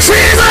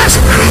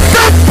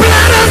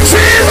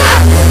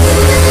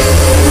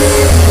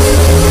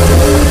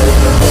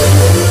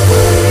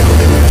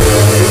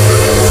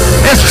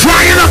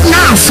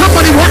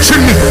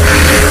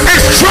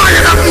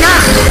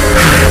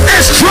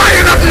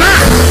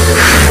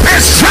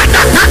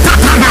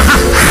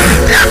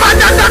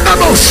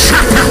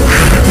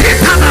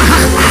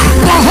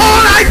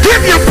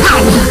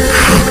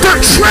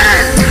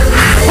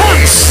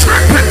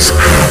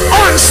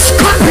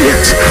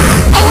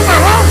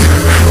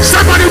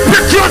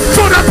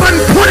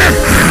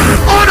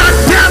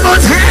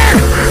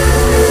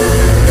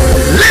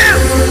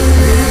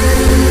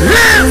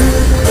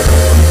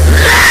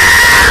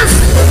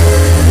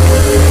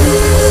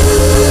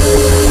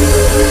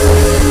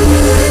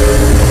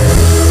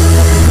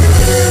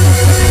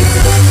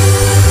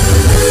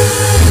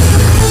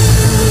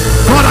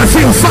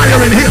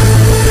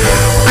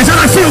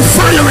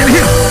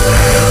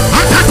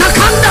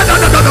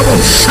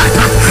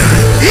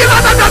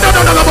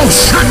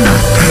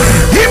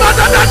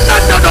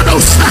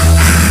Ghost.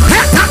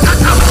 Let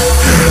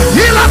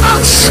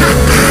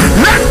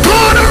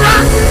God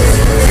arise.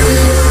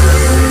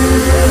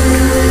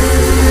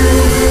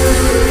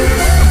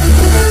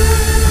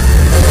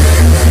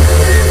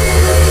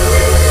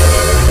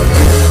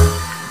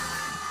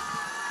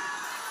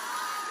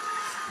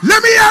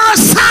 Let me hear a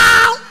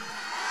sound.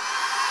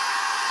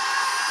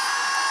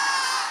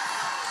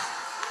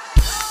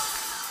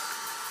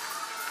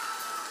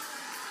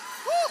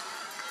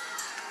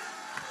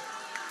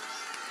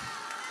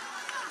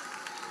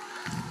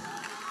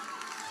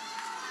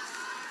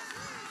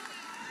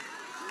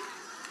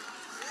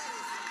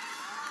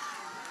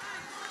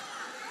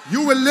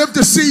 You will live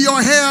to see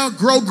your hair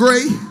grow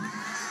gray,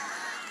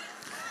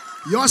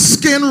 your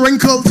skin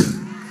wrinkled,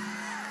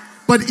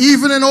 but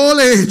even in old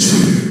age,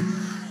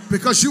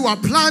 because you are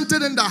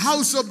planted in the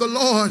house of the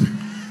Lord,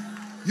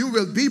 you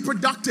will be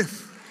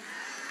productive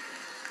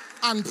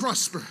and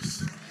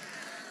prosperous.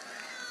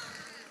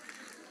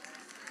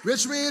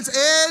 Which means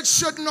age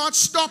should not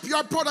stop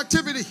your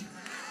productivity.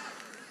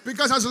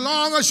 Because as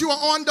long as you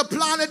are on the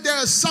planet,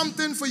 there is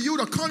something for you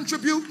to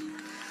contribute.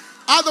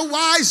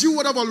 Otherwise, you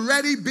would have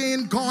already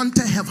been gone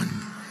to heaven.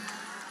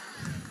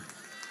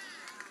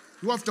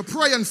 You have to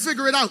pray and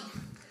figure it out.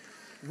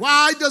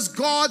 Why does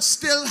God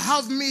still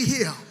have me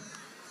here?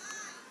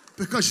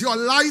 Because your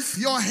life,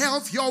 your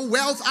health, your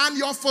wealth, and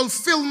your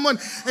fulfillment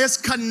is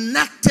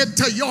connected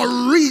to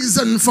your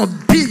reason for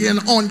being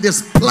on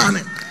this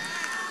planet.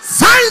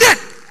 Find it.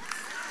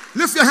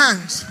 Lift your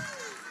hands.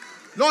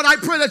 Lord, I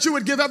pray that you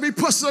would give every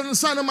person in the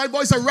sound of my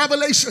voice a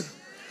revelation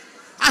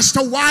as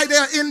to why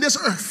they're in this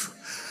earth,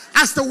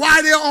 as to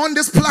why they're on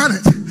this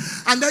planet,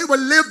 and they will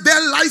live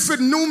their life with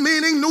new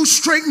meaning, new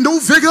strength,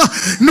 new vigor,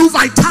 new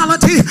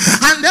vitality,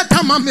 and they're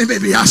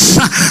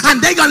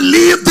gonna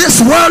leave this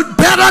world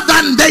better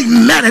than they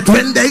met it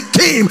when they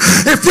came.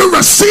 If you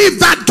receive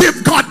that,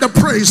 give God the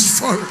praise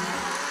for it.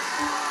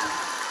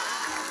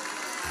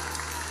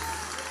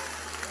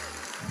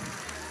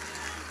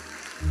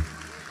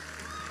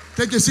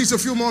 Take your seats a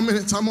few more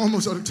minutes. I'm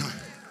almost out of time.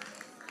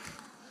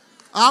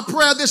 Our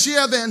prayer this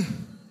year then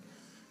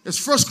is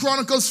 1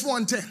 Chronicles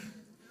 4:10.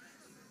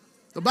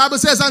 The Bible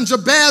says, and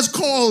Jabez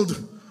called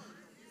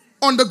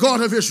on the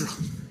God of Israel,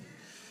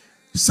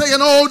 saying,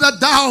 oh, that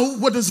thou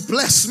wouldest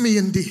bless me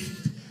indeed.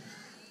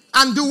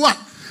 And do what?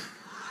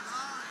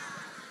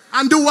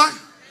 And do what?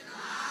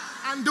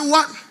 And do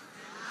what?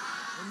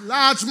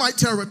 Enlarge my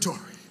territory.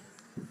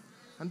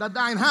 And that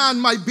thine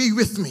hand might be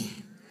with me.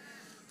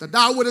 That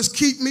thou wouldest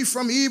keep me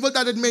from evil,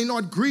 that it may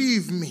not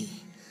grieve me.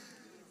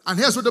 And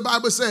here's what the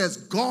Bible says.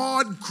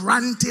 God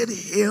granted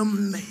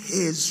him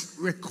his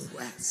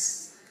request.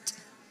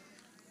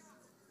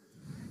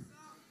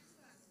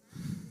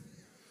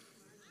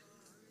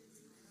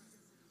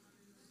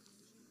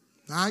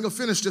 Now, I ain't going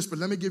to finish this, but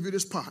let me give you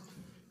this part.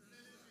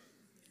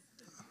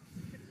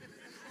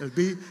 It'll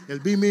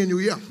be me and you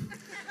here.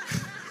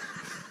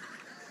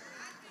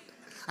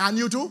 And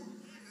you too?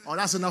 Oh,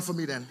 that's enough for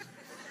me then.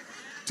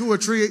 2 or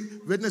 3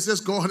 witnesses,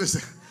 God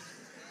is.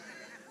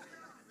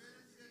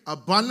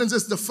 Abundance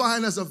is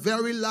defined as a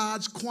very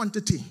large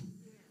quantity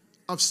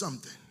of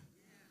something.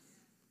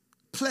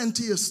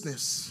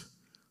 Plenteousness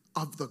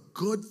of the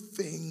good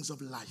things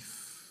of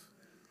life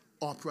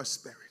or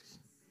prosperity.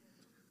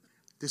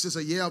 This is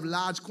a year of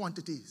large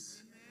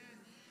quantities.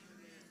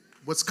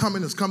 What's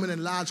coming is coming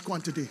in large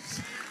quantities.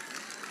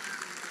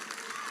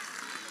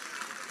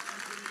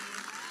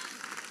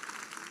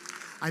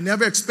 I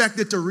never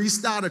expected to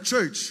restart a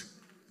church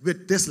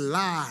with this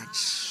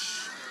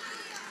large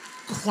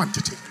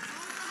quantity.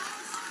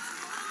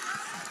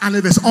 And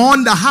if it's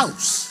on the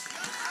house,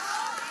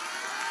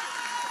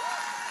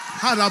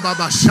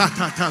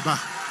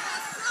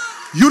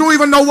 you don't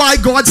even know why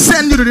God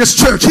sent you to this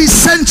church. He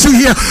sent you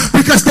here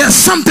because there's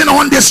something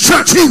on this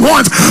church He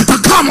wants to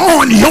come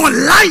on your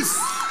life.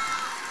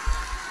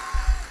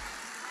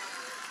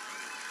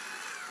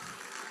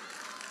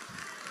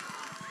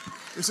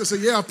 This is a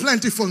year of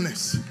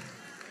plentifulness.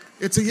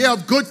 It's a year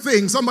of good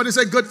things. Somebody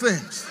say good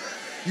things.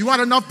 You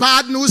want enough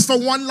bad news for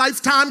one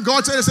lifetime?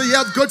 God said it's a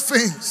year of good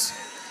things.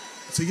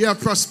 It's a year of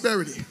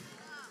prosperity.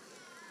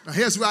 Now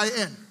here's where I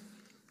end.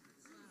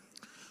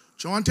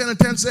 John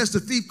 10:10 says the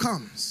thief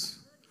comes.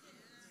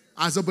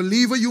 As a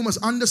believer, you must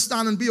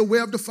understand and be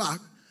aware of the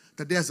fact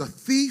that there's a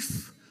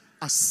thief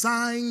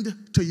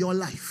assigned to your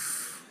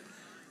life.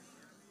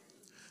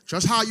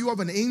 Just how you have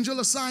an angel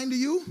assigned to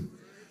you,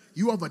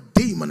 you have a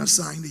demon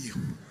assigned to you.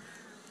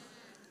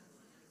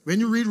 When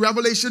you read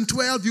Revelation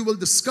 12, you will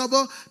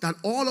discover that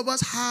all of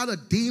us had a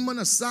demon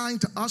assigned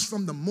to us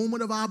from the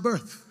moment of our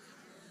birth.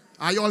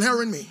 Are you all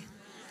hearing me?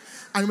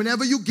 And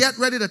whenever you get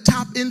ready to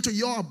tap into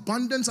your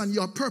abundance and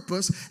your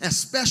purpose,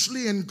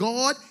 especially in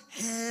God,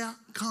 here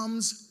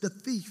comes the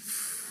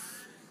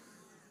thief.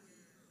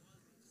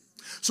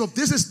 So if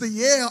this is the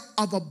year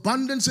of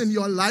abundance in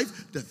your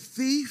life, the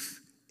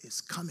thief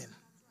is coming.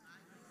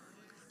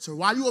 So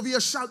while you're over here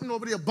shouting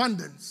over the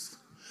abundance,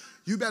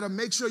 you better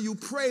make sure you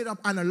prayed up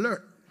and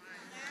alert.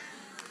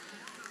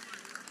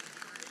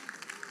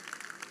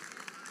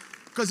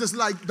 Because it's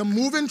like the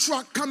moving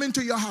truck coming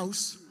to your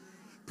house,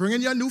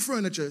 bringing your new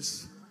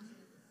furnitures,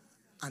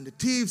 and the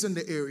thieves in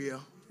the area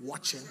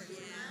watching.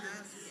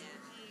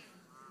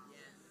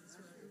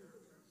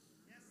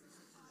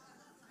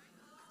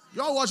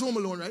 Y'all watch Home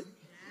Alone, right?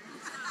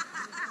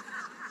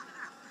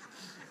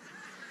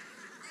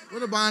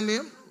 What a band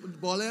name? With the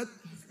ball head?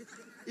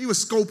 He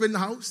was scoping the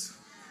house.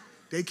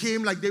 They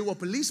came like they were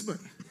policemen.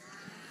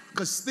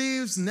 Because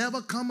thieves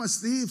never come as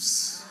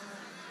thieves.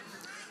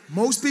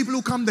 Most people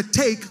who come to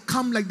take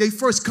come like they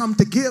first come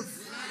to give.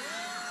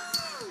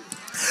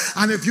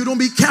 And if you don't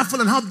be careful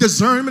and have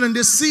discernment in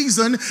this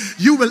season,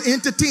 you will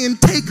entertain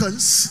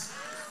takers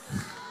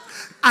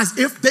as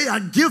if they are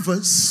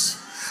givers.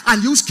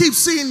 And you keep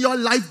seeing your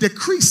life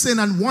decreasing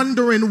and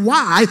wondering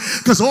why,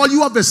 because all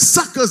you have is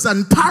suckers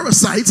and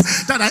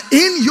parasites that are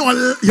in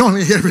you're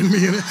hearing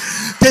me.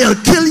 They'll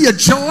kill your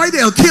joy,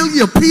 they'll kill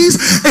your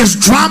peace. It's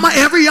drama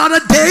every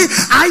other day.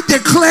 I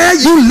declare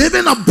you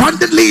living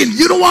abundantly and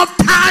you don't have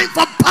time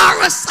for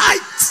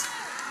parasites.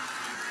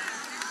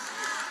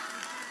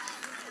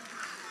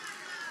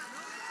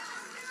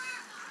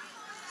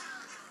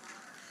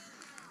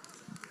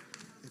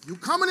 If you're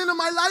coming into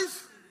my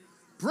life,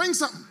 bring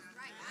something.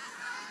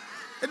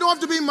 It don't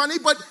have to be money,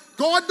 but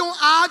God don't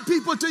add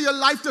people to your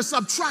life to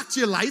subtract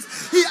your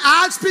life. He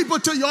adds people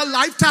to your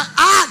life to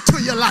add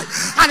to your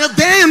life. And if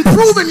they're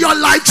improving your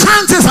life,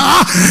 chances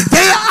are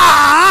they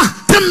are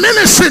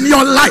diminishing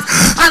your life.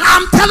 And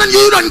I'm telling you,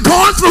 you done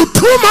gone through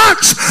too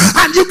much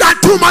and you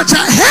got too much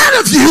ahead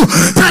of you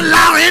to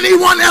allow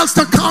anyone else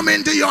to come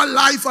into your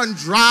life and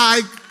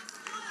drag.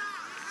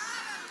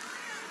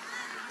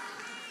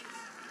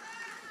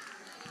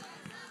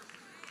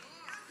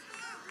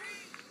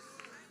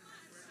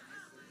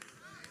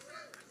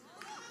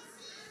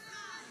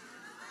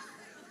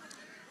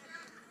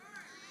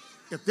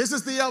 If this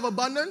is the year of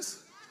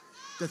abundance,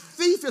 the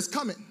thief is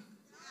coming.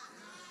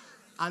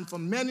 And for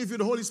many of you,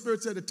 the Holy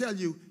Spirit said to tell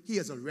you, he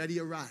has already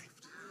arrived.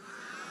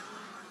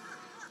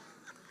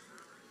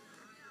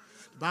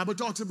 The Bible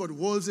talks about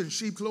wolves in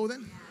sheep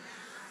clothing.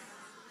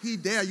 He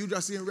there, you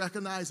just didn't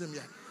recognize him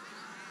yet.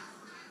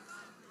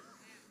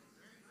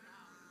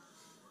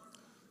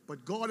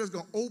 But God is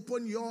going to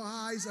open your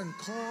eyes and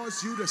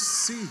cause you to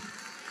see.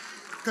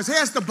 Because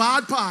here's the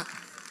bad part.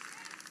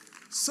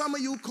 Some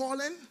of you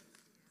calling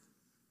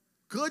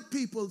good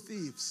people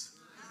thieves.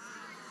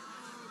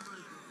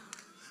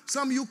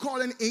 Some of you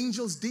calling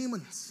angels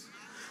demons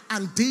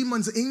and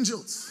demons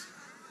angels.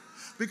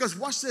 Because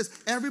watch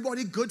this,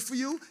 everybody good for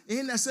you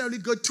ain't necessarily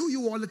good to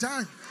you all the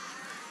time.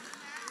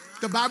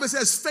 The Bible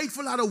says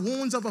faithful are the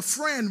wounds of a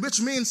friend,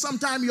 which means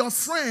sometimes your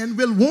friend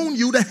will wound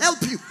you to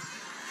help you.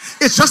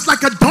 It's just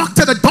like a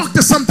doctor. The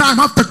doctor sometimes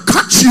have to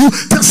cut you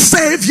to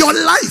save your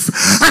life.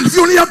 And if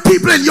you only have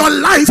people in your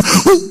life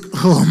who,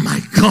 oh my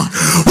God,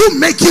 who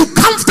make you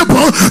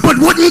comfortable but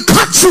wouldn't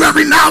cut you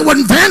every now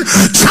and then,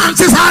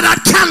 chances are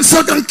that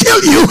cancer can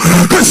kill you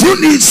because you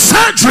need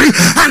surgery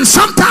and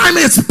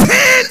sometimes it's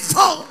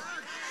painful.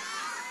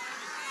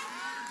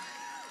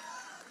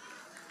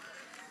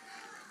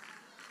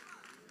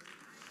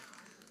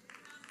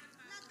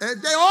 And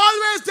they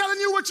always telling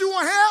you what you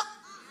want to hear.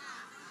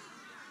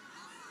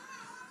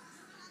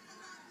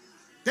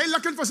 They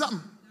looking for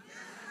something.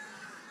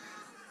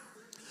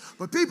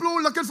 But people who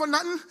are looking for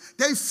nothing,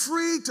 they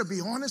free to be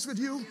honest with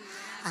you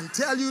and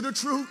tell you the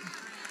truth.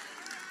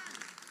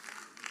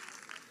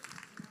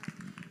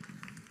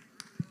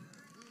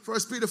 1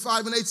 Peter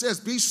 5:8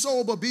 says, be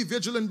sober, be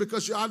vigilant,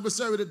 because your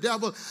adversary, the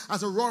devil,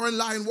 as a roaring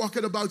lion,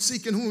 walketh about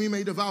seeking whom he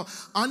may devour.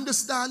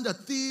 Understand that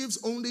thieves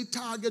only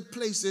target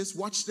places,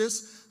 watch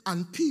this,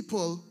 and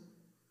people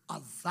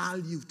of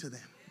value to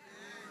them.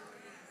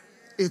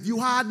 If you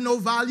had no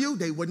value,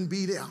 they wouldn't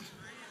be there.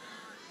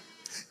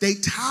 They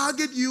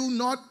target you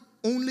not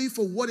only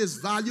for what is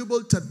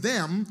valuable to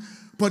them,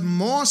 but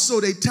more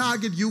so they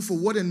target you for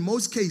what in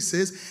most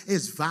cases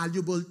is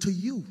valuable to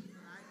you.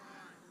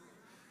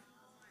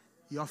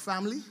 Your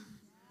family,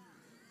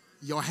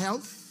 your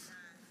health,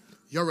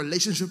 your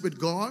relationship with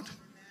God,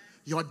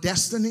 your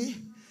destiny,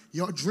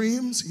 your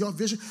dreams, your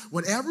vision.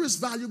 Whatever is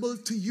valuable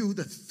to you,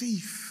 the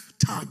thief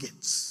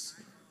targets.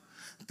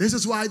 This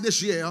is why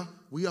this year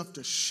we have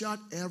to shut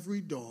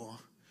every door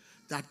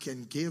that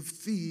can give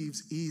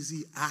thieves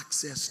easy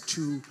access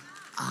to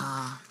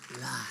our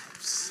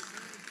lives.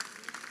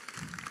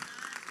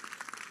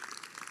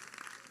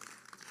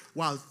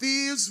 While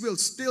thieves will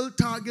still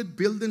target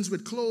buildings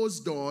with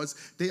closed doors,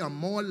 they are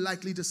more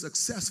likely to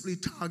successfully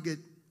target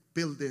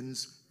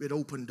buildings with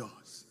open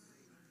doors.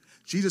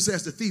 Jesus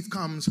says the thief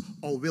comes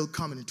or will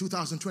come. And in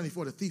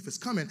 2024, the thief is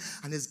coming,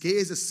 and his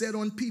gaze is set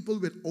on people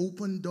with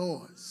open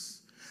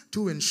doors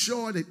to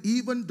ensure that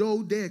even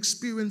though they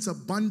experience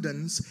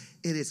abundance,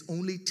 it is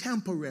only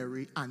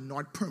temporary and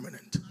not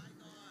permanent.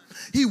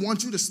 He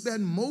wants you to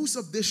spend most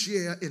of this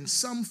year in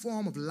some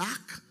form of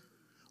lack,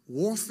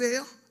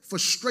 warfare,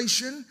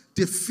 frustration,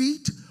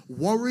 defeat,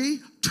 worry,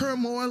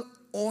 turmoil,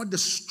 or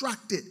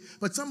distracted.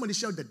 But somebody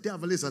shout, the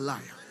devil is a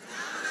liar.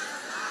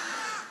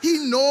 He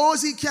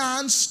knows he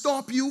can't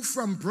stop you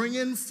from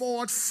bringing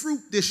forth fruit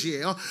this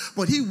year,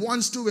 but he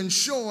wants to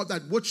ensure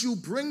that what you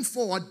bring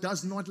forth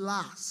does not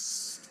last.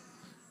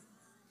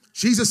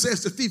 Jesus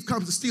says the thief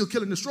comes to steal,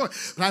 kill, and destroy,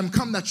 but I am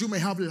come that you may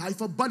have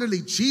life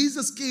abundantly.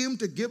 Jesus came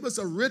to give us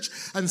a rich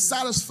and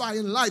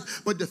satisfying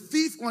life, but the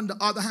thief, on the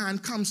other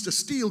hand, comes to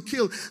steal,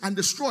 kill, and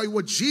destroy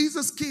what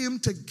Jesus came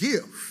to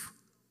give,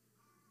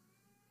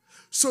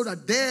 so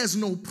that there's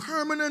no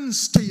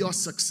permanence to your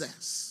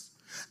success,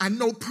 and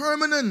no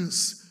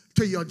permanence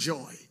to your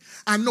joy,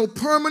 and no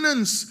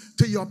permanence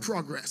to your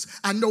progress,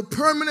 and no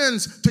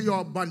permanence to your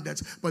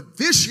abundance. But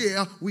this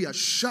year, we are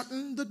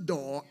shutting the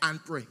door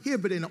and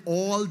prohibiting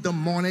all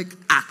demonic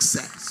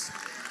access.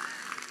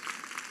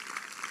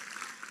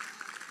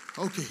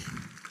 Okay.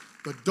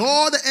 The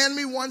door the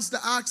enemy wants to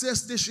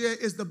access this year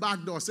is the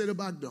back door. Say the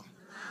back door.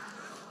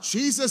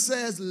 Jesus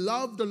says,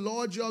 love the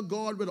Lord your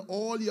God with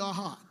all your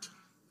heart.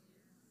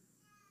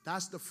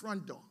 That's the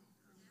front door.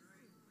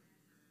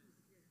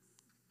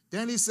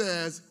 Then he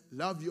says,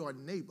 love your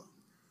neighbor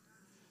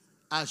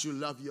as you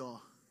love your.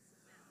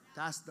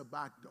 That's the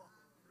back door.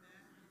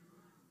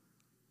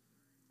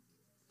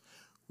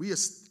 We are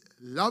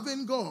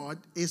loving God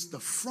is the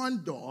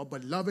front door,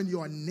 but loving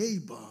your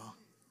neighbor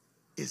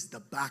is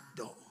the back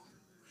door,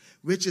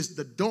 which is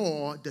the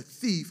door the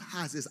thief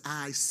has his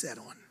eyes set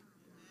on.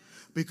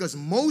 Because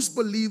most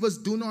believers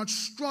do not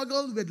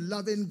struggle with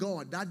loving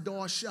God. That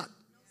door shut.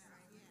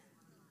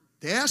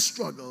 Their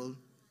struggle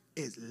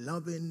is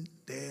loving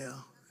their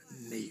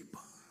neighbor.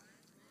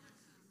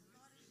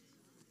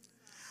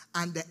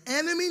 And the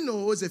enemy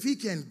knows if he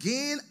can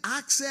gain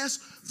access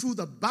through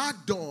the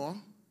back door,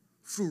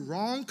 through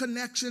wrong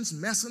connections,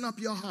 messing up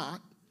your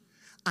heart,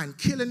 and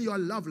killing your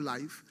love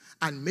life,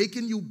 and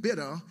making you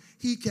bitter,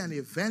 he can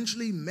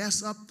eventually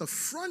mess up the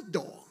front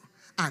door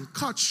and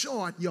cut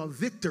short your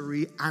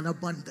victory and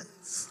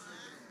abundance.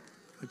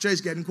 The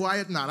church getting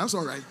quiet now. That's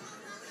all right.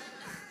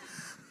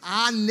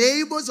 Our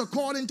neighbors,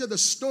 according to the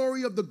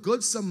story of the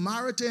Good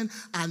Samaritan,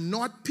 are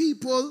not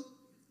people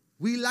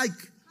we like.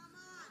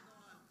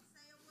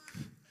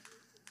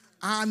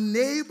 Our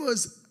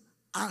neighbors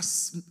are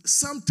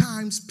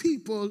sometimes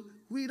people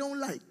we don't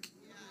like.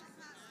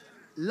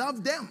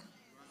 Love them.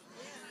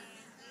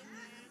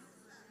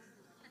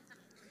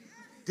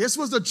 This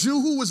was a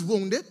Jew who was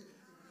wounded,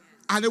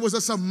 and it was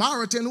a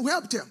Samaritan who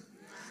helped him.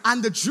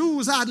 And the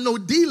Jews had no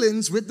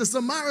dealings with the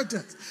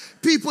Samaritans.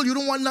 People you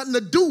don't want nothing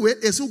to do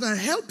with is who can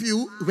help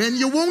you when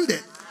you're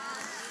wounded.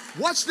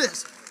 Watch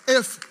this.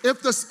 If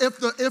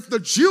the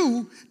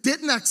Jew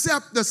didn't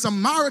accept the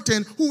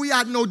Samaritan who he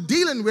had no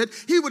dealing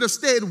with, he would have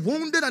stayed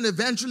wounded and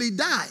eventually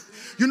died.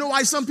 You know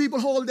why some people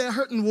hold their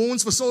hurting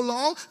wounds for so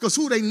long? Because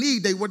who they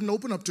need, they wouldn't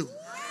open up to.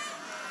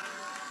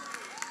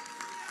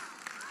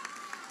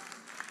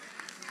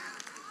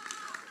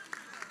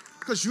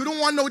 Because you don't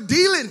want no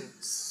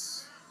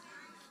dealings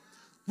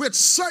with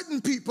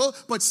certain people,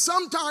 but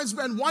sometimes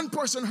when one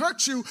person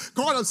hurts you,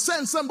 God will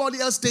send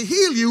somebody else to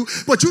heal you,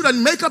 but you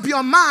done make up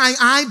your mind,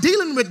 I ain't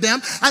dealing with them,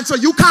 and so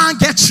you can't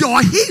get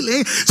your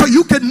healing, so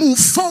you can move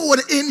forward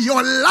in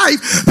your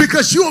life,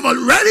 because you have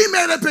already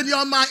made up in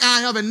your mind, I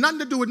ain't having nothing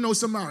to do with no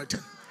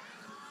Samaritan.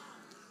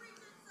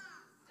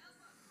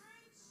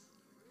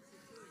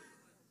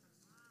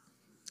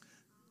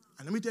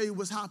 And let me tell you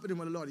what's happening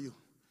with a lot of you.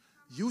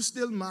 You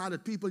still mad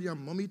at people your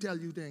mommy tell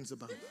you things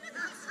about.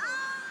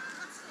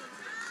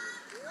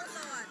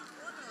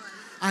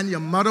 And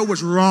your mother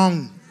was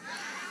wrong.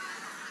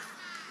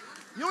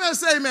 You don't have to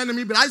say amen to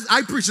me, but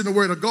I preach in the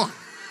word of God.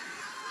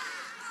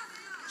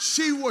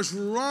 She was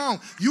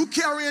wrong. You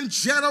carrying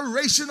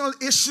generational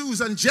issues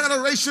and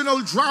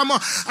generational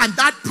drama, and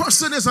that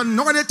person is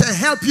anointed to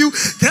help you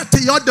get to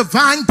your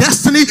divine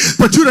destiny,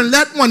 but you done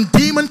let one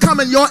demon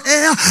come in your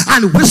ear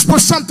and whisper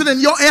something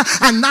in your ear,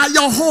 and now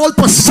your whole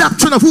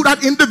perception of who that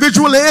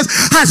individual is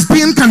has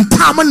been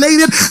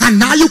contaminated, and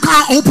now you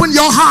can't open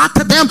your heart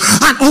to them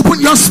and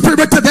open your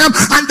spirit to them,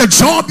 and the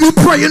job you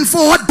praying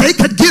for, they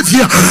could give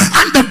you,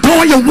 and the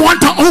door you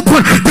want to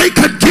open, they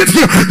could give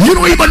you. You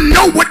don't even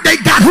know what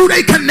they got, who they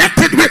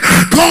connected with.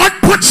 God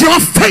puts your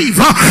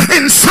favor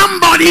in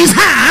somebody's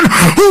hand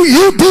who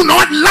you do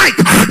not like.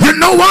 You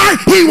know why?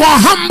 He will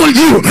humble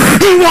you.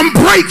 He won't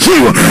break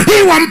you.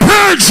 He won't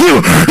purge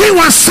you. He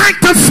will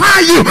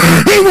sanctify you.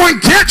 He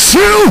won't get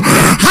you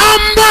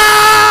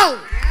humble.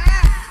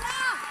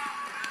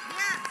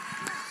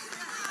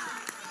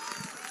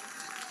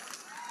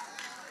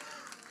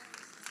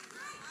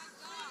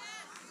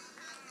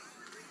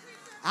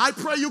 I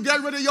pray you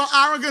get rid of your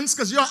arrogance,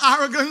 because your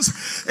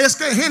arrogance is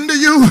to hinder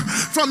you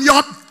from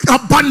your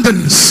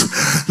abundance.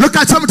 Look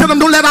at someone, tell them,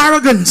 don't let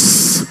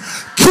arrogance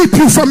keep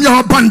you from your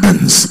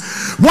abundance.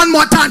 One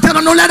more time, tell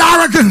them, don't let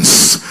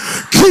arrogance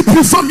keep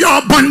you from your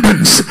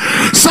abundance.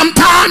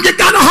 Sometimes you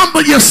gotta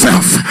humble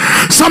yourself.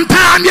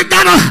 Sometimes you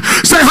gotta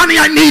say,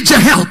 honey, I need your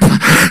help.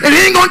 It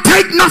ain't gonna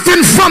take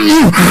nothing from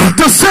you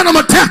to send them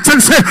a text and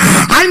say,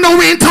 I know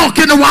we ain't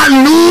talking a while.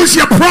 Lose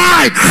your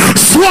pride.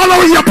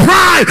 Swallow your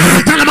pride.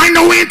 Tell them, I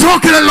know we ain't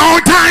talking a long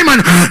time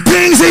and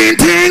things ain't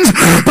things,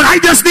 but I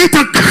just need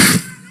to.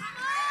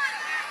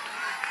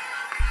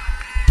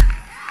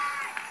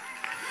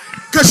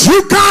 Because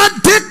you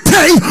can't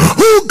dictate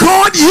who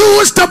God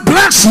used to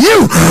bless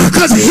you,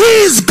 because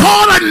he's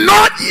God and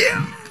not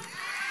you.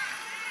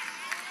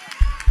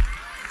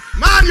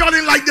 Man, y'all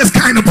didn't like this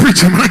kind of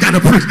preaching. I gotta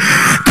preach.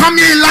 Come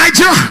here,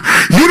 Elijah.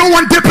 You don't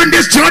want dip in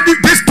this Jordan,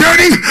 this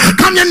dirty.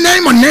 Come here,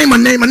 name.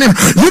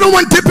 You don't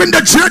want dip in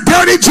the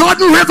dirty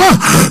Jordan River.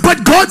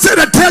 But God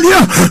said to tell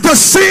you, the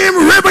same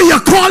river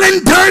you're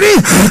calling dirty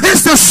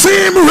is the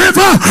same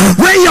river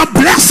where your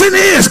blessing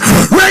is,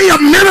 where your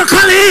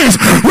miracle is,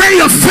 where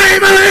your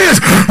favor is,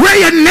 where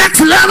your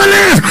next level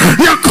is.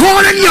 You're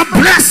calling your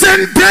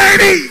blessing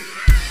dirty.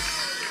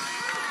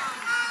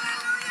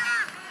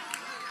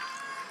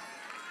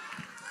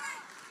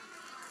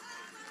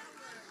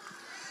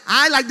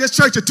 I like this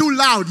church. You're too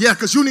loud. Yeah,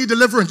 because you need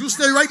deliverance. You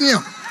stay right here.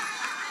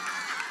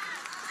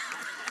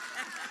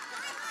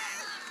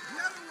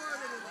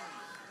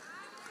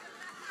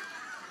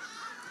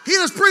 He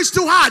just preached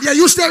too hard. Yeah,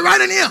 you stay right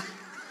in here.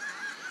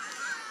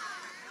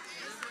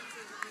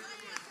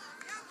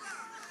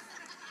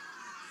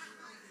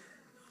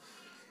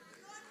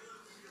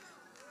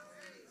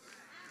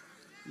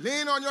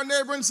 Lean on your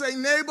neighbor and say,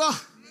 neighbor,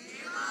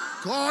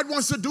 God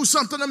wants to do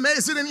something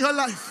amazing in your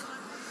life.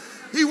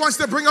 He wants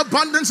to bring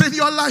abundance in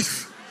your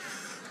life.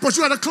 But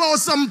you got to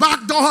close some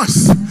back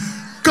doors.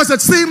 Because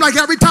it seemed like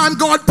every time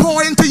God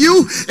poured into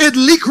you, it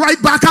leaked right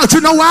back out.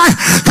 You know why?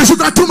 Because you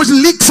got too much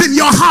leaks in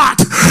your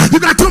heart.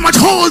 You got too much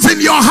holes in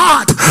your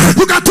heart.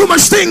 You got too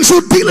much things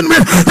you're dealing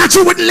with that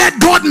you wouldn't let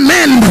God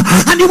mend.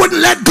 And you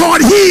wouldn't let God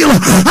heal.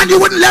 And you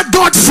wouldn't let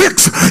God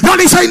fix. Y'all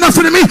ain't saying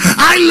nothing to me.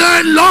 I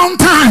learned long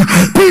time.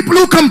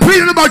 People who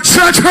complaining about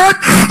church hurt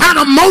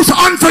are the most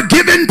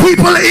unforgiving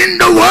people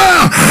in the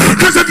world.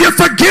 Because if you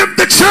forgive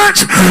the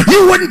church,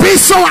 you wouldn't be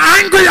so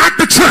angry at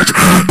the church.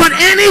 But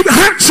any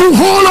hurt you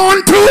hold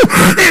on to,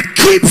 it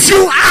keeps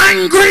you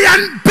angry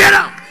and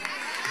bitter.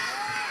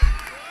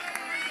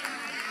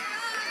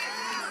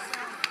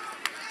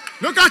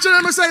 Look at your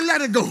neighbor and say,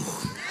 let it go.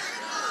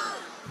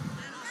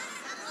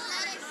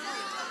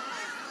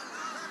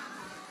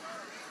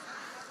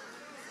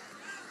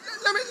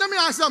 Let me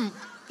ask something.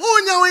 Who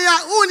in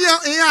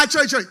your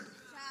church?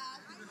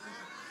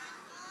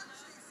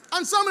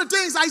 And some of the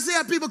things I see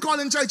at people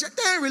calling church,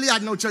 they ain't really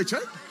had no church.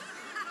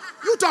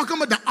 You talking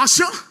about the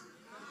usher?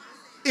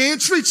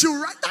 Ain't treat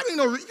you right. That ain't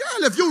no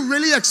girl. If you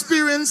really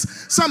experience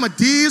some of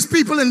these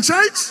people in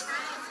church,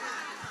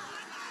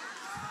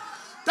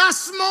 that's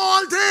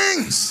small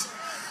things.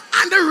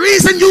 And the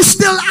reason you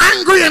still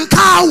angry and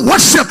can't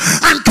worship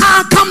and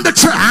can't come to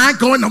church, I ain't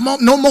going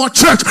no more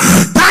church.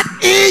 That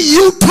ain't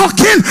you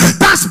talking.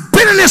 That's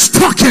bitterness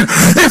talking.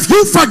 If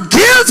you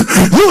forgive,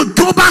 you'll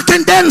go back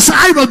and then say,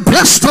 I will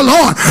bless the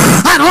Lord.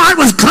 And I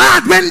was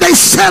glad when they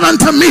said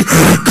unto me,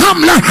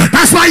 come, Lord.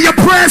 That's why your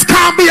prayers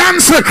can't be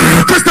answered.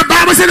 Because the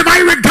Bible said, if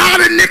I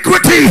regard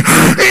iniquity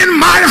in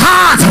my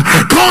heart,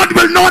 God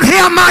will not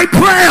hear my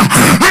prayer.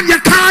 And you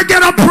can't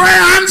get a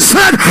prayer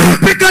answered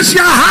because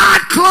your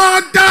heart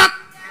clogged up.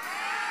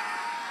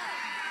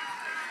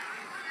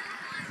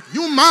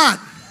 You mad?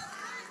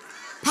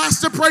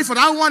 Pastor pray for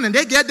that one and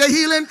they get their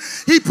healing.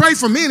 He prayed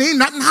for me and ain't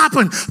nothing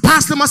happened.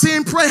 Pastor must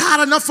ain't pray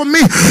hard enough for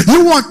me.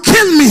 You want to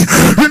kill me.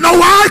 You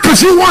know why? Because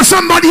you want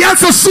somebody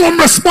else to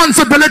assume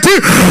responsibility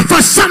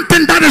for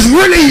something that is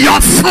really your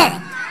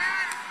fault.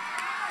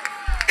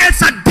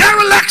 It's a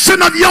dereliction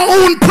of your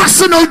own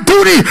personal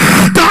duty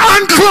to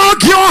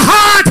unclog your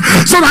heart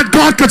so that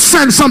God could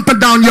send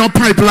something down your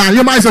pipeline.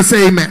 You might as well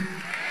say amen.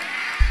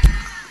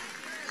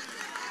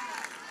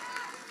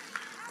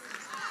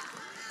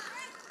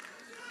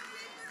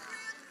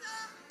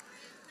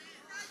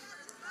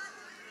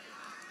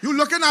 You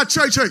looking at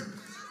church hurt.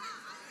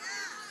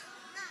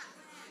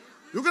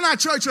 Looking at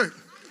church hurt.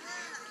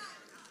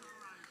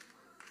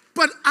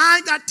 But I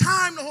ain't got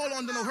time to hold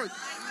on to no hurt.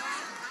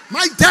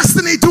 My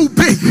destiny too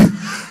big.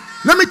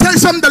 Let me tell you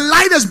something. The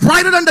light is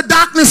brighter than the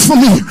darkness for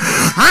me.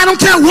 I don't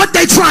care what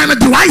they're trying to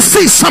do. I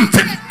see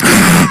something.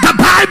 The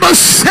Bible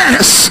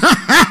says,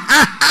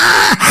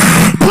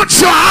 put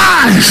your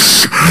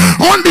eyes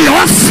on the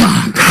author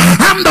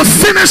and the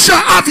finisher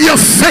of your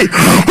faith,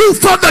 who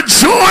for the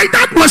joy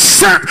that was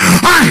set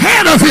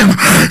ahead of him,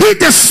 he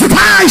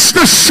despised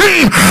the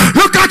shame.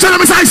 Look at your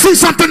numbers. I see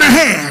something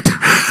ahead.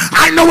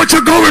 I know what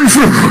you're going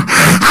through.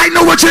 I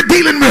know what you're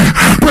dealing with.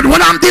 But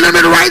what I'm dealing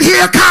with right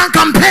here can't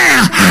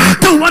compare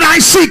to what I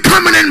see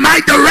coming in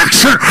my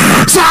direction.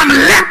 So I'm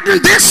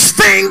letting this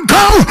thing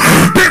go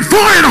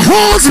before it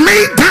holds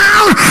me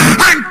down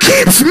and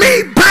keeps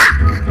me back.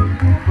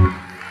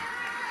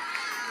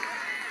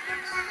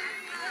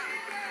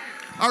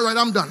 All right,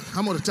 I'm done.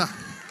 I'm out of time.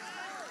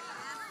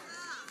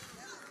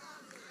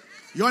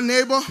 Your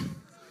neighbor,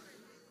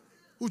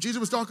 who Jesus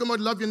was talking about,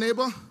 love your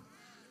neighbor,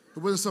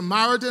 who was a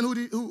Samaritan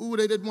who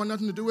they didn't want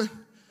nothing to do with.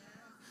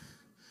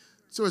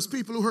 So it's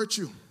people who hurt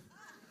you.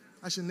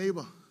 That's your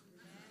neighbor.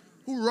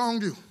 Who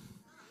wronged you,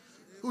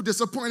 who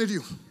disappointed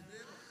you,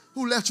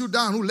 who let you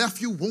down, who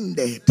left you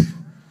wounded.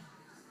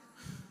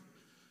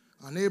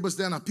 Our neighbors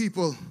then are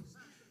people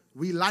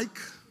we like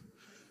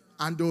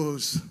and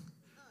those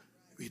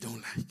we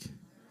don't like.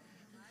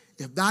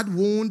 If that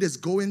wound is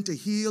going to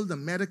heal, the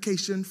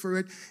medication for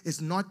it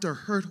is not to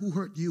hurt who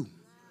hurt you.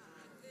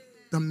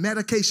 The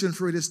medication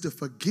for it is to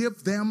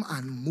forgive them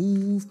and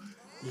move,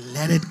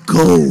 let it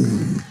go.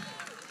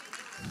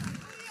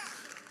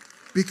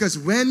 Because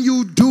when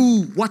you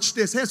do, watch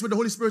this, here's what the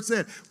Holy Spirit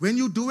said. When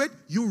you do it,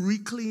 you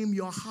reclaim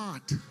your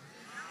heart.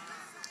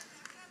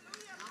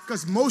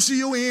 Because most of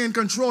you ain't in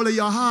control of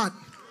your heart.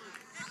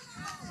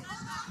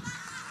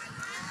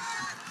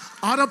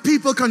 Other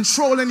people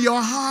controlling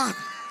your heart.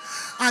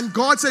 And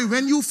God said,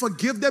 when you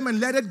forgive them and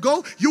let it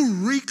go, you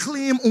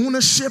reclaim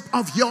ownership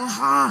of your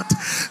heart.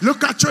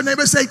 Look at your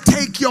neighbor and say,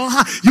 take your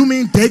heart. You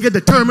mean they get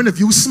determined if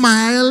you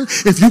smile,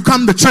 if you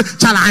come to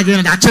church, child, I get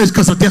in that church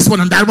because of this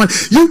one and that one.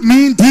 You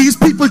mean these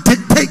people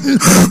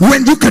dictating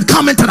when you can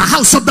come into the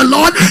house of the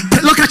Lord?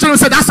 Look at you and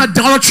say, that's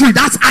idolatry.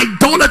 That's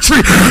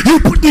idolatry.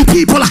 You putting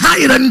people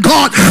higher than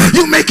God.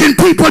 You making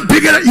people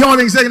bigger than your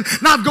saying,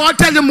 now if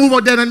God tell you move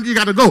out there, then you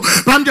got to go.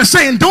 But I'm just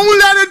saying, don't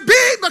let it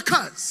be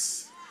because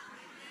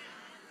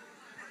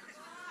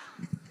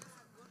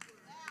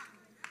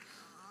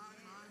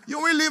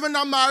you ain't leaving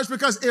that marriage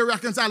because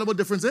irreconcilable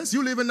differences.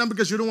 You leaving them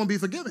because you don't want to be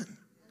forgiven.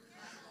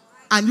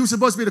 And you're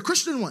supposed to be the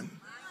Christian one.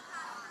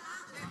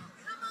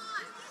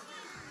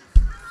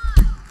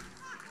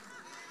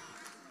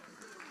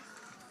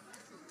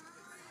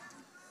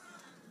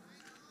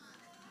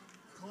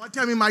 God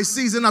tell me my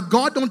season up.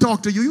 God don't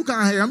talk to you. You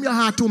can't hear him. Your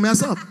heart too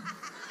mess up.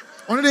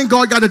 Only thing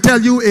God got to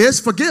tell you is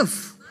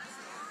forgive.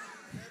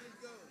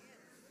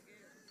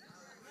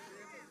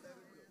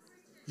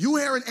 You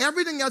hearing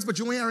everything else, but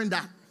you ain't hearing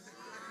that.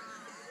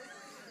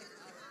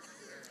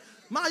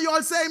 My, you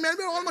all say, man,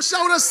 we all must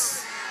shout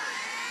us.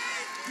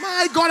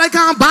 My God, I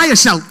can't buy a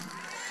shout.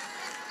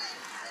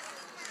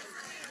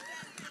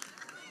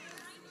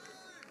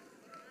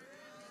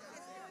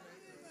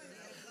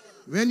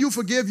 When you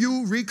forgive,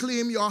 you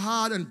reclaim your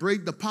heart and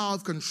break the power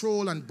of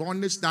control and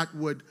bondage that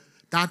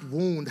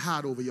wound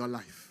had over your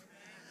life.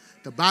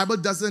 The Bible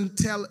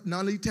doesn't not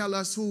only tell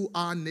us who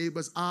our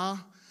neighbors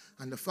are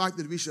and the fact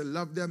that we should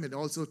love them, it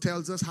also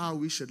tells us how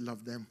we should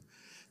love them.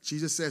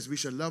 Jesus says we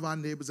should love our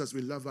neighbors as we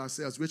love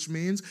ourselves, which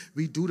means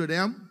we do to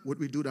them what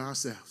we do to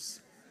ourselves.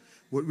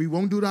 What we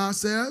won't do to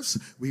ourselves,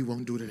 we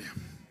won't do to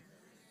them.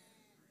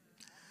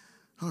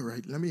 All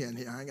right, let me end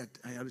here. I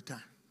ain't out of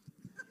time.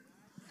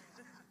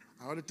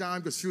 Out of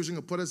time because Fusion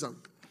will put us out.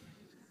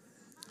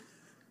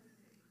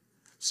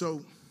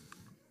 So,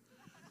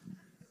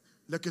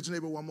 look at your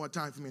neighbor one more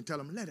time for me and tell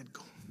him, let it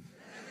go.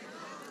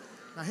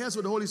 Now, here's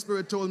what the Holy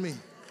Spirit told me.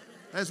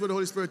 Here's what the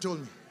Holy Spirit told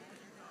me.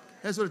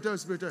 Here's what the Holy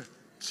Spirit told me.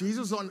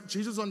 Jesus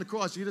on the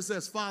cross, Jesus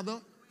says, Father,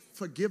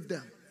 forgive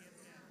them.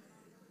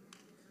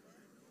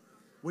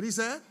 What he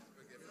said?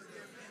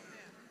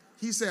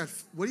 He said,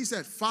 what he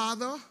said,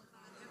 Father,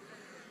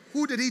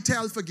 who did he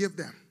tell forgive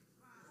them?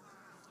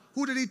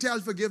 Who did he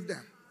tell forgive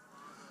them?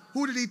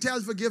 Who did he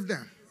tell forgive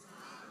them?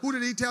 Who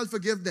did he tell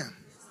forgive them?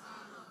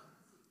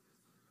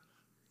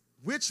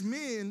 Which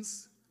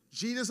means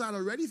Jesus had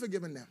already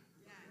forgiven them.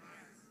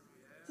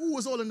 Who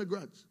was holding the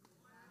grudge?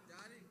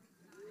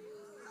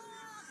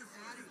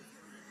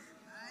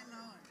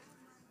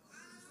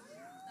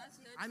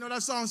 I know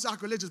that sounds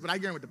sacrilegious, but I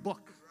get it with the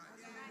book.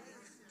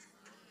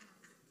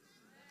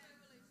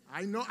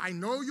 I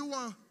know you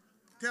want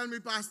to tell me,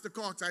 Pastor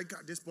Cox, I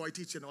got this boy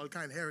teaching all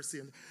kind of heresy.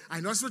 And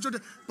I know that's what you're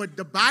doing. But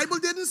the Bible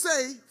didn't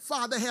say,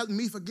 Father, help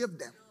me forgive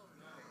them.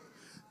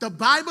 The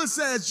Bible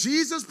says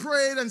Jesus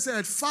prayed and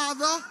said,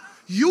 Father,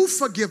 you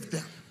forgive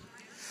them.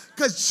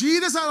 Because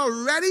Jesus had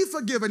already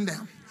forgiven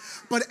them.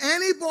 But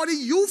anybody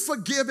you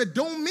forgive, it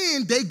don't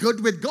mean they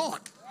good with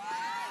God.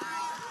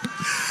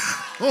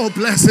 Oh,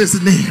 bless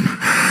his name.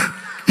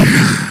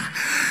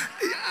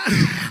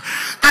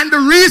 And the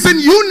reason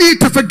you need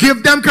to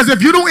forgive them, because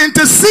if you don't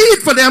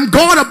intercede for them,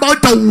 God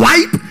about to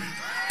wipe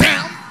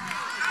them.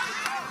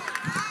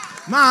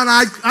 Man,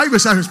 I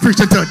wish I was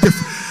preaching to a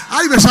different.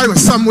 I wish I was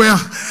somewhere.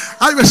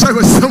 I wish I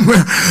was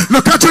somewhere.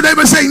 Look at your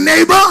neighbor and say,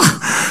 neighbor,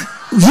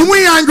 you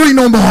ain't angry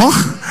no more.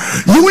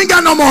 You ain't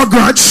got no more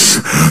grudge,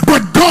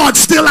 but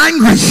God's still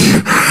angry.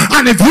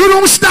 And if you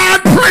don't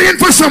start praying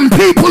for some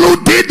people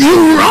who did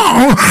you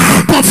wrong,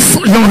 but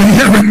you're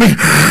hearing me,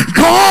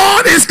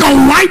 God is going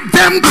to wipe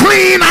them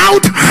clean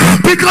out,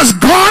 because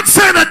God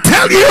said to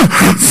tell you,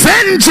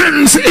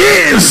 vengeance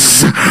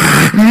is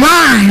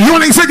mine. You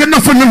ain't saying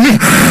nothing to me.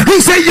 He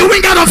said, you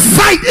ain't got to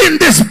fight in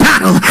this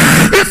battle.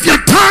 If you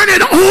turn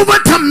it over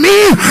to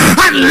me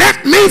and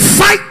let me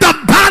fight the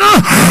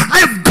battle,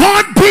 if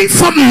God be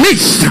for me,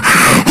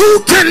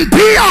 who can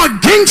be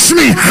against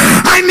me?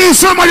 I need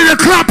somebody to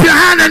clap your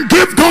hand and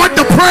give God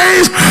the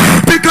praise,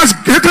 because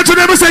look at your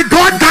neighbor, say,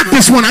 God got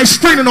this one. I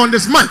straining on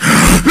this month.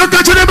 Look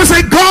at your neighbor,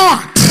 say,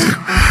 God,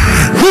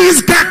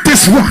 he's got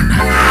this one.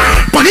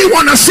 But he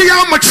want to see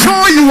how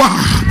mature you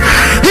are.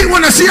 He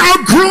want to see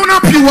how grown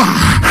up you are.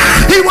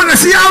 He want to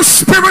see how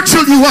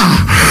spiritual you are.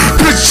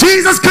 Because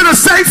Jesus could have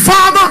said,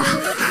 Father,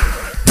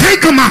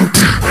 take him out.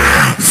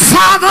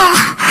 Father,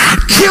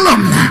 kill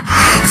him.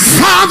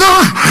 Father,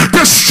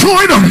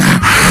 destroy them.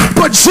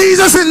 But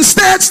Jesus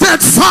instead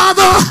said,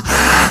 Father,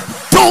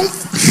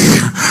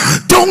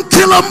 Don't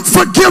kill them,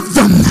 forgive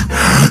them.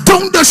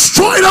 Don't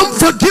destroy them,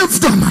 forgive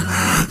them.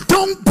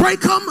 Don't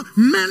break them,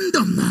 mend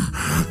them.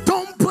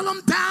 Don't pull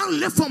them down,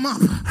 lift them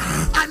up.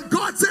 And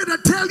God said to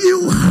tell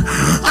you,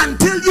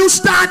 until you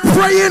start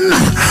praying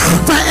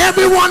for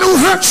everyone who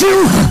hurt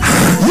you,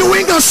 you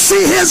ain't gonna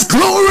see his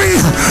glory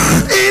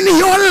in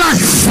your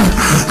life.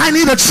 I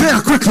need a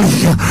chair quickly.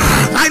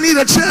 I need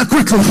a chair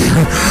quickly.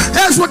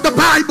 Here's what the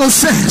Bible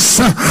says.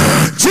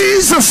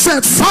 Jesus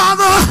said,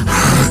 Father,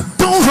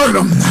 don't hurt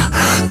them.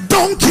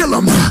 Don't kill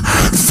them.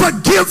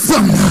 Forgive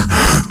them.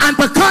 And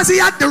because he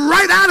had the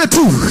right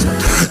attitude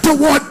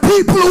toward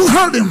people who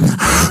hurt him,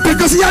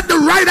 because he had the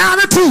right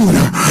attitude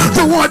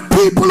toward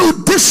people who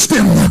dissed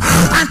him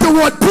and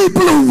toward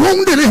people who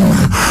wounded him,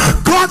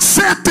 God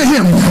said to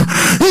him,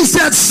 he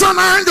said, son,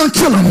 I ain't gonna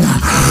kill them.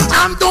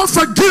 I'm gonna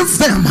forgive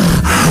them.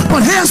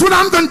 But here's what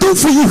I'm gonna do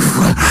for you.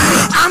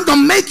 I'm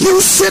gonna make you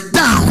sit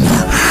down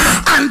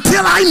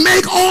until I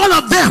make all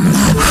of them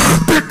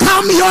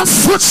become your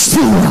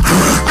footstool.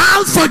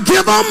 I'll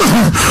forgive them,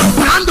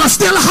 but I'm gonna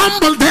still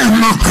humble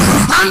them.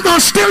 I'm gonna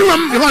still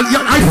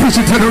I preach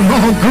it to the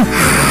wrong group.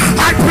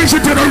 I preach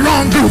it to the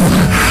wrong group.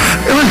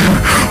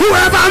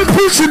 Whoever I'm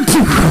preaching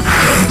to,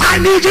 I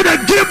need you to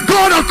give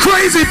God a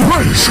crazy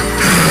praise,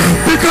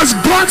 because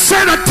God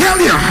said to tell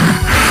you,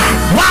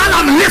 while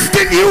I'm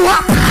lifting you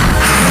up,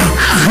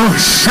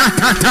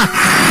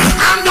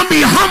 I'm gonna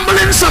be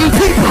humbling some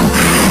people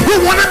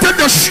who wanted to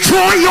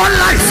destroy your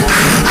life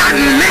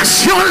and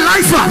mess your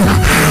life up.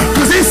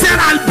 Because he said,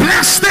 I'll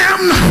bless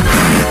them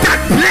that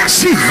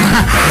bless you,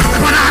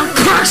 but I'll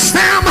curse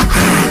them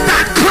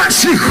that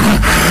curse you.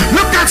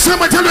 Look at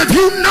somebody, tell them, if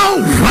you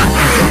know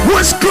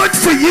what's good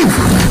for you,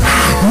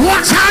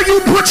 watch how you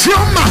put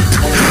your mouth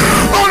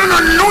on an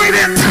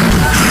anointed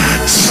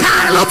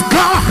child of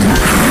God.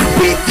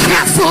 Be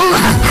careful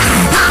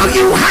how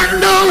you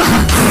handle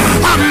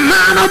a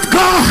man of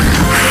God.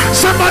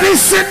 Somebody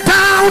sit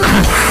down,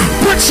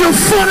 put your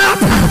foot up,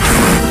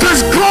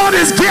 because God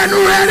is getting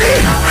ready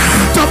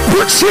to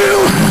put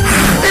you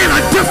in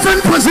a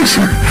different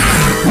position.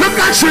 Look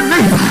at your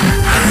neighbor.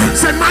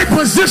 Say, my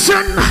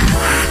position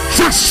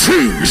just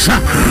changed.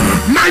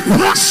 My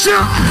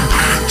posture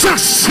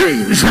just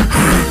changed.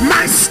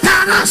 My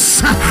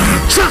status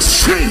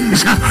just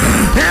changed.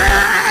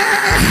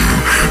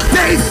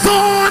 They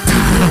thought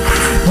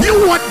you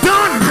were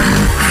done.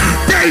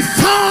 They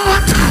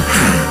thought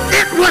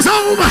it was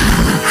over.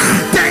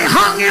 They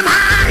hung him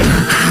high.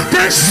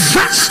 They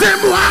stretched him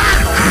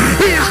wide.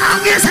 He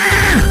hung his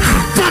head.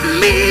 For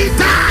me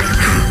died.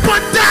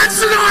 But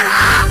that's not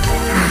how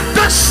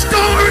the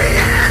story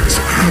ends.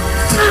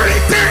 3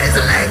 days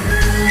later,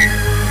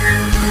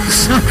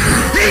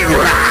 he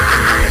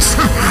rise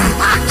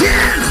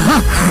again.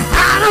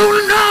 I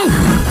don't know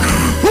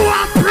who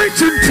I'm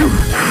preaching to,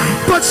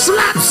 but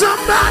slap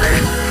somebody.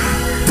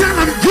 Tell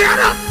them, get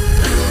up.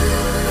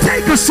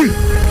 Take a seat.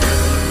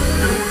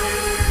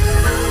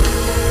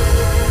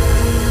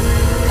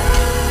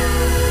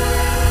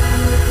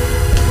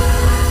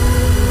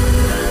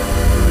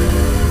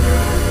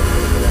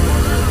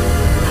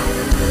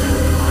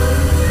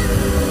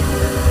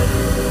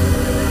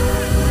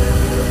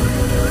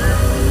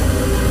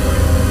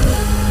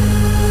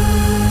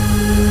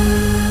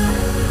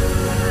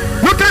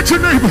 Look at your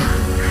neighbor.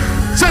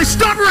 Say,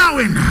 stop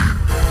rowing.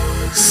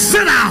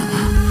 Sit down.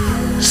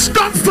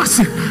 Stop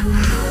fussing.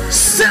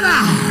 Sit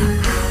down.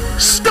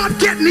 Stop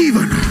getting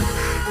even.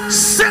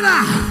 Sit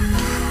down.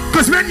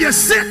 Because when you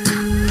sit,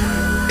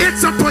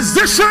 it's a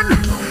position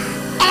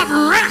of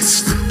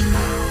rest.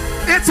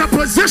 It's a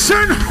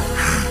position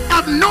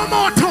of no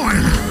more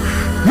toil.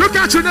 Look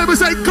at your neighbor.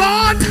 Say,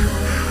 God,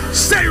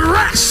 say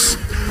rest.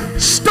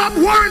 Stop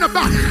worrying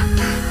about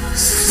it.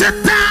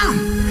 Sit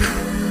down.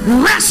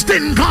 Rest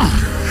in God.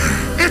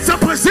 It's a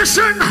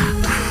position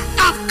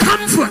of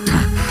comfort.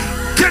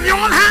 Can you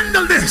all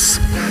handle this?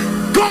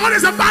 God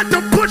is about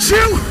to put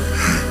you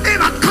in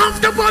a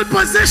comfortable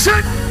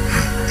position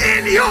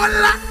in your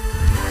life.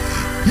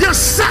 You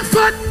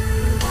suffered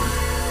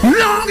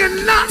long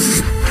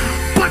enough,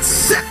 but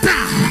sit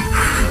down.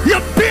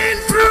 You've been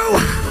through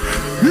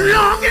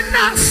long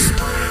enough.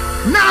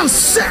 Now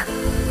sit.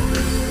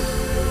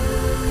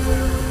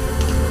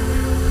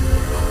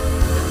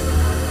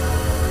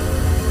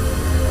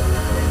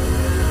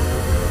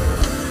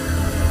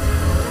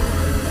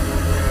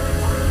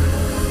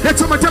 Let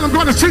somebody tell him,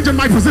 God is changing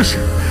my position.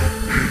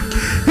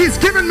 He's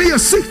given me a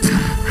seat.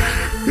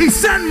 He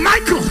sent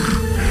Michael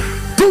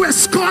to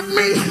escort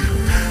me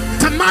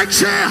to my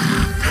chair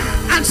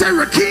and say,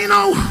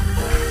 Rickeno,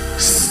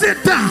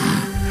 sit down.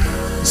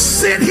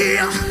 Sit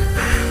here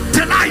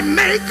till I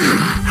make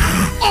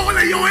all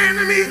of your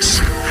enemies,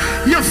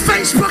 your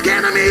Facebook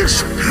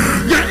enemies,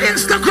 your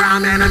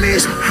Instagram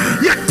enemies,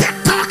 your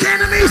TikTok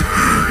enemies,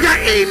 your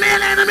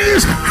email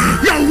enemies,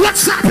 your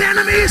WhatsApp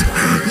enemies,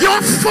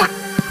 your foot.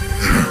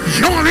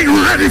 You ain't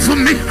ready for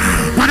me,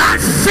 but I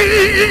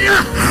feel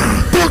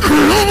the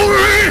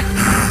glory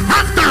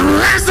of the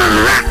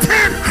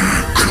resurrected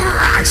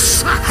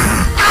Christ.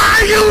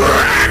 Are you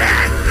ready?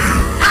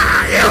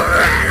 Are you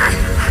ready?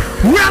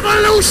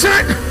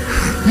 revolution.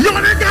 You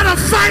only gotta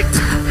fight.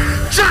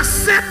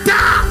 Just sit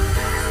down.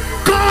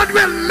 God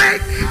will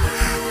make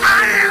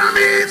our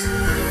enemies.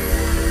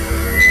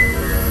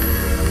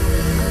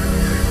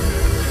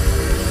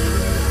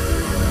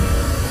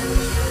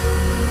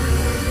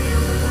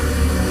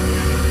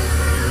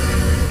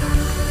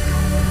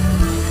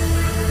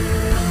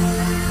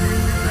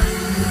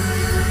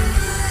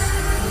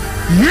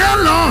 Yeah,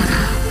 Lord.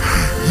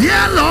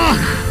 Yeah, Lord.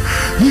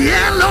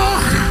 Yeah,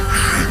 Lord.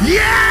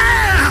 Yeah.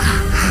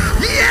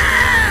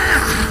 Yeah.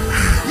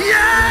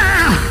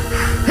 Yeah.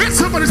 Hit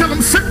somebody, tell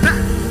them, sit down.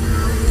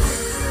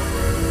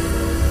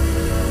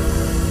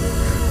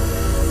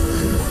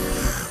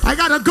 I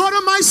gotta go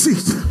to my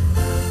seat.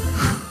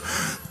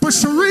 But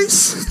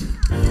Sharice,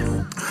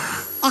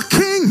 a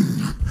king,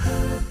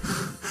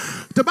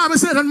 the Bible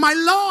said, and my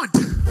Lord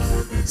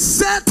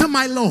said to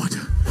my Lord,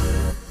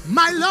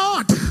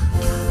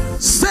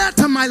 said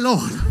to my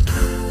Lord.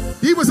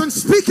 He wasn't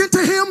speaking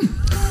to him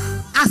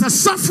as a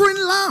suffering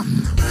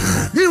lamb.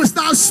 He was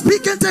now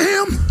speaking to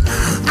him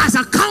as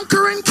a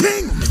conquering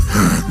king.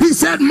 He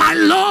said, my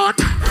Lord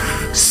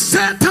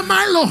said to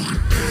my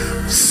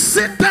Lord,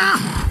 sit down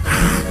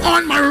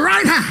on my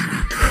right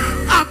hand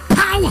of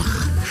power,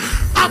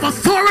 of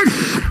authority,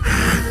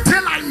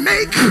 till I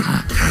make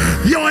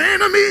your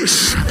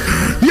enemies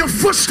your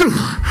footstool.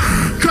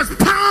 Because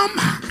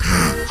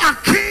a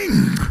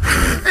king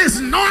is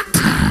not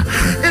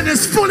in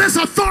his fullest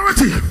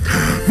authority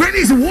when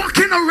he's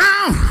walking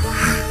around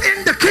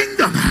in the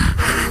kingdom.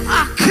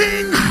 A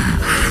king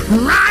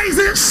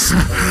rises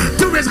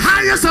to his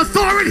highest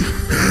authority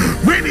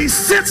when he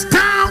sits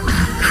down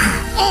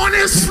on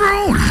his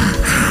throne.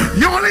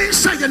 Y'all ain't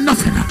saying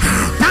nothing.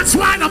 That's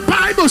why the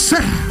Bible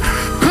said,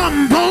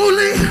 come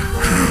boldly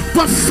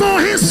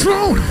before his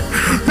throne,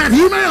 that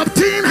he may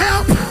obtain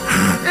help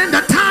in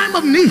the time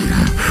of need.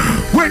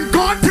 When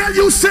God tells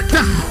you sit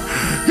down,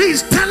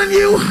 he's telling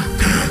you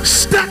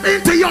step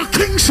into your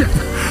kingship,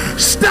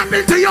 step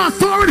into your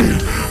authority.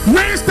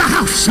 Where's the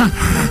house?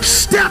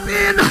 Step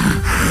in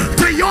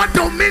to your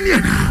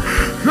dominion.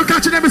 Look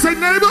at your neighbor and say,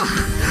 neighbor,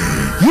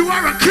 you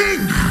are a king,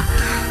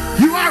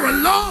 you are a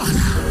Lord.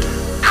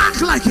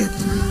 Act like it.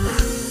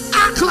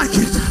 Act like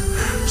it.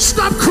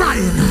 Stop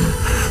crying.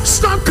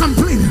 Stop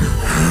complaining.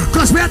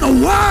 Because where the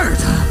word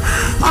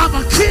of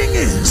a king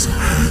is,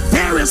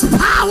 there is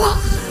power.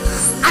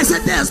 I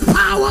said there's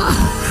power.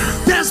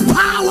 There's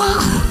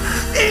power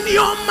in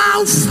your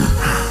mouth.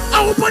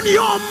 Open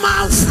your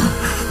mouth.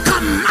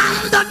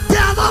 Command the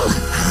devil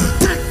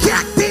to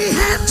get the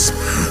hands.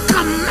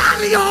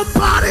 Command your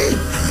body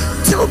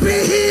to be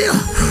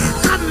healed.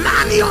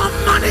 Command your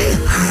money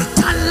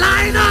to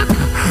line up.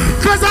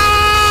 Because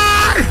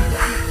I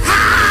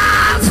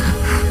have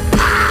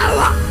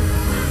power.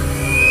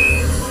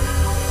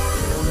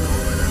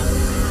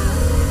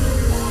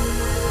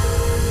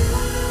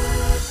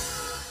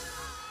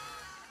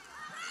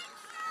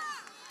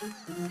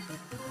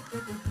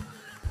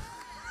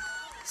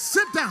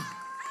 Sit down.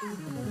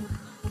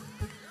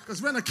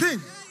 Because when a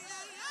king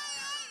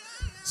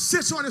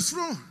sits on his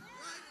throne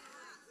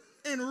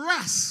in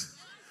rest,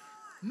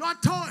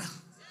 not toil,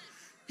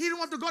 he didn't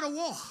want to go to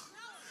war.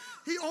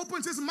 He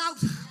opens his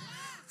mouth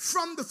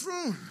from the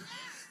throne.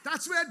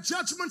 That's where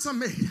judgments are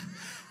made,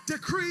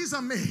 decrees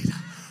are made,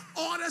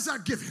 orders are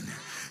given,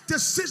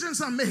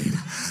 decisions are made,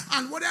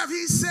 and whatever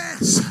he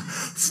says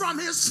from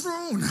his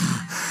throne,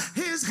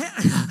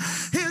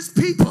 his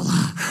people,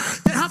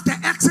 they have to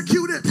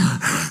execute it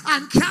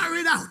and carry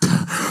it out.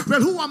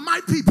 Well, who are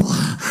my people?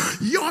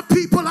 Your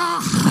people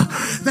are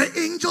the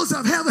angels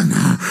of heaven.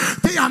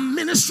 They are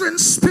ministering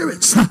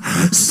spirits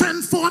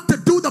sent forth to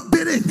do the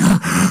bidding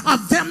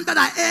of them that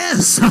are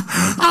heirs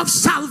of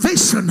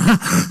salvation,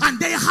 and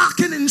they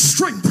hearken in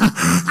strength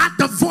at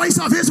the voice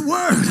of his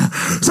word.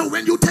 So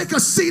when you take a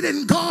seat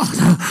in God,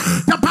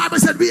 the Bible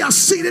said we are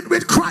seated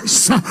with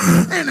Christ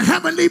in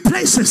heavenly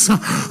places,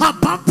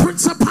 above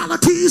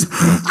principalities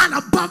and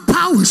above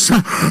powers.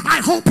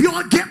 I hope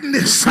you're getting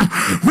this.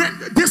 When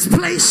this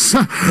place,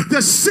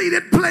 the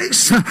seated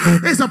place,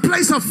 is a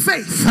place of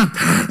faith.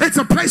 It's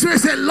a place where I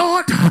say,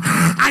 Lord,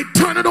 I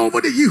turn it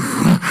over to you.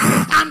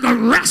 I'm going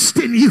to rest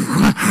in you.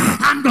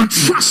 I'm going to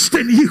trust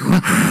in you.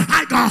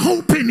 I got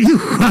hope in you.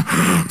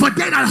 But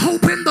they that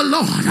hope in the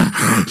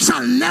Lord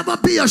shall never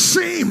be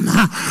ashamed.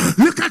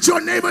 Look at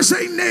your neighbor,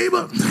 say,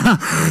 neighbor,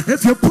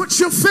 if you put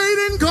your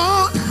faith in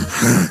God,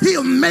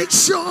 he'll make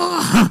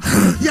sure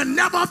you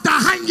never have to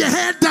hang your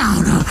head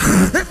down.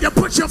 If you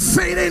put your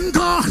faith in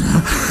God,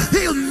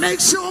 he'll make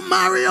sure,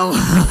 Mario,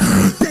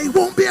 they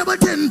won't be able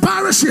to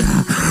embarrass you.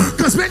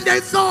 Because when they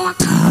thought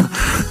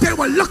they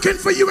were looking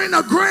for you in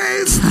a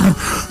grave,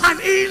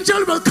 an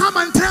angel will come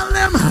and tell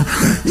them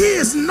he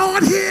is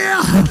not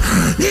here,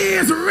 he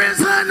is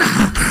risen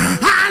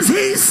as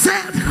he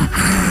said.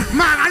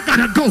 Man, I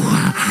gotta go.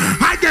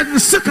 I'm getting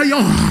sick of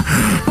y'all,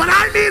 but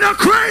I need a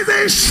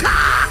crazy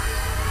shot.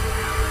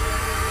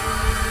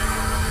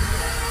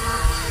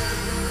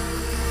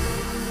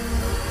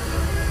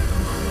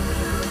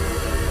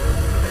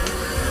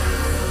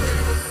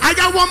 I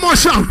got one more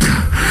shout.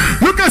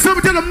 Look at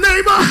somebody, tell them,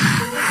 neighbor,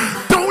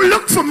 don't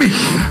look for me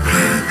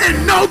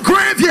in no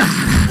graveyard.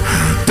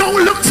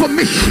 Don't look for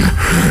me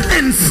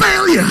in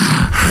failure.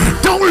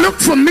 Don't look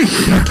for me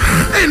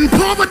in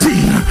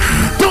poverty.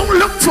 Don't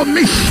look for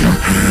me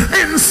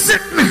in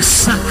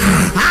sickness.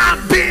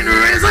 I've been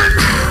risen.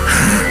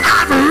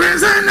 I've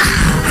risen.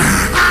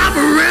 I've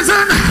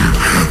risen.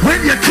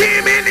 When you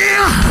came in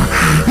here,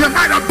 you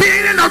might have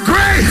been in a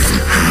grave,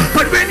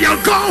 but when you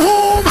go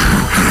home,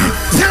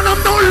 tell them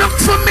don't look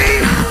for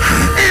me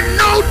in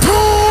no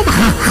tomb.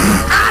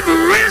 I've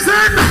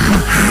risen.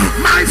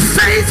 My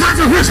faith has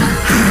risen.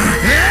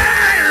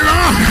 Yeah,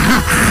 Lord.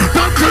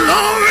 The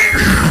glory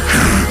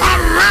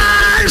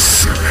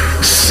arise,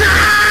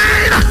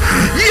 shine.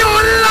 Your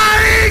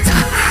light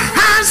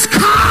has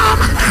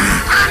come,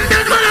 and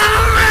the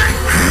glory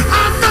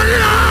of the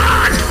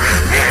Lord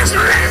is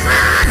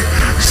risen.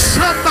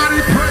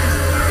 Somebody pray.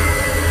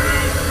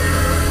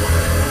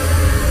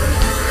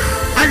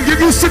 I give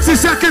you 60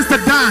 seconds to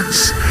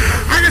dance.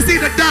 I just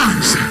need a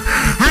dance.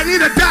 I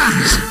need a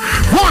dance.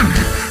 1,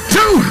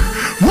 2,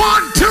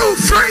 1, 2,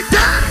 3,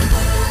 dance.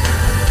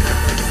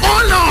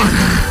 Oh Lord.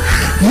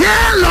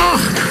 Yeah,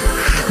 Lord.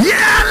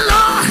 Yeah,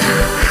 Lord.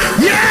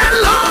 Yeah,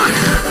 Lord.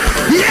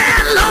 Yeah,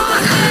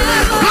 Lord.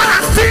 But I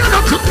feel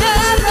the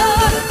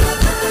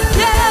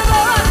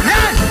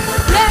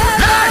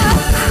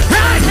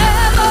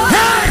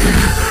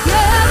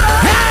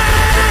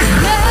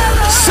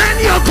send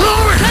your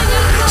glory.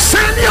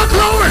 Send your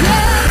glory.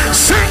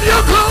 Send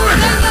your glory.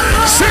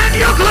 Send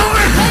your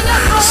glory.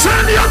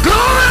 Send your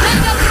glory.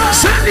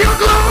 Send your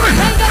glory.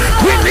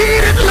 We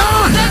need it,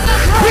 Lord.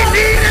 We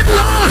need it,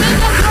 Lord.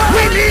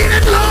 We need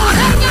it, Lord.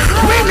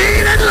 We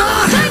need it,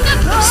 Lord.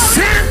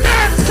 Send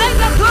it.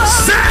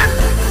 Send.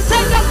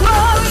 Send your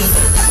glory.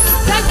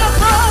 Send your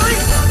glory.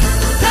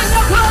 Send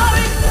your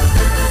glory.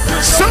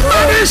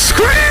 Somebody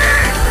scream.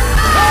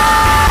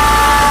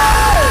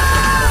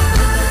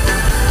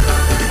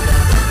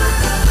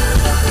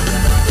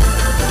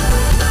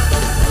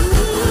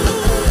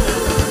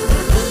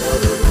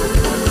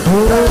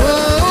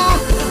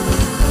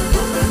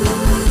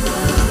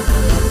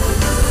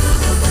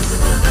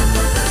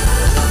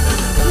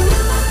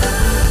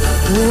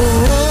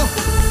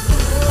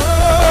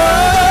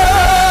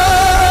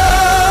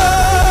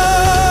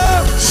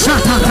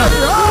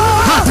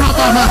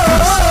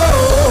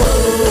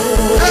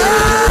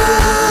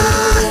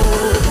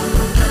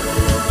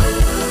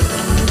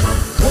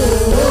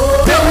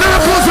 There are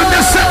miracles in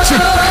this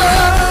section.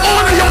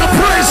 All of y'all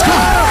praise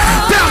God.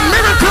 There are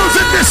miracles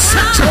in this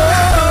section.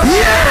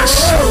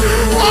 Yes.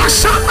 Oh,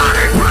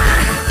 somebody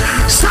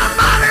pray.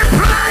 Somebody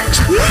pray.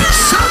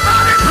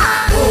 Somebody pray.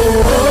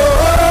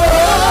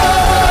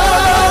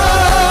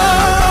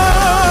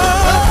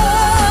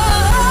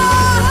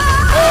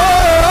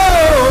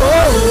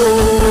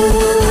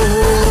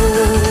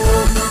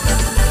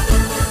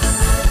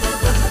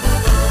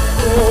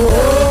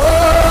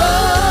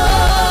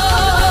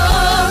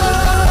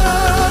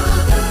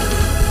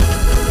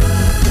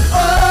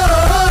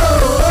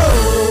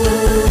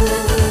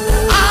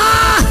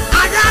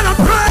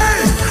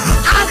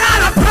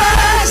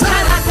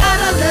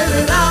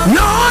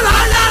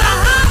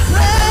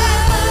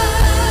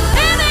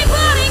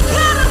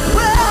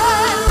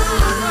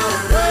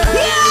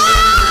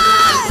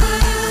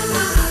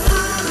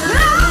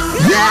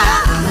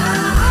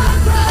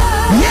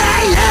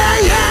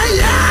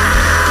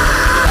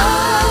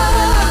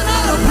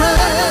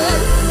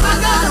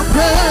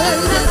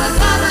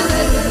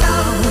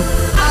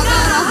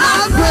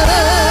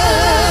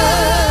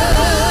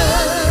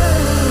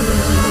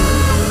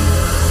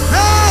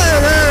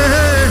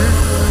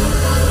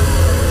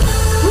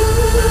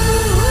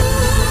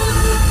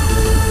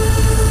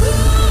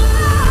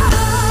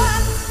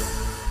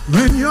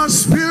 When your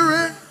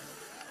spirit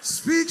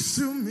speaks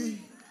to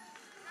me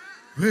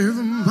with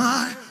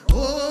my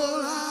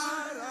whole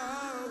heart,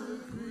 I'll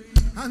agree.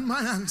 And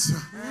my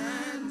answer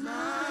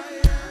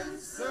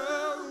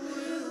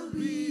will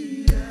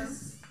be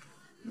yes,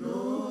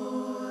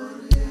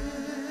 Lord,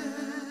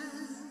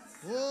 yes.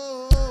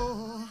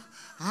 Oh,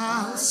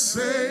 I'll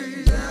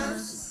say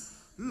yes,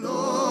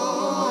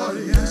 Lord,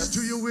 yes,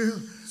 to your will,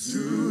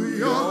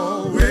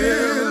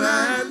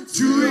 and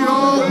to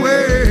your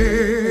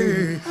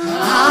way.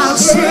 I'll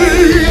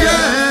say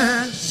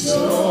yes,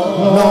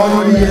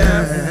 Lord,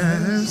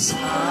 yes.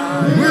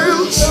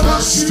 We'll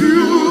trust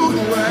you,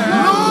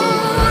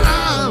 Lord,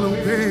 I'll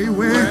obey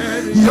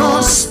when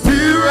your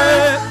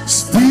spirit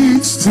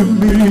speaks to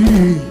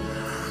me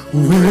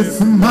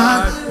with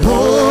my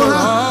whole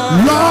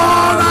heart.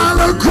 Lord,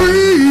 I'll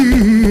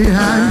agree,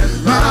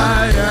 and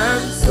my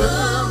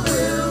answer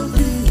will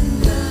be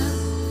yes,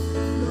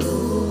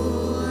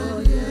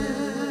 Lord,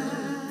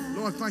 yes.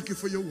 Lord, thank you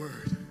for your word.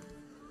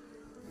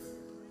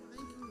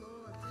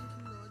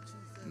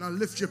 Now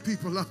lift your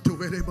people up to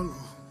where they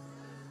belong.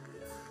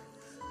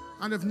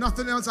 And if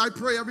nothing else, I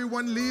pray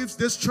everyone leaves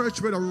this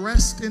church with a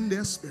rest in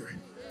their spirit.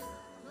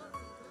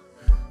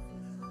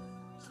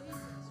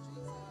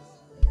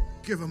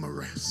 Give them a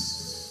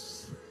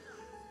rest.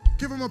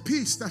 Give them a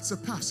peace that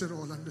surpasses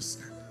all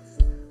understanding.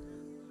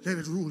 Let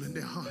it rule in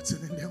their hearts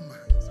and in their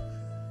minds.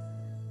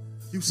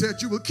 You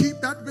said you will keep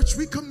that which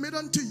we commit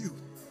unto you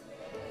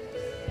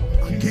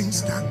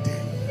against that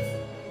day.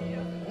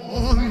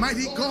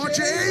 Almighty God,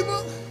 you're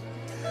able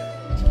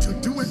to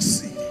do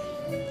exceeding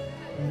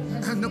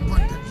and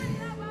abundantly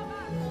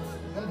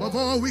above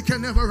all we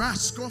can ever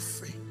ask or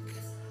think.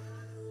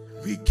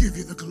 We give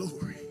you the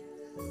glory.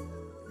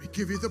 We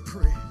give you the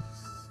praise.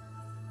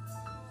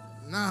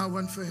 Now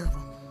and forever.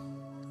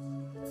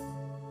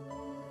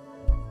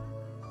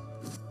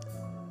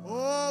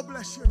 Oh,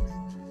 bless your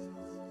name, Jesus.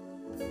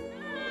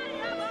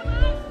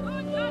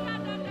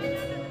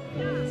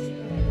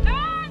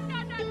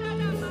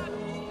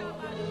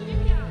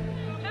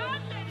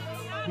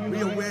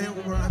 We are way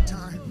over our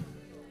time.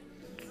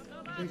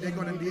 They're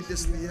going to need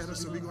this theater,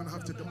 so we're going to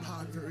have to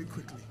depart very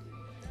quickly.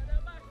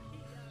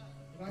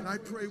 And I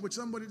pray, would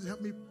somebody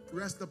help me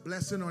rest a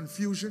blessing on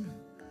Fusion?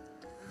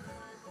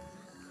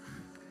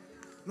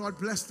 Lord,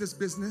 bless this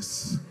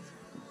business.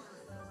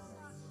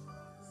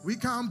 We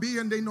can't be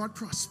and they not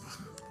prosper.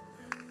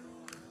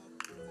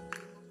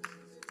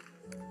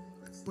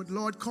 But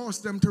Lord,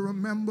 cause them to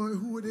remember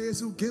who it is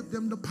who give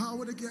them the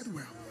power to get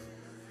wealth,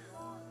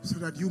 so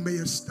that you may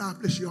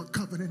establish your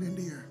covenant in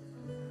the earth.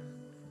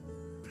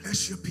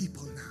 Bless your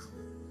people now.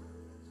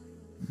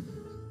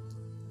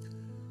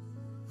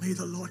 May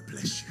the Lord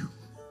bless you.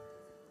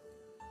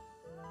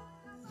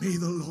 May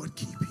the Lord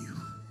keep you.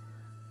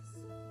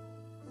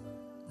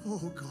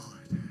 Oh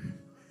God.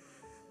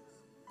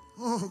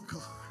 Oh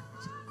God.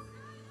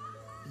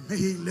 May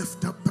he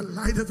lift up the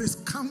light of his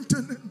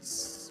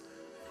countenance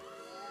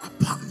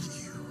upon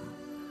you.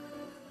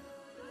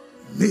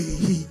 May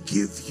he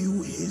give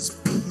you his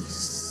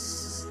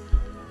peace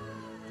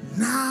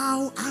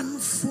now and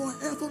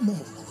forevermore.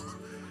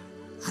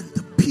 And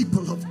the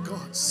people of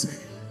God say,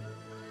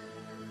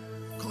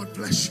 God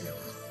bless you.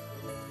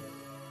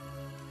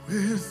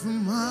 With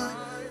my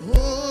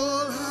whole